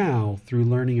now through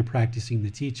learning and practicing the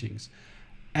teachings.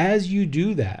 As you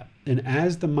do that, and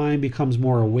as the mind becomes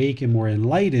more awake and more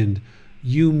enlightened,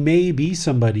 you may be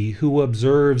somebody who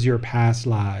observes your past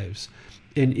lives.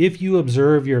 And if you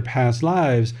observe your past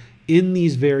lives in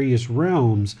these various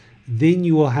realms, then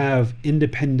you will have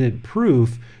independent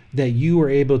proof that you are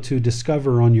able to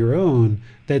discover on your own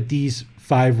that these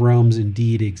 5 realms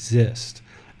indeed exist.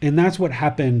 And that's what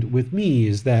happened with me,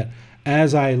 is that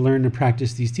as I learned to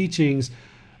practice these teachings,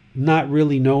 not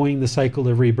really knowing the cycle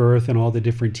of rebirth and all the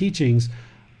different teachings,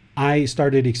 I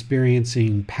started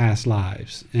experiencing past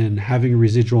lives and having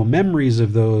residual memories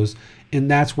of those.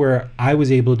 And that's where I was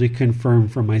able to confirm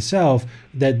for myself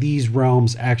that these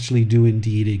realms actually do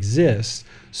indeed exist.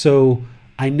 So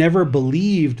I never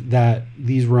believed that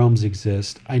these realms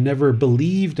exist. I never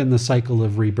believed in the cycle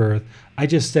of rebirth. I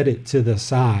just set it to the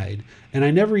side. And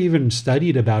I never even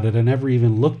studied about it. I never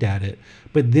even looked at it.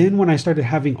 But then when I started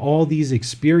having all these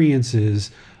experiences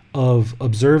of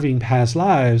observing past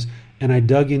lives, and I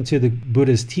dug into the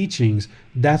Buddha's teachings,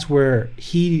 that's where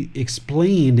he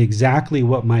explained exactly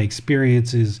what my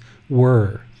experiences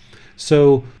were.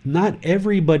 So not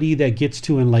everybody that gets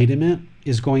to enlightenment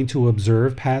is going to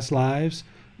observe past lives,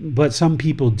 but some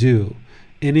people do.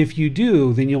 And if you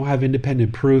do, then you'll have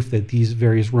independent proof that these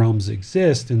various realms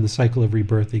exist and the cycle of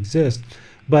rebirth exists.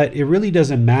 But it really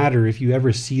doesn't matter if you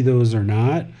ever see those or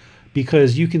not,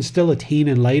 because you can still attain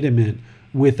enlightenment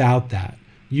without that.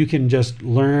 You can just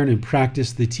learn and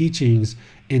practice the teachings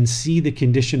and see the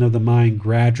condition of the mind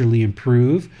gradually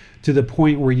improve to the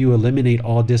point where you eliminate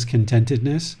all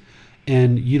discontentedness,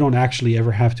 and you don't actually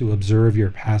ever have to observe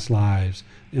your past lives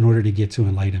in order to get to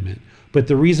enlightenment. But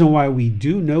the reason why we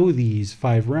do know these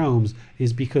 5 realms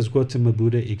is because Gautama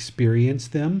Buddha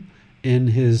experienced them in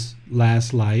his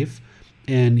last life,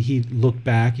 and he looked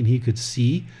back and he could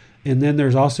see. And then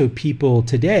there's also people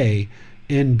today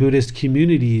in Buddhist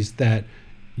communities that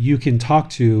you can talk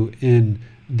to, and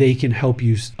they can help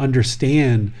you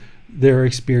understand their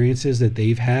experiences that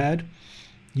they've had.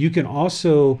 You can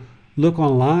also look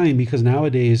online, because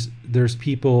nowadays there's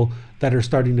people that are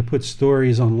starting to put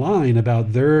stories online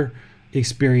about their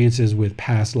experiences with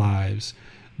past lives.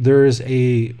 There's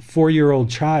a 4-year-old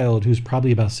child who's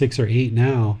probably about 6 or 8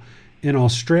 now in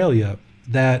Australia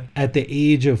that at the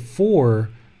age of 4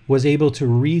 was able to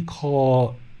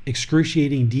recall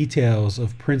excruciating details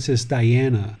of Princess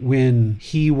Diana when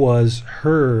he was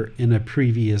her in a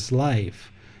previous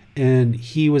life. And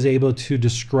he was able to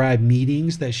describe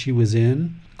meetings that she was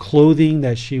in, clothing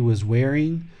that she was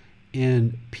wearing,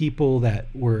 and people that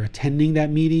were attending that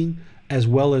meeting, as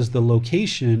well as the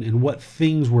location and what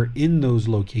things were in those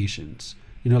locations.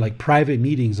 Like private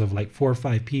meetings of like 4 or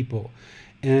 5 people.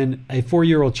 And a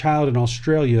 4-year-old child in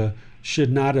Australia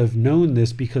should not have known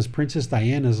this, because Princess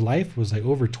Diana's life was like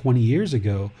over 20 years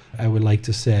ago, I would like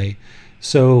to say.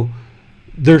 So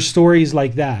there's stories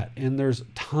like that, and there's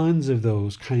tons of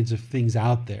those kinds of things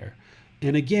out there.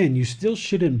 And again, you still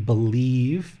shouldn't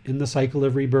believe in the cycle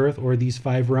of rebirth or these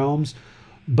 5 realms,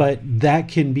 but that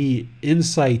can be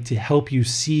insight to help you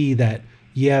see that,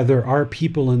 yeah, there are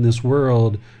people in this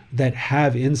world that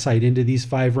have insight into these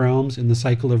 5 realms in the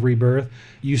cycle of rebirth.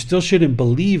 You still shouldn't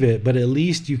believe it, but at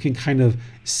least you can kind of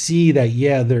see that,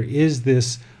 yeah, there is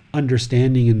this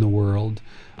understanding in the world.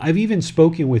 I've even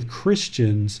spoken with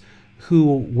Christians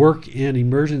who work in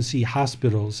emergency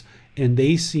hospitals, and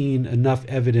they've seen enough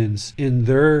evidence in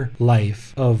their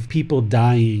life of people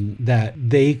dying that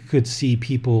they could see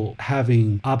people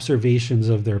having observations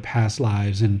of their past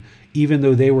lives. And even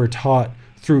though they were taught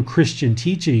through Christian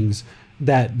teachings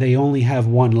that they only have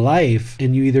one life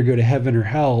and you either go to heaven or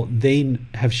hell, they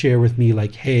have shared with me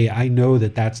like, hey, I know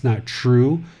that that's not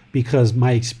true, because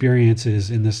my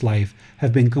experiences in this life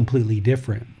have been completely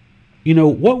different.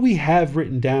 What we have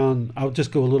written down, I'll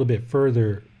just go a little bit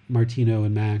further, Martino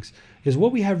and Max, is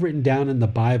what we have written down in the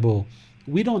Bible.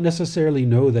 We don't necessarily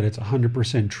know that it's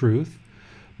 100% truth,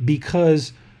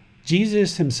 because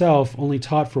Jesus himself only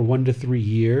taught for 1 to 3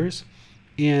 years,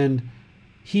 and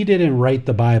he didn't write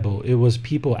the Bible. It was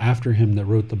people after him that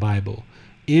wrote the Bible.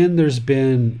 And there's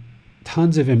been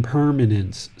tons of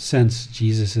impermanence since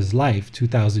Jesus's life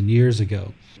 2,000 years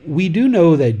ago. We do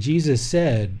know that Jesus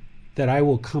said that I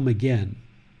will come again,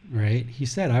 right? He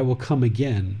said, I will come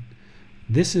again.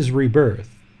 This is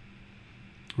rebirth,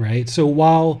 right? So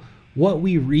while what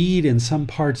we read in some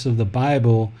parts of the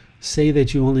Bible say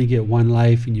that you only get one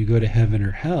life and you go to heaven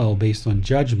or hell based on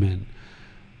judgment,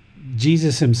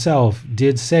 Jesus himself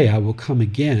did say, I will come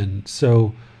again.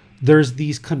 So there's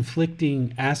these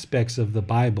conflicting aspects of the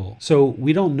Bible. So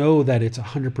we don't know that it's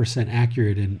 100%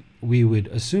 accurate, and we would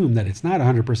assume that it's not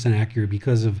 100% accurate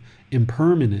because of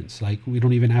impermanence. Like, we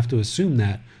don't even have to assume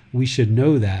that. We should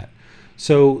know that.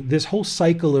 So this whole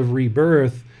cycle of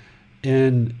rebirth,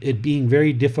 and it being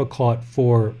very difficult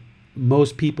for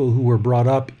most people who were brought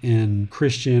up in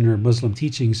Christian or Muslim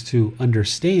teachings to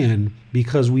understand,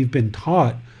 because we've been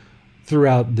taught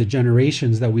throughout the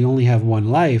generations that we only have one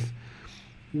life.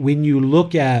 When you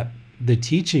look at the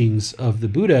teachings of the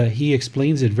Buddha, he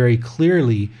explains it very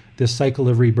clearly, the cycle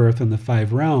of rebirth and the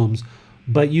 5 realms.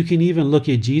 But you can even look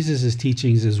at Jesus's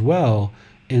teachings as well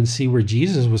and see where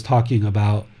Jesus was talking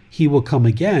about he will come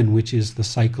again, which is the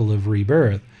cycle of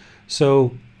rebirth.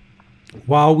 So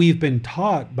while we've been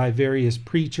taught by various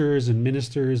preachers and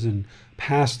ministers and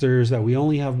pastors that we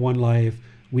only have one life,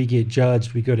 we get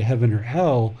judged, we go to heaven or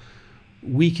hell,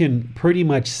 we can pretty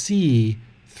much see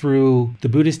through the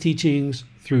Buddhist teachings,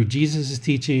 through Jesus's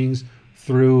teachings,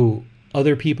 through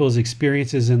other people's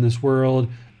experiences in this world,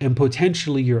 and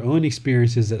potentially your own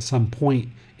experiences at some point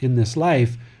in this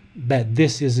life, that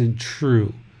this isn't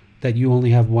true, that you only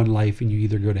have one life and you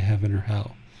either go to heaven or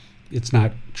hell. It's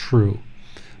not true.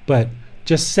 But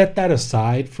just set that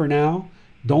aside for now.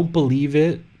 Don't believe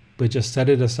it, but just set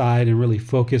it aside and really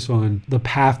focus on the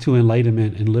path to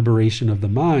enlightenment and liberation of the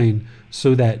mind,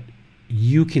 so that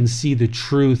you can see the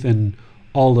truth in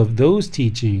all of those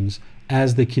teachings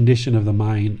as the condition of the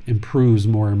mind improves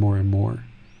more and more and more.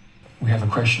 We have a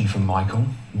question from Michael.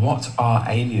 What are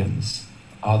aliens?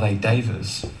 Are they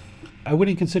devas? I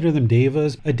wouldn't consider them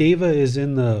devas. A deva is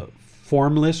in the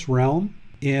formless realm,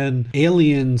 and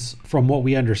aliens, from what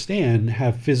we understand,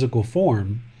 have physical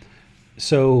form.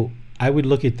 So I would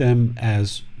look at them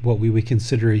as what we would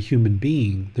consider a human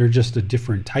being. They're just a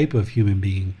different type of human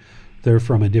being. They're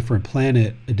from a different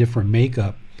planet, a different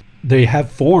makeup. They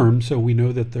have form, so we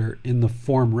know that they're in the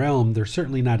form realm. They're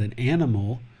certainly not an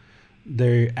animal.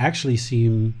 They actually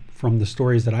seem, from the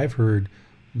stories that I've heard,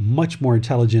 much more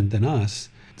intelligent than us.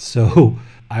 So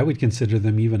I would consider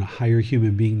them even a higher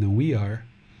human being than we are.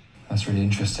 That's really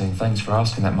interesting. Thanks for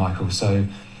asking that, Michael. So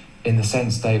in the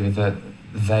sense, David, that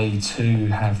they too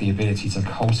have the ability to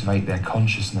cultivate their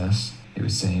consciousness, it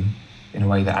would seem, in a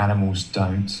way that animals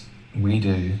don't, we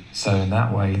do. So in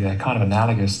that way, they're kind of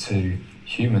analogous to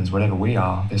humans, whatever we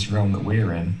are, this realm that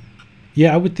we're in.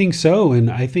 Yeah, I would think so.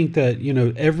 And I think that,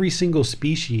 every single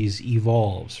species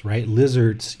evolves, right?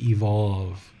 Lizards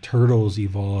evolve, turtles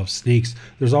evolve, snakes.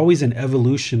 There's always an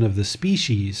evolution of the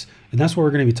species. And that's what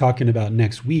we're going to be talking about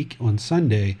next week on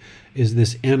Sunday, is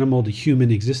this animal to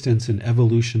human existence and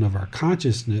evolution of our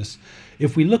consciousness.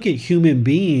 If we look at human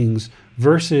beings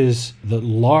versus the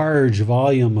large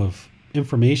volume of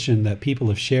information that people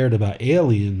have shared about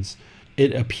aliens,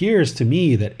 it appears to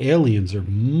me that aliens are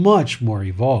much more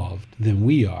evolved than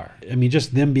we are. I mean,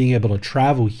 just them being able to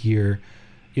travel here,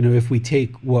 if we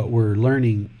take what we're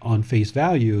learning on face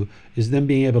value, is them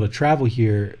being able to travel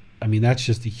here. I mean, that's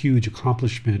just a huge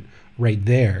accomplishment right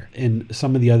there. And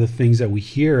some of the other things that we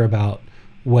hear about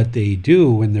what they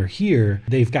do when they're here,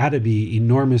 they've got to be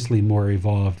enormously more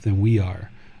evolved than we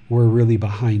are. We're really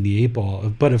behind the eight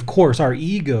ball. But of course, our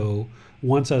ego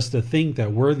wants us to think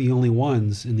that we're the only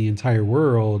ones in the entire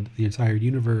world, the entire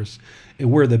universe,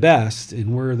 and we're the best,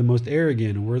 and we're the most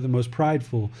arrogant, and we're the most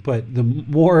prideful. But the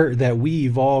more that we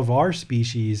evolve our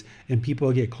species and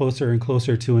people get closer and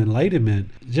closer to enlightenment,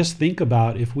 just think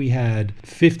about if we had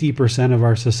 50% of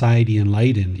our society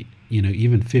enlightened,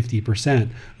 even 50%,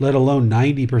 let alone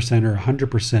 90% or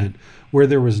 100%, where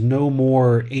there was no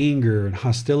more anger and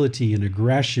hostility and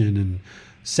aggression and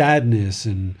sadness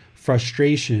and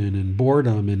frustration and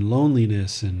boredom and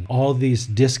loneliness and all these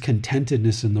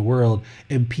discontentedness in the world,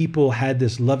 and people had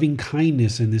this loving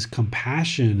kindness and this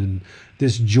compassion and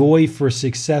this joy for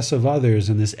success of others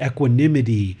and this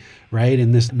equanimity, right,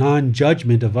 and this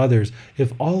non-judgment of others.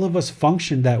 If all of us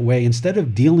functioned that way, instead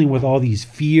of dealing with all these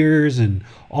fears and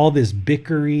all this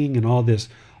bickering and all this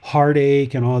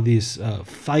heartache and all this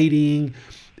fighting,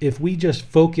 if we just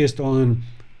focused on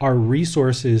our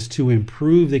resources to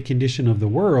improve the condition of the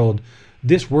world,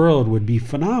 this world would be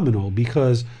phenomenal,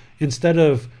 because instead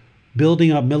of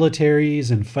building up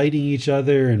militaries and fighting each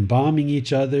other and bombing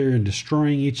each other and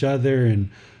destroying each other,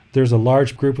 and there's a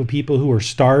large group of people who are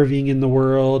starving in the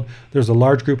world, there's a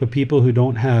large group of people who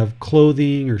don't have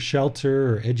clothing or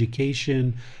shelter or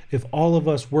education. If all of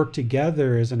us work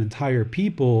together as an entire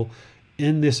people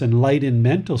in this enlightened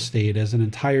mental state, as an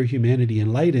entire humanity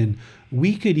enlightened,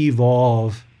 we could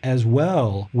evolve as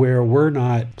well, where we're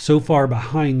not so far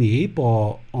behind the eight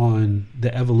ball on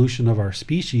the evolution of our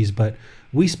species, but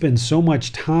we spend so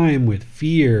much time with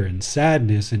fear and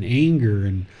sadness and anger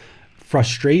and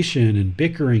frustration and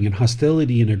bickering and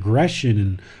hostility and aggression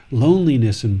and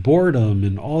loneliness and boredom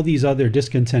and all these other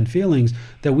discontent feelings,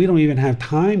 that we don't even have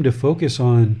time to focus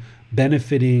on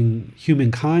benefiting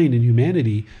humankind and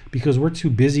humanity, because we're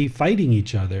too busy fighting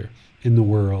each other in the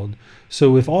world.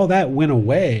 So if all that went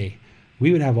away,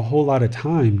 we would have a whole lot of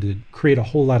time to create a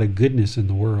whole lot of goodness in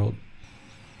the world.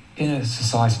 In a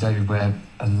society, David, where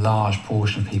a large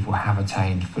portion of people have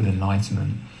attained full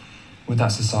enlightenment, would that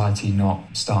society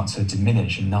not start to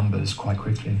diminish in numbers quite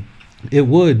quickly? It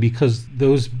would, because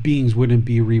those beings wouldn't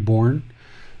be reborn.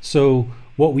 So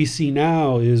what we see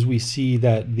now is we see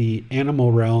that the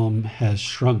animal realm has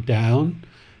shrunk down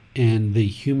and the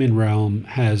human realm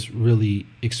has really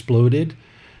exploded.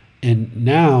 And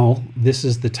now this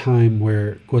is the time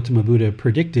where Gautama Buddha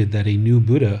predicted that a new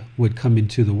Buddha would come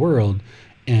into the world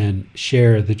and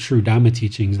share the true Dhamma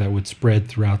teachings that would spread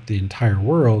throughout the entire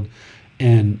world.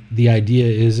 And the idea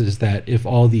is that if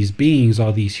all these beings,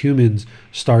 all these humans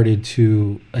started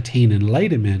to attain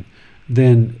enlightenment,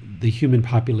 then the human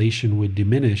population would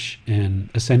diminish and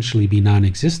essentially be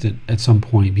non-existent at some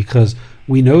point, because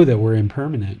we know that we're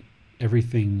impermanent.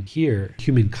 Everything here,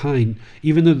 humankind,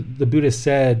 even though the Buddha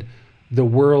said the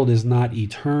world is not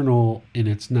eternal and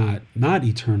it's not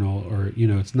eternal, or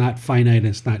it's not finite and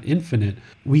it's not infinite,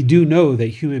 we do know that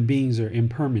human beings are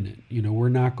impermanent. We're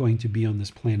not going to be on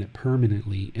this planet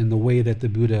permanently. And the way that the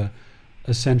Buddha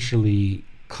essentially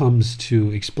comes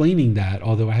to explaining that,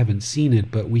 although I haven't seen it,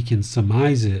 but we can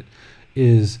surmise it,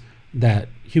 is that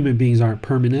human beings aren't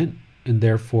permanent, and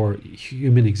therefore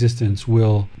human existence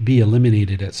will be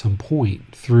eliminated at some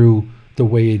point through the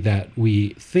way that we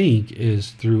think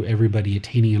is through everybody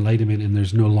attaining enlightenment, and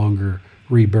there's no longer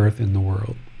rebirth in the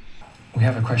world. We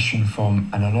have a question from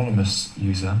an anonymous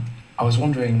user. I was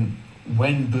wondering,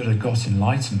 when Buddha got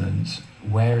enlightenment,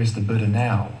 where is the Buddha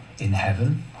now? In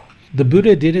heaven? The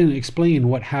Buddha didn't explain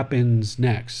what happens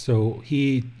next, so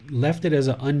he left it as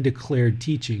an undeclared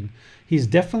teaching. He's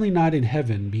definitely not in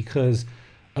heaven, because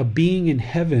a being in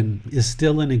heaven is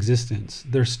still in existence.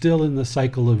 They're still in the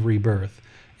cycle of rebirth,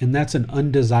 and that's an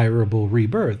undesirable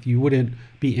rebirth. You wouldn't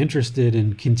be interested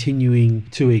in continuing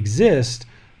to exist.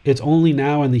 It's only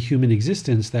now in the human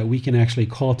existence that we can actually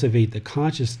cultivate the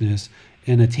consciousness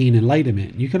and attain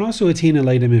enlightenment. You can also attain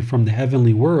enlightenment from the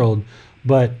heavenly world,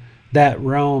 but that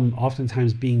realm,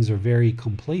 oftentimes beings are very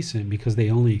complacent because they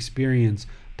only experience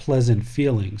pleasant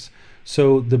feelings.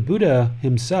 So the Buddha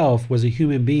himself was a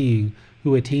human being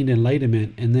who attained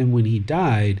enlightenment, and then when he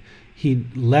died, he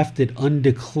left it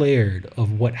undeclared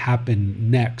of what happened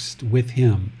next with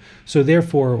him. So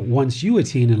therefore, once you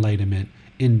attain enlightenment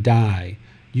and die,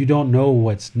 you don't know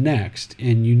what's next,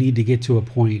 and you need to get to a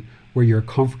point where you're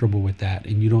comfortable with that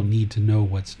and you don't need to know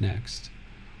what's next.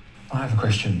 I have a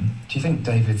question. Do you think,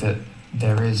 David, that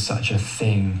there is such a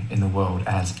thing in the world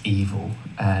as evil?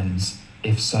 And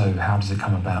if so, how does it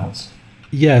come about?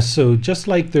 Yeah, so just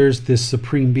like there's this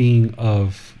supreme being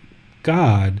of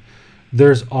God,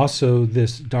 there's also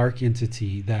this dark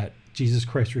entity that Jesus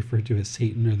Christ referred to as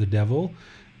Satan or the devil,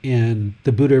 and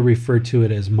the Buddha referred to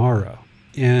it as Mara.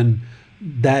 And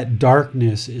that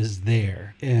darkness is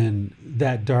there, and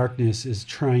that darkness is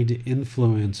trying to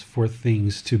influence for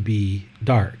things to be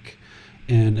dark.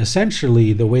 And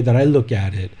essentially, the way that I look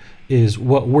at it is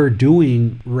what we're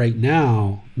doing right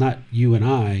now, not you and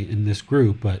I in this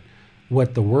group, but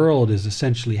what the world is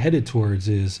essentially headed towards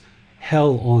is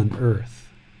hell on earth.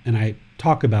 And I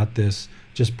talk about this,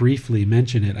 just briefly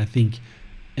mention it, I think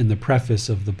in the preface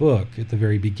of the book at the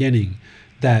very beginning,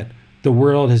 that the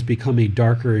world has become a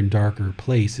darker and darker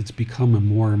place. It's become a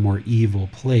more and more evil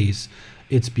place.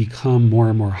 It's become more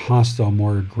and more hostile,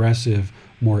 more aggressive,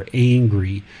 more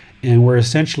angry. And we're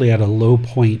essentially at a low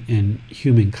point in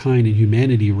humankind and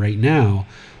humanity right now.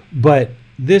 But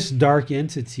this dark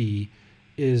entity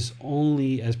is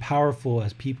only as powerful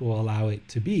as people allow it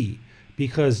to be.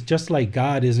 Because just like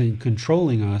God isn't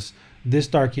controlling us, this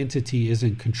dark entity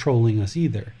isn't controlling us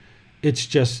either. It's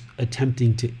just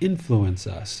attempting to influence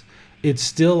us. It's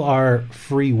still our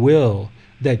free will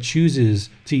that chooses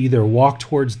to either walk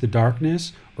towards the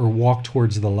darkness or walk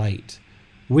towards the light.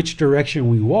 Which direction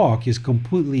we walk is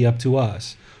completely up to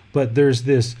us. But there's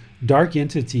this dark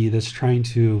entity that's trying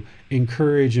to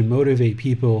encourage and motivate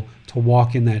people to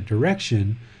walk in that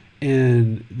direction.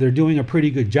 And they're doing a pretty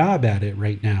good job at it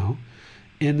right now.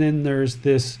 And then there's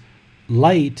this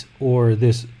light, or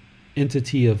this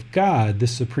entity of God,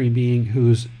 this supreme being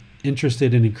who's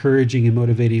interested in encouraging and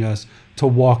motivating us to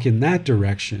walk in that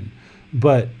direction.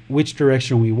 But which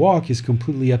direction we walk is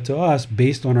completely up to us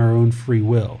based on our own free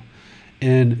will.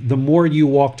 And the more you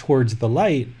walk towards the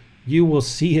light, you will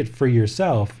see it for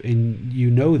yourself. And you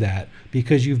know that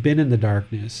because you've been in the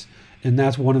darkness. And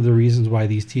that's one of the reasons why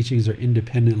these teachings are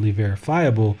independently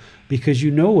verifiable, because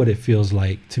you know what it feels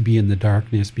like to be in the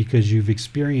darkness, because you've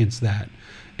experienced that.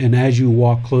 And as you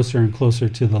walk closer and closer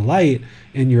to the light,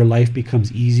 and your life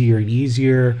becomes easier and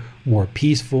easier, more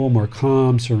peaceful, more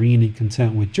calm, serene, and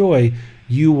content with joy,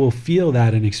 you will feel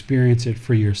that and experience it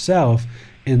for yourself.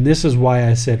 And this is why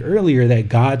I said earlier that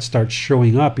God starts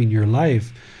showing up in your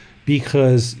life,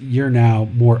 because you're now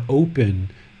more open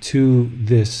to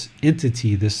this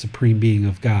entity, this supreme being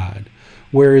of God.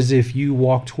 Whereas if you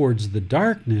walk towards the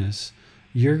darkness,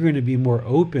 you're going to be more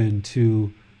open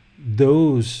to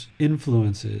those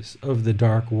influences of the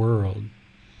dark world.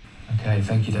 Okay,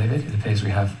 thank you, David. It appears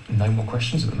we have no more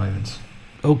questions at the moment.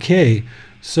 Okay,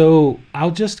 so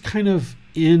I'll just kind of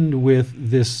end with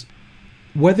this.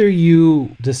 Whether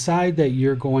you decide that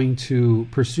you're going to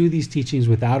pursue these teachings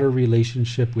without a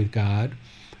relationship with God,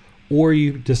 or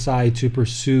you decide to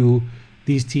pursue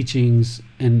these teachings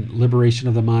and liberation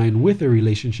of the mind with a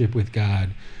relationship with God,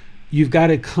 you've got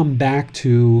to come back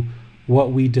to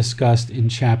what we discussed in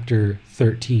chapter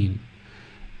 13.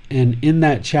 And in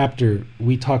that chapter,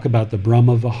 we talk about the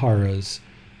Brahma Viharas.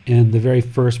 And the very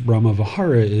first Brahma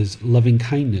Vihara is loving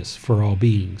kindness for all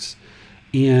beings.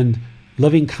 And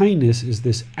loving kindness is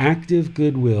this active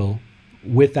goodwill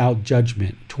without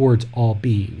judgment towards all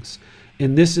beings.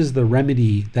 And this is the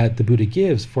remedy that the Buddha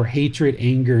gives for hatred,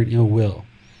 anger, and ill will.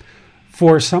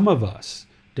 For some of us,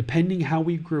 depending how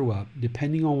we grew up,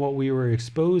 depending on what we were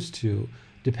exposed to,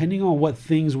 depending on what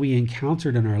things we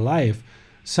encountered in our life,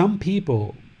 some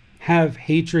people have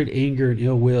hatred, anger, and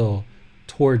ill will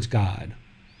towards God,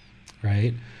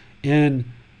 right? And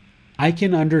I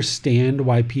can understand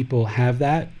why people have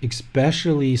that,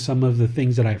 especially some of the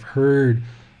things that I've heard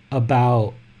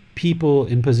about people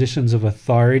in positions of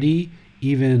authority,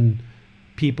 even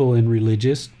people in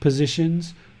religious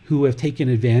positions who have taken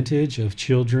advantage of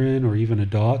children or even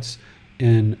adults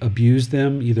and abused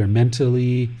them either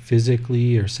mentally,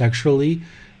 physically, or sexually,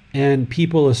 and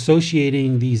people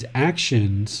associating these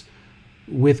actions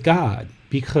with God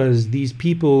because these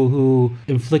people who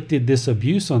inflicted this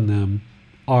abuse on them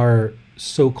are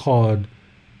so-called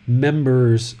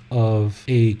members of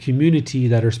a community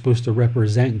that are supposed to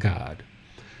represent God.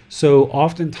 So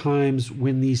oftentimes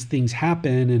when these things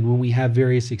happen and when we have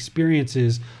various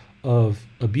experiences of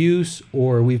abuse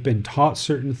or we've been taught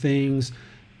certain things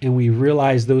and we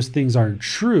realize those things aren't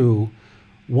true,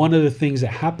 one of the things that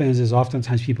happens is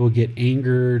oftentimes people get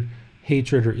angered,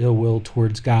 hatred, or ill will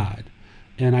towards God.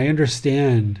 And I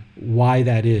understand why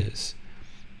that is.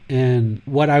 And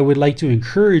what I would like to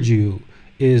encourage you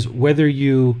is whether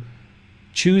you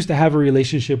choose to have a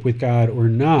relationship with God or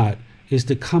not, is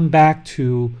to come back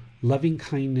to loving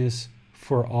kindness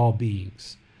for all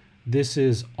beings. This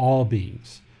is all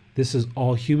beings. This is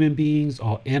all human beings,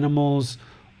 all animals,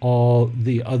 all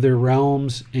the other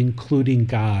realms, including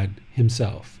God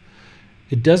himself.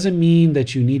 It doesn't mean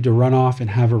that you need to run off and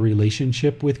have a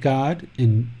relationship with God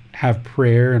and have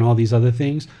prayer and all these other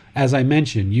things. As I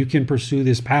mentioned, you can pursue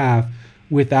this path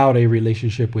without a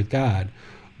relationship with God.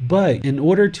 But in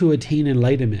order to attain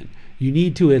enlightenment, you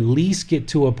need to at least get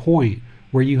to a point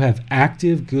where you have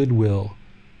active goodwill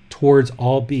towards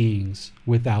all beings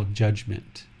without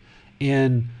judgment.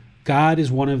 And God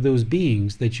is one of those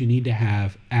beings that you need to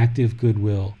have active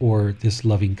goodwill or this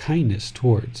loving kindness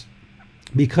towards.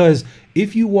 Because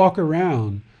if you walk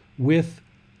around with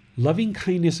loving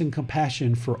kindness and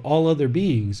compassion for all other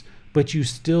beings, but you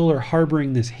still are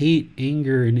harboring this hate,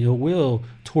 anger, and ill will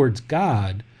towards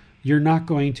God, you're not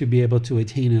going to be able to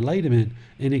attain enlightenment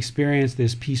and experience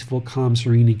this peaceful, calm,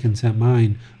 serene, and content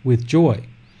mind with joy.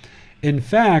 In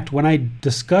fact, when I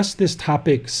discussed this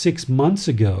topic 6 months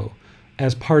ago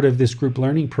as part of this group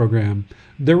learning program,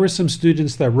 there were some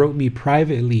students that wrote me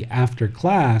privately after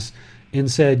class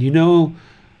and said,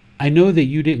 I know that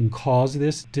you didn't cause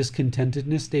this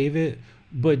discontentedness, David,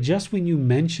 but just when you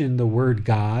mentioned the word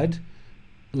God,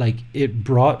 like it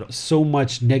brought so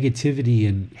much negativity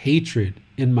and hatred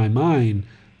in my mind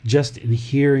just in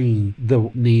hearing the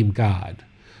name God.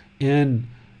 And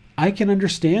I can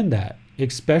understand that,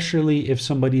 especially if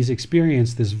somebody's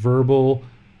experienced this verbal,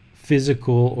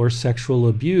 physical, or sexual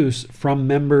abuse from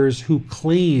members who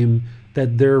claim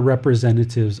that they're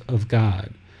representatives of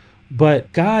God.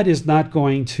 But God is not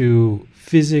going to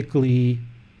physically,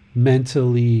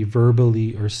 mentally,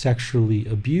 verbally, or sexually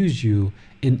abuse you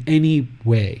in any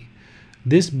way.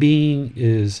 This being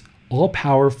is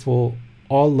all-powerful,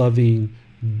 all-loving,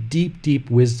 deep, deep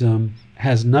wisdom,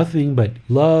 has nothing but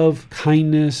love,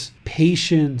 kindness,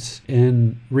 patience,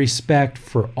 and respect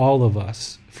for all of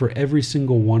us, for every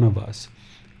single one of us.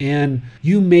 And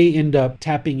you may end up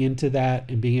tapping into that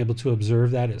and being able to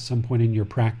observe that at some point in your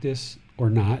practice or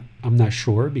not. I'm not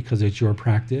sure because it's your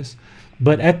practice.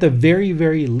 But at the very,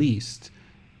 very least,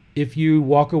 if you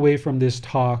walk away from this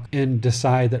talk and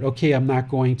decide that, okay, I'm not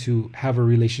going to have a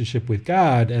relationship with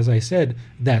God, as I said,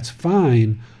 that's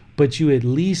fine. But you at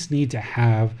least need to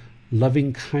have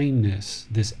loving kindness,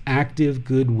 this active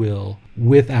goodwill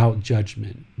without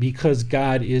judgment, because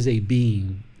God is a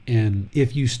being. And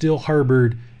if you still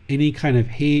harbored any kind of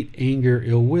hate, anger,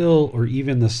 ill will, or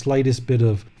even the slightest bit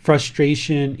of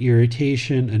frustration,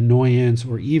 irritation, annoyance,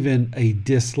 or even a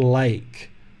dislike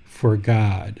for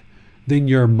God, then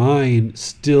your mind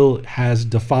still has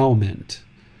defilement.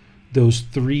 Those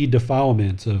 3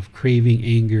 defilements of craving,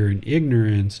 anger, and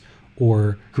ignorance,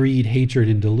 or greed, hatred,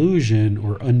 and delusion,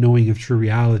 or unknowing of true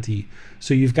reality.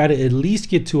 So you've got to at least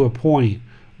get to a point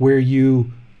where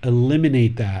you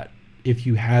eliminate that if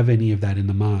you have any of that in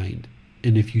the mind.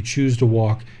 And if you choose to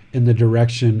walk in the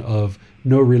direction of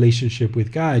no relationship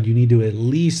with God, you need to at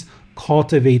least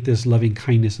cultivate this loving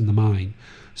kindness in the mind.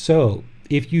 So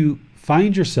if you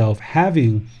find yourself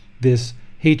having this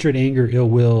hatred, anger, ill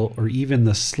will, or even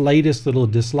the slightest little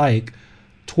dislike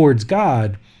towards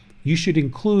God, you should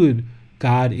include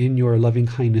God in your loving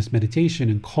kindness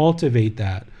meditation and cultivate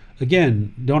that.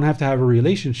 Again, don't have to have a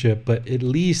relationship, but at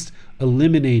least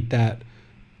eliminate that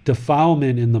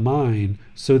defilement in the mind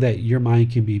so that your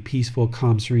mind can be peaceful,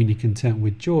 calm, serene, and content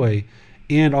with joy,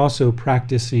 and also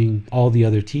practicing all the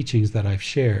other teachings that I've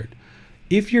shared.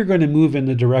 if you're going to move in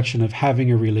the direction of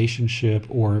having a relationship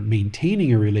or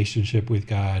maintaining a relationship with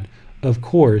God, of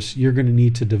course, you're going to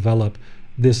need to develop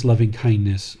this loving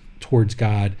kindness towards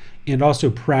God and also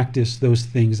practice those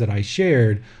things that I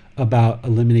shared about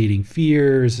eliminating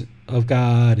fears of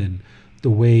God, and the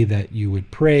way that you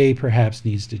would pray perhaps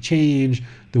needs to change,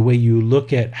 the way you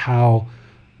look at how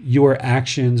your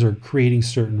actions are creating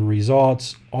certain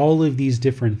results. All of these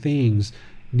different things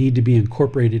need to be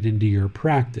incorporated into your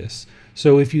practice.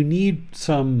 So if you need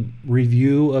some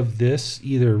review of this,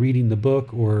 either reading the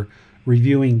book or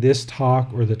reviewing this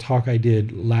talk or the talk I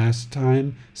did last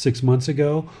time 6 months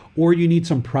ago, or you need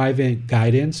some private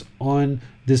guidance on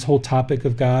this whole topic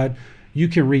of God, you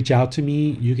can reach out to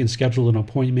me. You can schedule an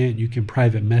appointment. You can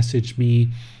private message me,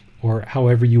 or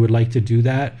however you would like to do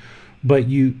that. But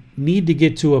you need to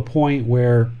get to a point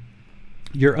where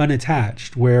you're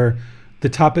unattached, where the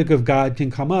topic of God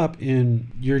can come up and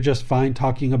you're just fine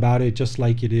talking about it, just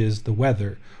like it is the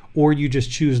weather. Or you just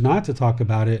choose not to talk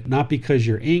about it, not because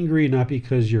you're angry, not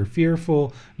because you're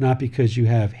fearful, not because you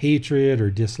have hatred or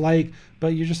dislike, but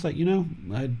you're just like,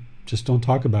 I just don't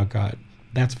talk about God.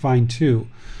 That's fine too.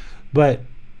 But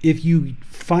if you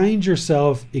find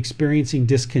yourself experiencing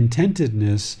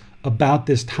discontentedness about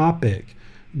this topic,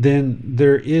 then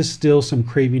there is still some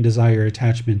craving, desire,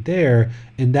 attachment there,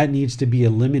 and that needs to be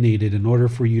eliminated in order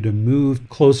for you to move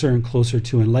closer and closer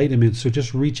to enlightenment. So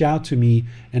just reach out to me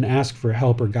and ask for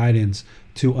help or guidance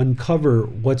to uncover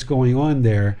what's going on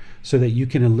there so that you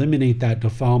can eliminate that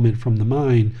defilement from the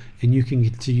mind and you can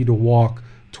continue to walk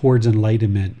towards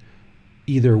enlightenment,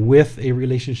 either with a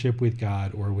relationship with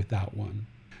God or without one.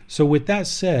 So with that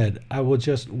said, I will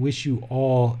just wish you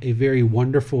all a very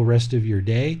wonderful rest of your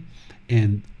day.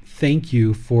 And thank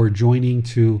you for joining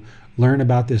to learn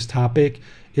about this topic.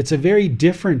 It's a very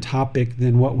different topic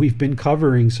than what we've been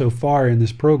covering so far in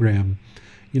this program.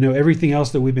 Everything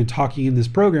else that we've been talking in this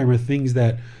program are things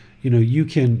that, you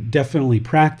can definitely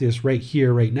practice right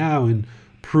here, right now, and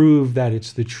prove that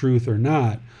it's the truth or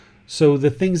not. So the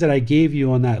things that I gave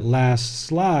you on that last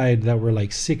slide that were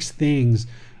like 6 things,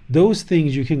 those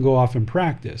things you can go off and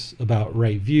practice about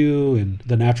right view and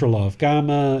the natural law of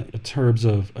gamma in terms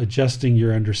of adjusting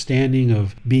your understanding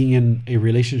of being in a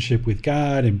relationship with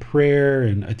God and prayer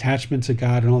and attachment to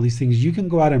God and all these things. You can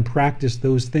go out and practice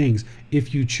those things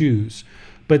if you choose.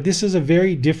 But this is a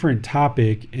very different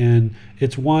topic, and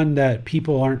it's one that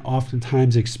people aren't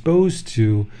oftentimes exposed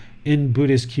to in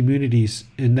Buddhist communities.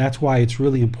 And that's why it's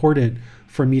really important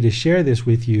for me to share this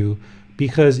with you.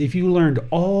 Because if you learned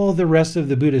all the rest of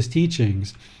the Buddhist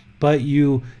teachings, but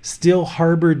you still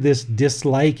harbored this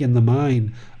dislike in the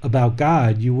mind about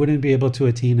God, you wouldn't be able to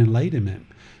attain enlightenment.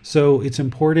 So it's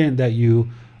important that you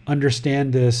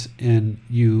understand this and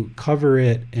you cover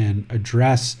it and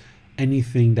address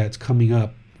anything that's coming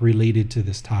up related to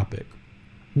this topic.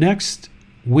 Next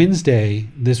Wednesday,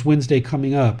 this Wednesday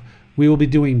coming up, we will be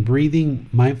doing breathing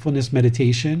mindfulness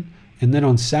meditation. And then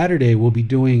on Saturday, we'll be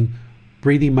doing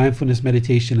breathing mindfulness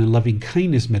meditation and loving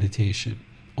kindness meditation.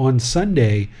 On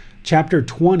Sunday, chapter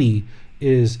 20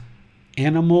 is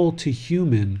animal to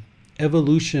human,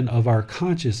 evolution of our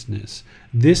consciousness.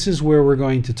 This is where we're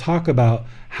going to talk about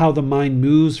how the mind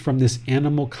moves from this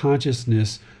animal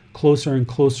consciousness closer and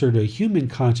closer to human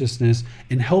consciousness,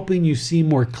 and helping you see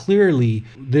more clearly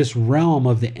this realm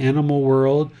of the animal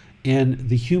world and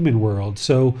the human world.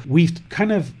 So we've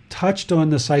kind of touched on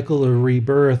the cycle of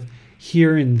rebirth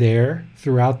here and there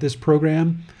throughout this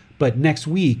program, but next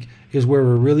week is where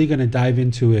we're really going to dive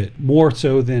into it more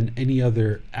so than any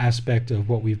other aspect of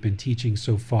what we've been teaching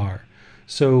so far.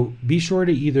 So be sure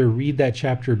to either read that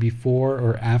chapter before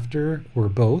or after, or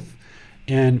both,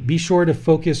 and be sure to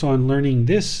focus on learning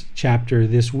this chapter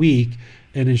this week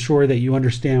and ensure that you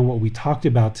understand what we talked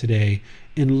about today,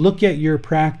 and look at your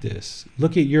practice,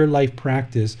 look at your life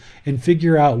practice, and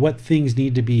figure out what things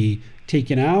need to be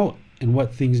taken out and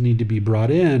what things need to be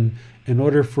brought in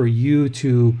order for you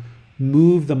to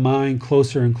move the mind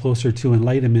closer and closer to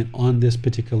enlightenment on this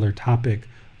particular topic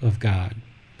of God.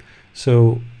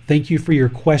 So thank you for your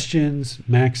questions.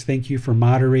 Max, thank you for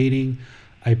moderating.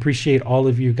 I appreciate all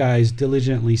of you guys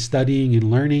diligently studying and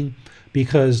learning,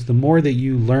 because the more that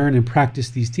you learn and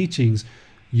practice these teachings,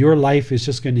 your life is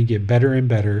just going to get better and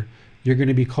better. You're going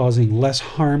to be causing less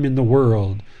harm in the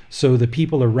world. So the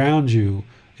people around you,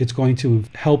 it's going to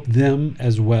help them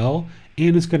as well,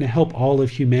 and it's going to help all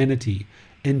of humanity.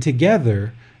 And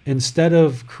together, instead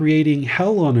of creating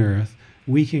hell on earth,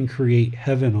 we can create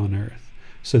heaven on earth.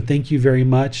 So thank you very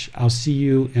much. I'll see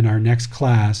you in our next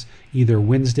class, either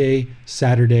Wednesday,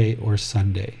 Saturday, or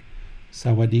Sunday.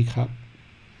 Sawadee krap.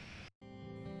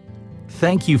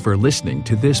 Thank you for listening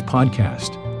to this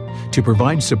podcast. To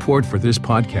provide support for this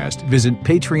podcast, visit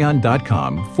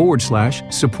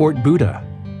patreon.com/support Buddha.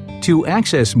 To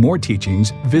access more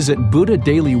teachings, visit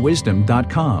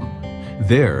buddhadailywisdom.com.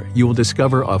 There, you will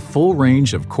discover a full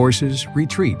range of courses,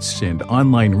 retreats, and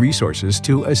online resources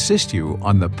to assist you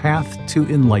on the path to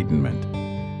enlightenment.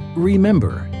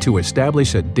 Remember to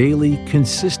establish a daily,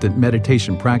 consistent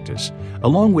meditation practice,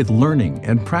 along with learning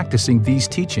and practicing these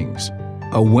teachings.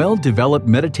 A well-developed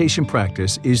meditation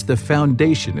practice is the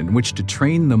foundation in which to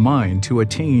train the mind to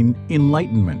attain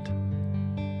enlightenment.